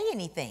don't say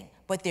anything,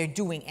 but they're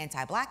doing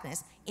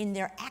anti-Blackness in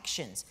their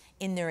actions,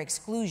 in their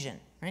exclusion,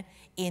 right?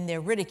 In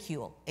their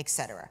ridicule,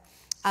 etc.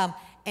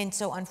 And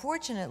so,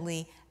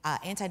 unfortunately,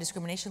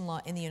 anti-discrimination law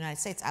in the United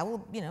States, I will,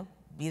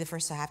 be the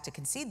first to have to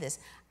concede this,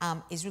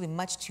 is really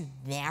much too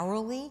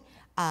narrowly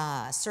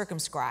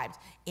circumscribed,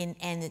 and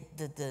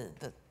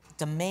the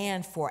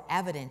demand for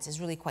evidence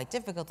is really quite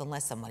difficult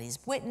unless somebody's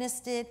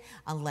witnessed it,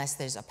 unless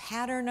there's a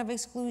pattern of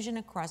exclusion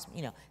across,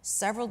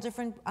 several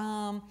different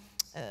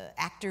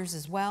actors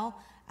as well.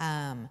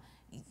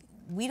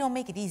 We don't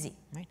make it easy,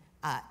 right,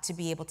 to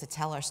be able to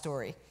tell our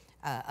story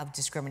of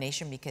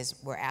discrimination because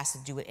we're asked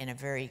to do it in a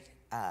very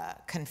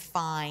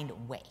confined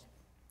way.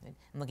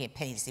 I'm looking at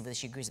Penny to see whether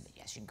she agrees with me.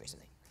 Yes, she agrees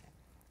with me.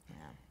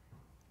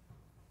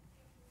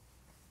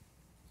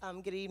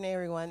 Good evening,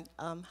 everyone.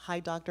 Hi,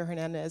 Dr.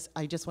 Hernandez.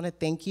 I just want to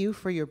thank you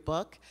for your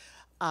book,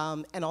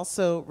 and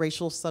also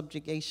racial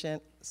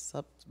subordination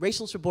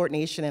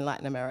in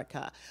Latin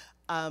America.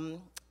 I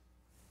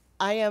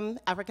am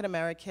African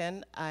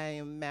American. I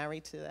am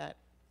married to that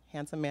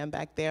handsome man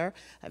back there.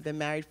 I've been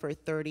married for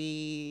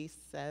 30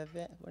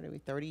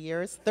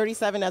 years?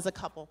 37 as a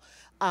couple.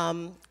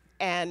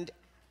 And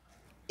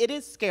it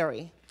is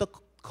scary, the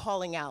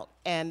calling out.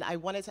 And I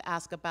wanted to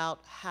ask about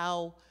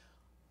how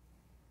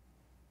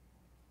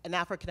an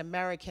African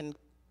American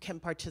can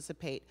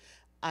participate.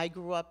 I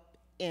grew up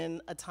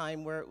in a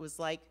time where it was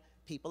like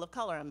people of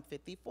color, I'm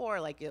 54,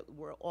 like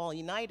we're all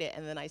united.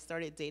 And then I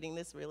started dating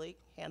this really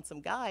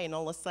handsome guy, and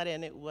all of a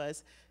sudden it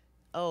was,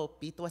 oh,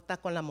 Pito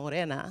está con la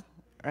morena,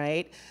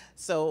 right?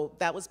 So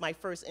that was my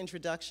first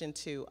introduction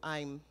to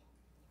I'm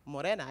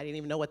morena. I didn't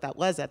even know what that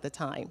was at the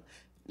time.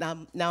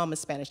 Now I'm a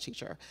Spanish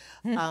teacher.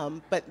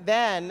 But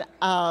then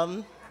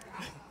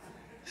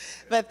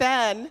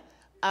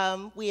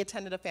we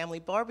attended a family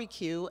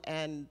barbecue,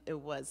 and it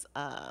was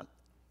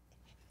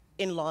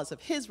in-laws of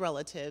his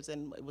relatives,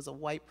 and it was a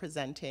white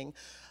presenting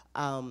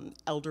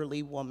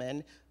elderly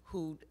woman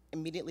who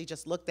immediately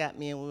just looked at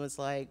me and was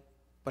like,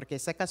 ¿por qué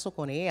se casó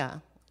con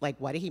ella? Like,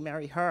 why did he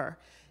marry her?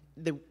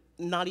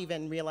 Not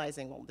even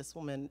realizing, well, this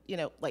woman, you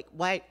know, like,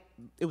 why,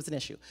 it was an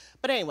issue.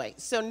 But anyway,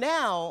 so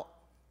now,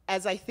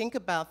 as I think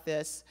about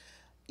this,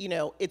 you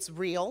know, it's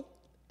real,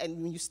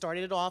 and you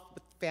started it off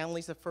with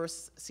families, the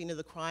first scene of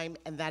the crime,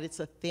 and that it's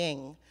a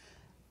thing.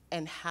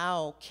 And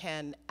how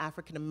can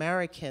African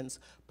Americans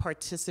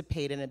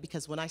participate in it?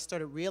 Because when I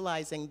started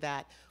realizing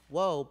that,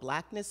 whoa,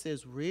 blackness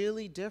is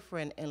really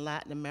different in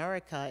Latin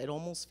America, it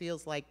almost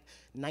feels like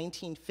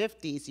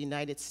 1950s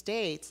United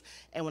States.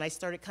 And when I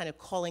started kind of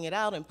calling it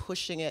out and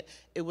pushing it,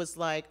 it was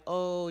like,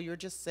 oh, you're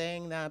just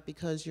saying that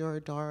because you're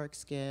dark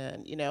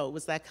skinned. You know, it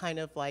was that kind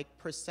of like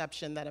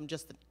perception that I'm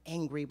just an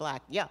angry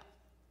black. Yeah.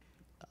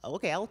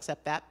 Okay, I'll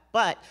accept that,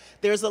 but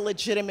there's a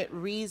legitimate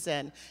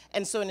reason.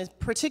 And so in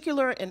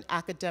particular in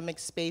academic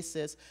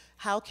spaces,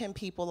 how can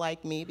people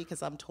like me,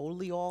 because I'm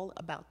totally all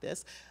about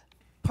this,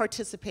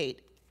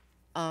 participate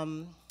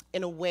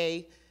in a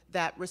way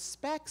that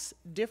respects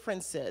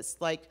differences?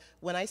 Like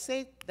when I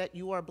say that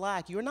you are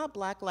black, you're not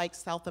black like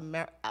South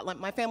America, like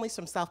my family's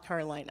from South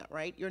Carolina,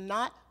 right? You're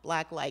not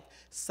black like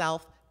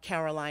South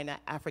Carolina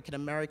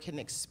African-American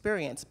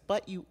experience,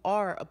 but you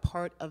are a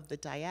part of the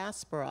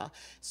diaspora.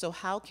 So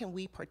how can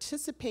we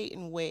participate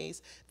in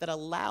ways that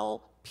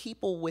allow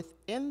people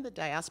within the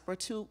diaspora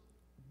to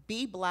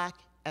be black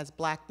as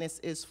blackness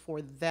is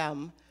for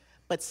them,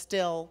 but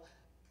still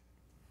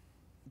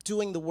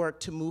doing the work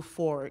to move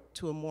forward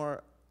to a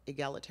more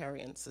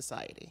egalitarian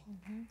society?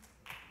 Mm-hmm.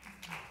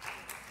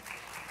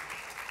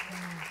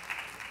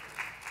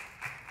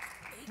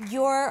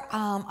 Your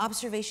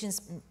observations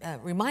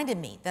reminded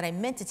me that I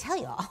meant to tell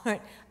you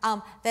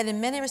all that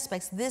in many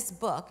respects this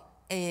book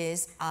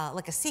is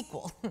like a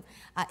sequel.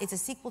 It's a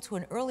sequel to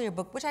an earlier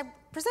book, which I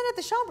presented at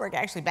the Schomburg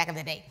actually back in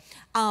the day,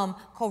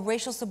 called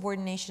Racial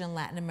Subordination in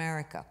Latin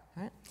America.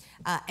 Right?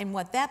 And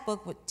what that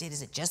book did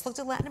is it just looked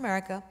at Latin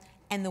America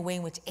and the way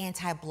in which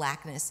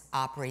anti-blackness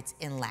operates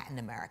in Latin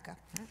America.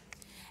 Right?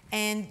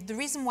 And the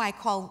reason why I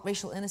call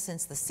Racial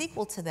Innocence the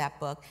sequel to that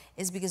book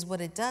is because what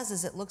it does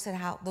is it looks at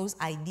how those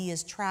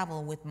ideas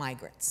travel with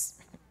migrants.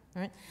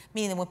 Right?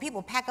 Meaning that when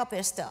people pack up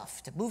their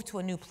stuff to move to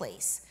a new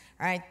place,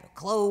 right, the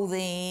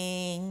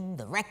clothing,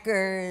 the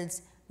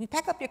records, you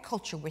pack up your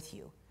culture with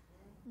you.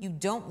 You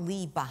don't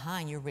leave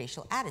behind your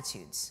racial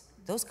attitudes.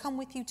 Those come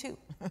with you too,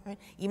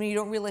 even if you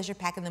don't realize you're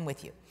packing them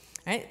with you.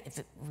 Right?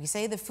 If we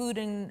say the food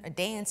and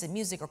dance and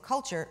music or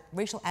culture,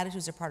 racial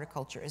attitudes are part of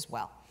culture as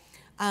well.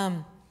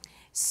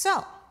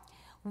 So,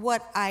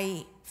 what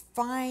I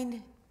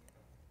find,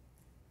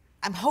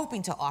 I'm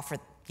hoping to offer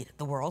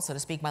the world, so to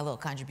speak, my little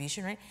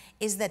contribution, right,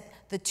 is that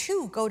the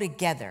two go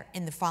together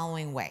in the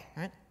following way,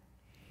 right?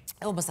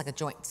 Almost like a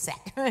joint set,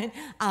 right?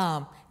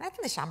 And I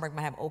think the Schomburg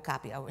might have an old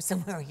copy over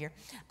somewhere here,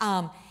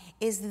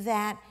 is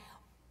that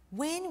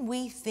when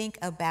we think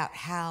about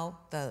how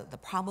the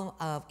problem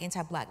of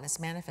anti-blackness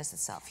manifests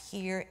itself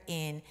here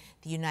in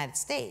the United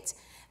States,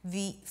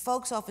 the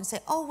folks often say,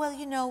 oh, well,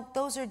 you know,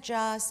 those are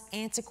just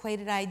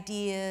antiquated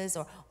ideas,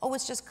 or, oh,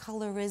 it's just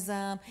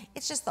colorism,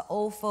 it's just the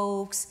old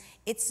folks,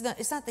 it's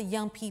not the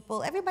young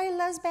people, everybody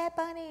loves Bad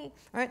Bunny,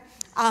 right?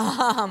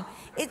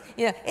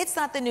 It's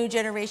not the new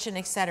generation,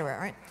 et cetera,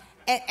 right?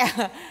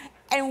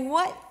 And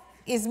what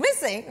is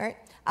missing, right,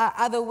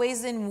 are the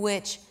ways in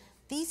which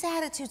these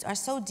attitudes are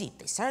so deep,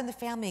 they start in the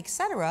family, et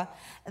cetera,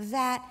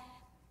 that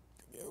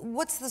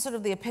what's the sort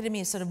of the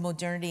epitome of sort of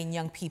modernity in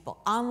young people?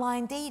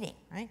 Online dating,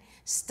 right?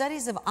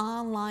 Studies of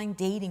online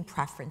dating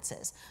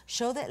preferences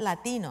show that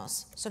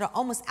Latinos sort of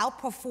almost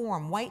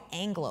outperform white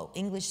Anglo,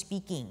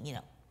 English-speaking, you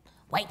know,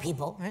 white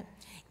people, right,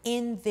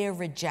 in their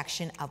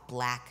rejection of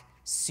black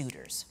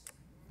suitors,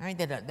 right?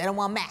 They don't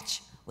want to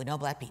match with no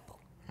black people,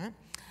 right?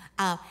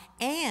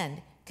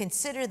 And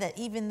consider that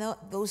even though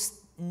those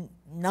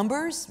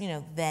numbers, you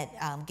know,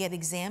 that get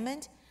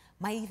examined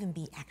might even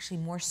be actually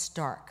more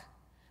stark,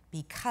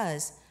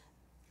 because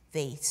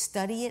they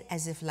study it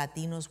as if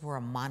Latinos were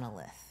a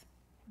monolith.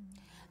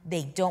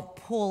 They don't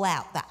pull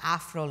out the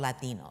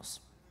Afro-Latinos,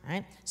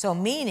 right? So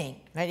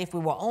meaning, right, if we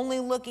were only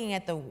looking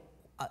at the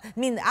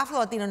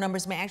Afro-Latino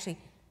numbers may actually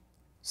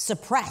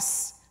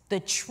suppress the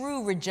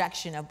true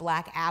rejection of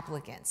black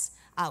applicants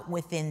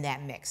within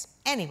that mix.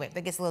 Anyway,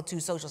 that gets a little too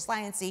social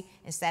sciencey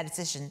and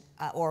statistician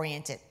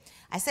oriented.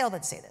 I say all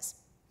that to say this.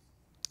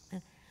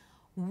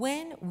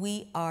 When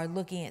we are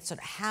looking at sort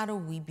of how do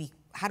we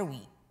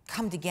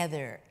come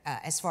together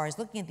as far as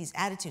looking at these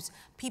attitudes.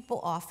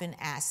 People often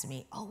ask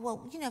me, oh,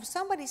 well, you know, if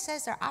somebody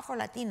says they're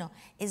Afro-Latino,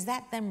 is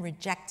that them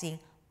rejecting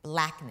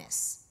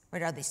blackness?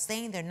 Right? Are they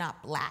saying they're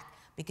not black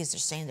because they're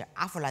saying they're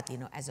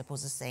Afro-Latino as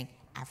opposed to saying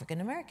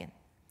African-American?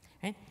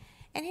 Right?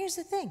 And here's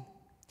the thing.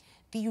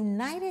 The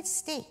United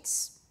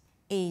States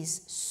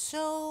is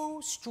so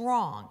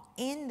strong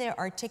in their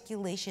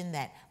articulation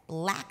that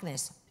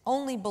blackness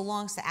only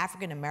belongs to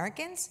African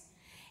Americans,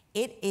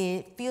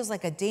 it feels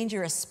like a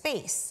dangerous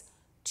space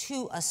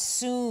to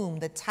assume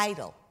the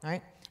title,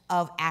 right,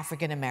 of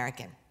African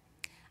American.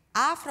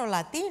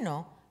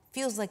 Afro-Latino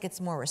feels like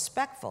it's more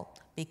respectful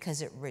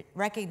because it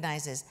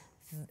recognizes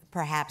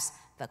perhaps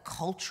the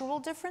cultural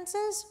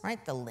differences,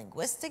 right, the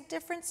linguistic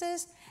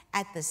differences,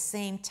 at the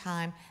same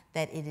time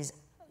that it is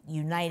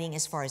uniting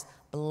as far as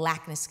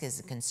blackness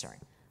is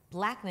concerned.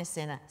 Blackness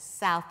in a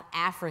South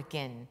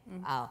African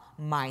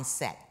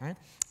mindset,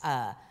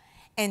 right?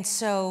 And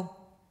so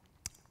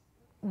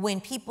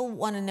when people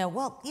want to know,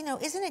 well, you know,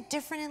 isn't it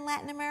different in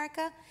Latin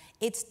America?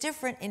 It's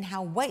different in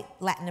how white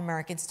Latin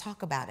Americans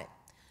talk about it.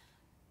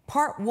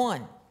 Part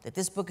 1, that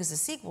this book is a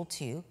sequel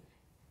to,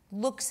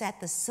 looks at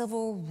the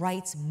civil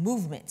rights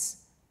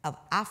movements of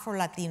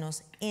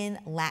Afro-Latinos in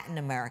Latin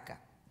America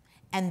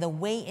and the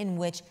way in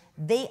which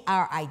they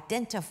are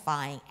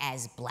identifying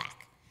as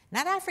black.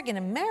 Not African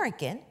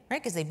American,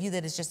 right, because they view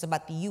that as just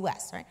about the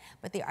US, right?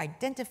 But they are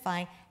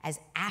identifying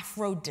as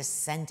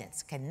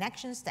Afro-descendants,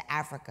 connections to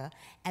Africa,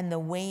 and the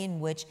way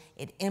in which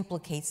it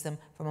implicates them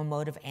from a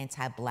mode of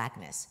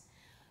anti-blackness.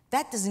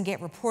 That doesn't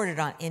get reported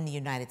on in the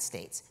United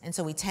States. And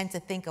so we tend to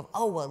think of,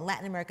 oh, well, in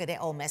Latin America,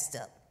 they're all messed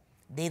up.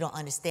 They don't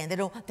understand. They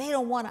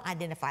don't want to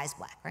identify as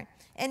black, right?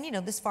 And, you know,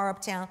 this far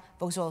uptown,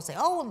 folks will say,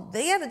 oh,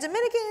 they are the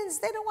Dominicans.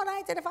 They don't want to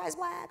identify as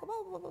black, blah,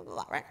 blah, blah,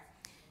 blah, right?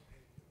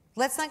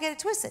 Let's not get it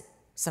twisted.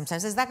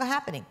 Sometimes it's not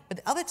happening, but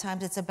other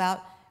times it's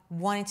about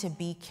wanting to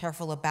be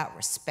careful about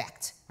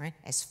respect, right?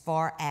 As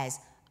far as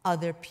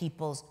other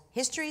people's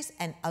histories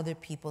and other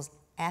people's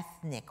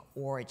ethnic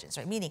origins,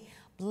 right? Meaning,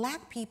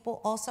 black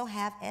people also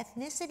have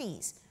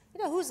ethnicities.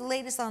 You know, who's the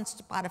latest on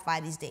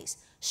Spotify these days?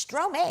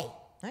 Stromae,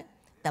 right?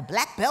 The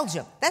Black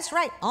Belgium. That's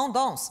right, on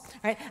danse,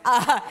 right?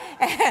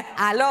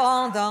 Allô,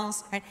 on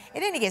danse, right?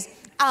 In any case,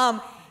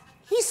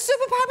 he's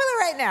super popular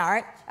right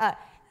now,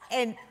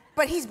 right?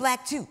 But he's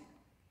black too.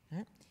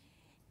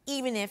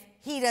 Even if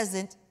he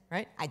doesn't,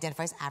 right,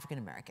 identify as African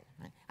American.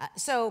 Right?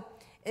 So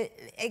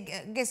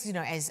I guess, you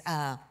know, as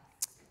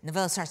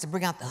Novella starts to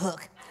bring out the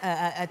hook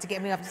to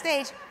get me off the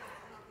stage,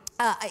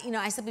 you know,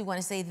 I simply want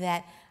to say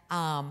that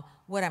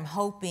what I'm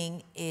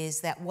hoping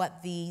is that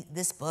what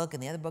this book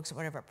and the other books or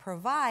whatever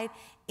provide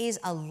is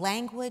a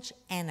language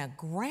and a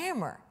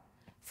grammar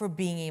for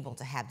being able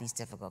to have these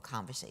difficult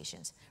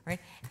conversations, right?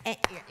 And,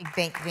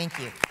 thank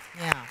you.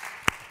 Yeah.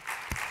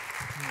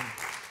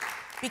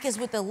 Because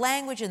with the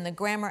language and the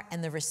grammar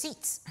and the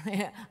receipts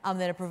that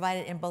are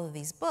provided in both of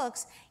these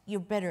books,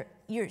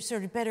 you're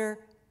sort of better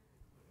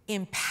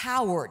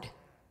empowered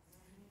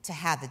to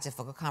have the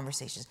difficult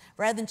conversations,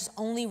 rather than just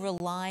only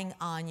relying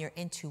on your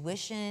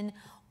intuition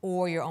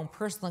or your own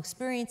personal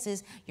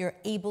experiences. You're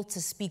able to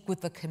speak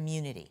with the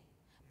community,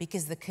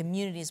 because the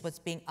community is what's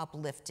being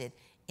uplifted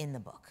in the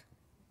book.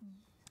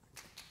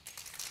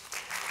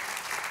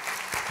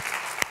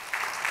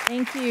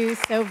 Thank you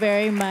so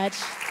very much.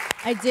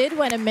 I did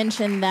want to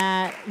mention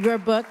that your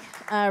book,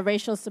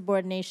 Racial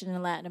Subordination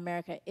in Latin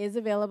America, is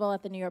available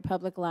at the New York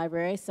Public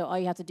Library, so all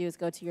you have to do is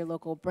go to your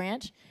local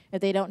branch. If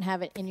they don't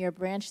have it in your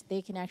branch,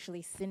 they can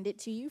actually send it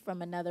to you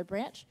from another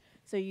branch,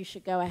 so you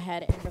should go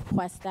ahead and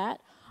request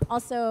that.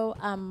 Also,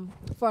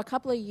 for a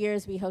couple of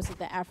years, we hosted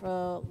the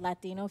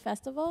Afro-Latino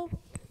Festival,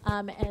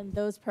 and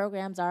those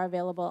programs are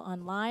available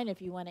online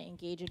if you want to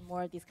engage in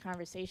more of these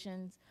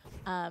conversations,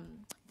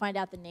 find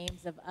out the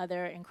names of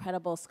other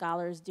incredible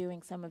scholars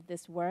doing some of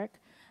this work.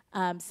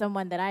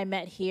 Someone that I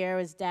met here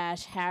was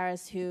Dash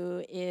Harris,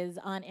 who is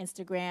on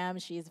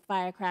Instagram. She's a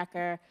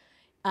firecracker.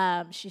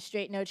 She's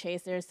straight, no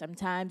chaser.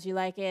 Sometimes you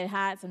like it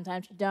hot,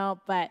 sometimes you don't,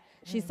 but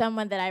she's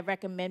someone that I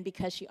recommend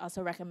because she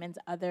also recommends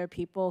other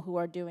people who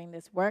are doing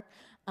this work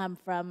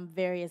from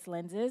various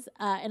lenses.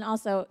 And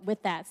also,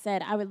 with that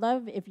said, I would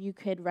love if you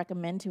could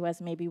recommend to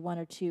us maybe one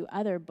or two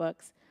other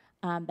books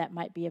that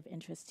might be of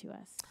interest to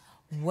us.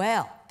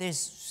 Well,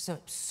 there's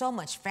so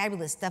much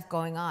fabulous stuff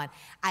going on.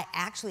 I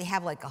actually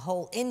have like a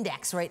whole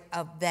index, right,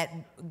 of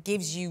that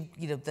gives you,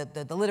 you know,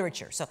 the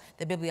literature, so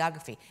the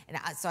bibliography. And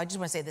so I just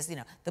want to say this, you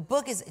know, the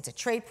book it's a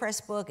trade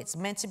press book. It's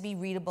meant to be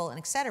readable and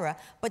et cetera.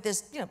 But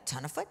there's, you know, a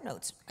ton of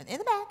footnotes in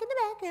the back.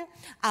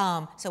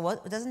 Yeah. So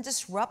it doesn't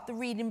disrupt the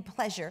reading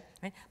pleasure,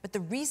 right? But the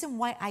reason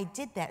why I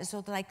did that is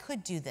so that I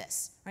could do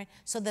this, right?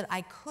 So that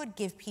I could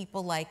give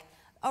people like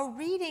a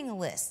reading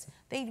list.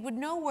 They would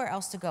know where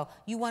else to go.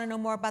 You want to know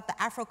more about the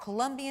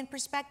Afro-Colombian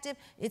perspective?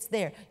 It's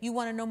there. You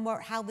want to know more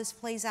how this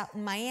plays out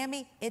in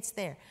Miami? It's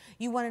there.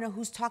 You want to know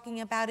who's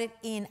talking about it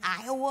in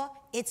Iowa?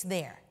 It's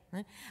there.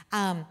 Right?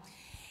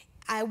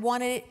 I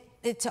wanted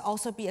it to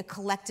also be a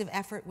collective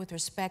effort with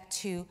respect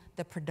to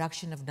the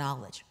production of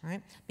knowledge,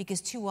 right?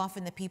 Because too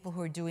often the people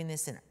who are doing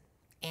this in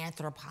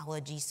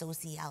anthropology,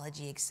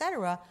 sociology, et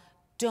cetera,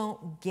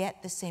 don't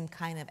get the same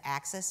kind of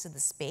access to the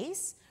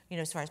space,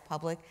 as far as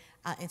public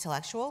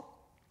intellectual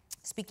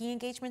speaking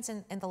engagements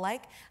and the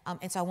like.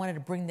 And so I wanted to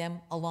bring them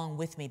along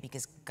with me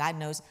because God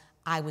knows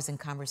I was in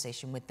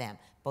conversation with them,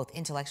 both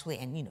intellectually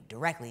and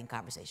directly in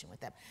conversation with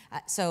them.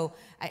 So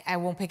I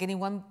won't pick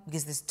anyone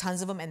because there's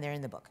tons of them and they're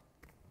in the book.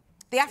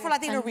 The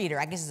Afro-Latino Reader,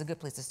 I guess, is a good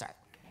place to start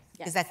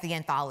because that's the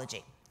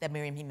anthology that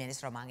Miriam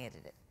Jimenez Roman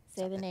edited.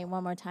 Say the name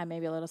one more time,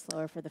 maybe a little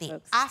slower for the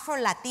folks.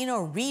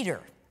 Afro-Latino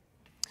Reader.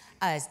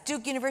 It's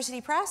Duke University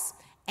Press,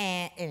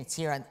 and it's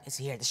here at the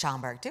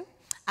Schomburg too,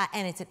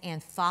 and it's an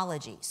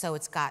anthology. So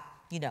it's got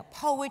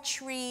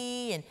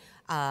poetry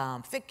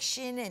and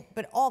fiction,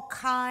 but all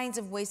kinds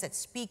of ways that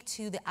speak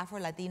to the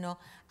Afro-Latino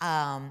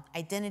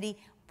identity,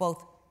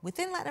 both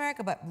within Latin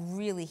America, but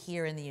really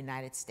here in the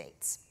United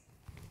States.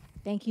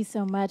 Thank you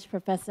so much,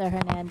 Professor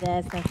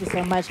Hernandez. Thank you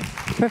so much,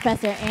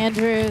 Professor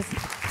Andrews.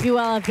 You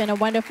all have been a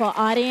wonderful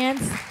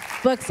audience.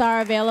 Books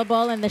are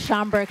available in the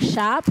Schomburg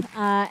shop,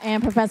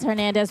 and Professor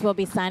Hernandez will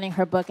be signing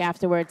her book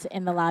afterwards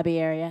in the lobby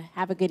area.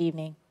 Have a good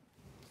evening.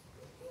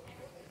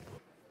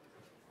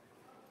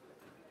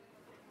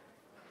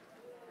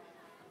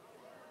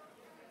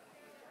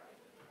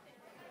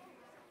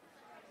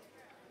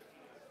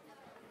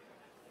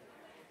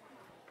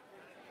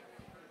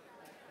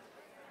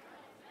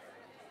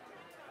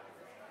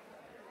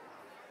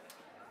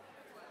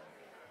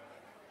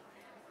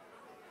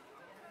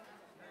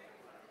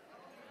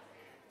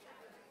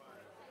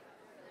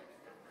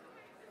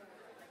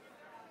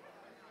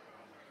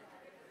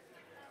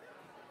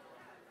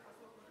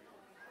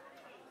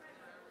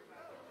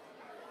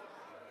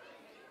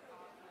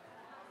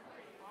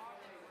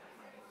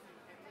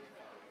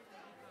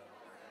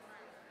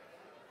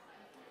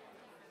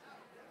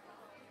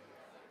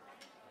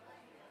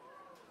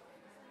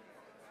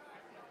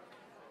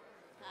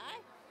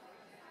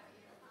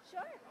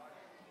 Sure.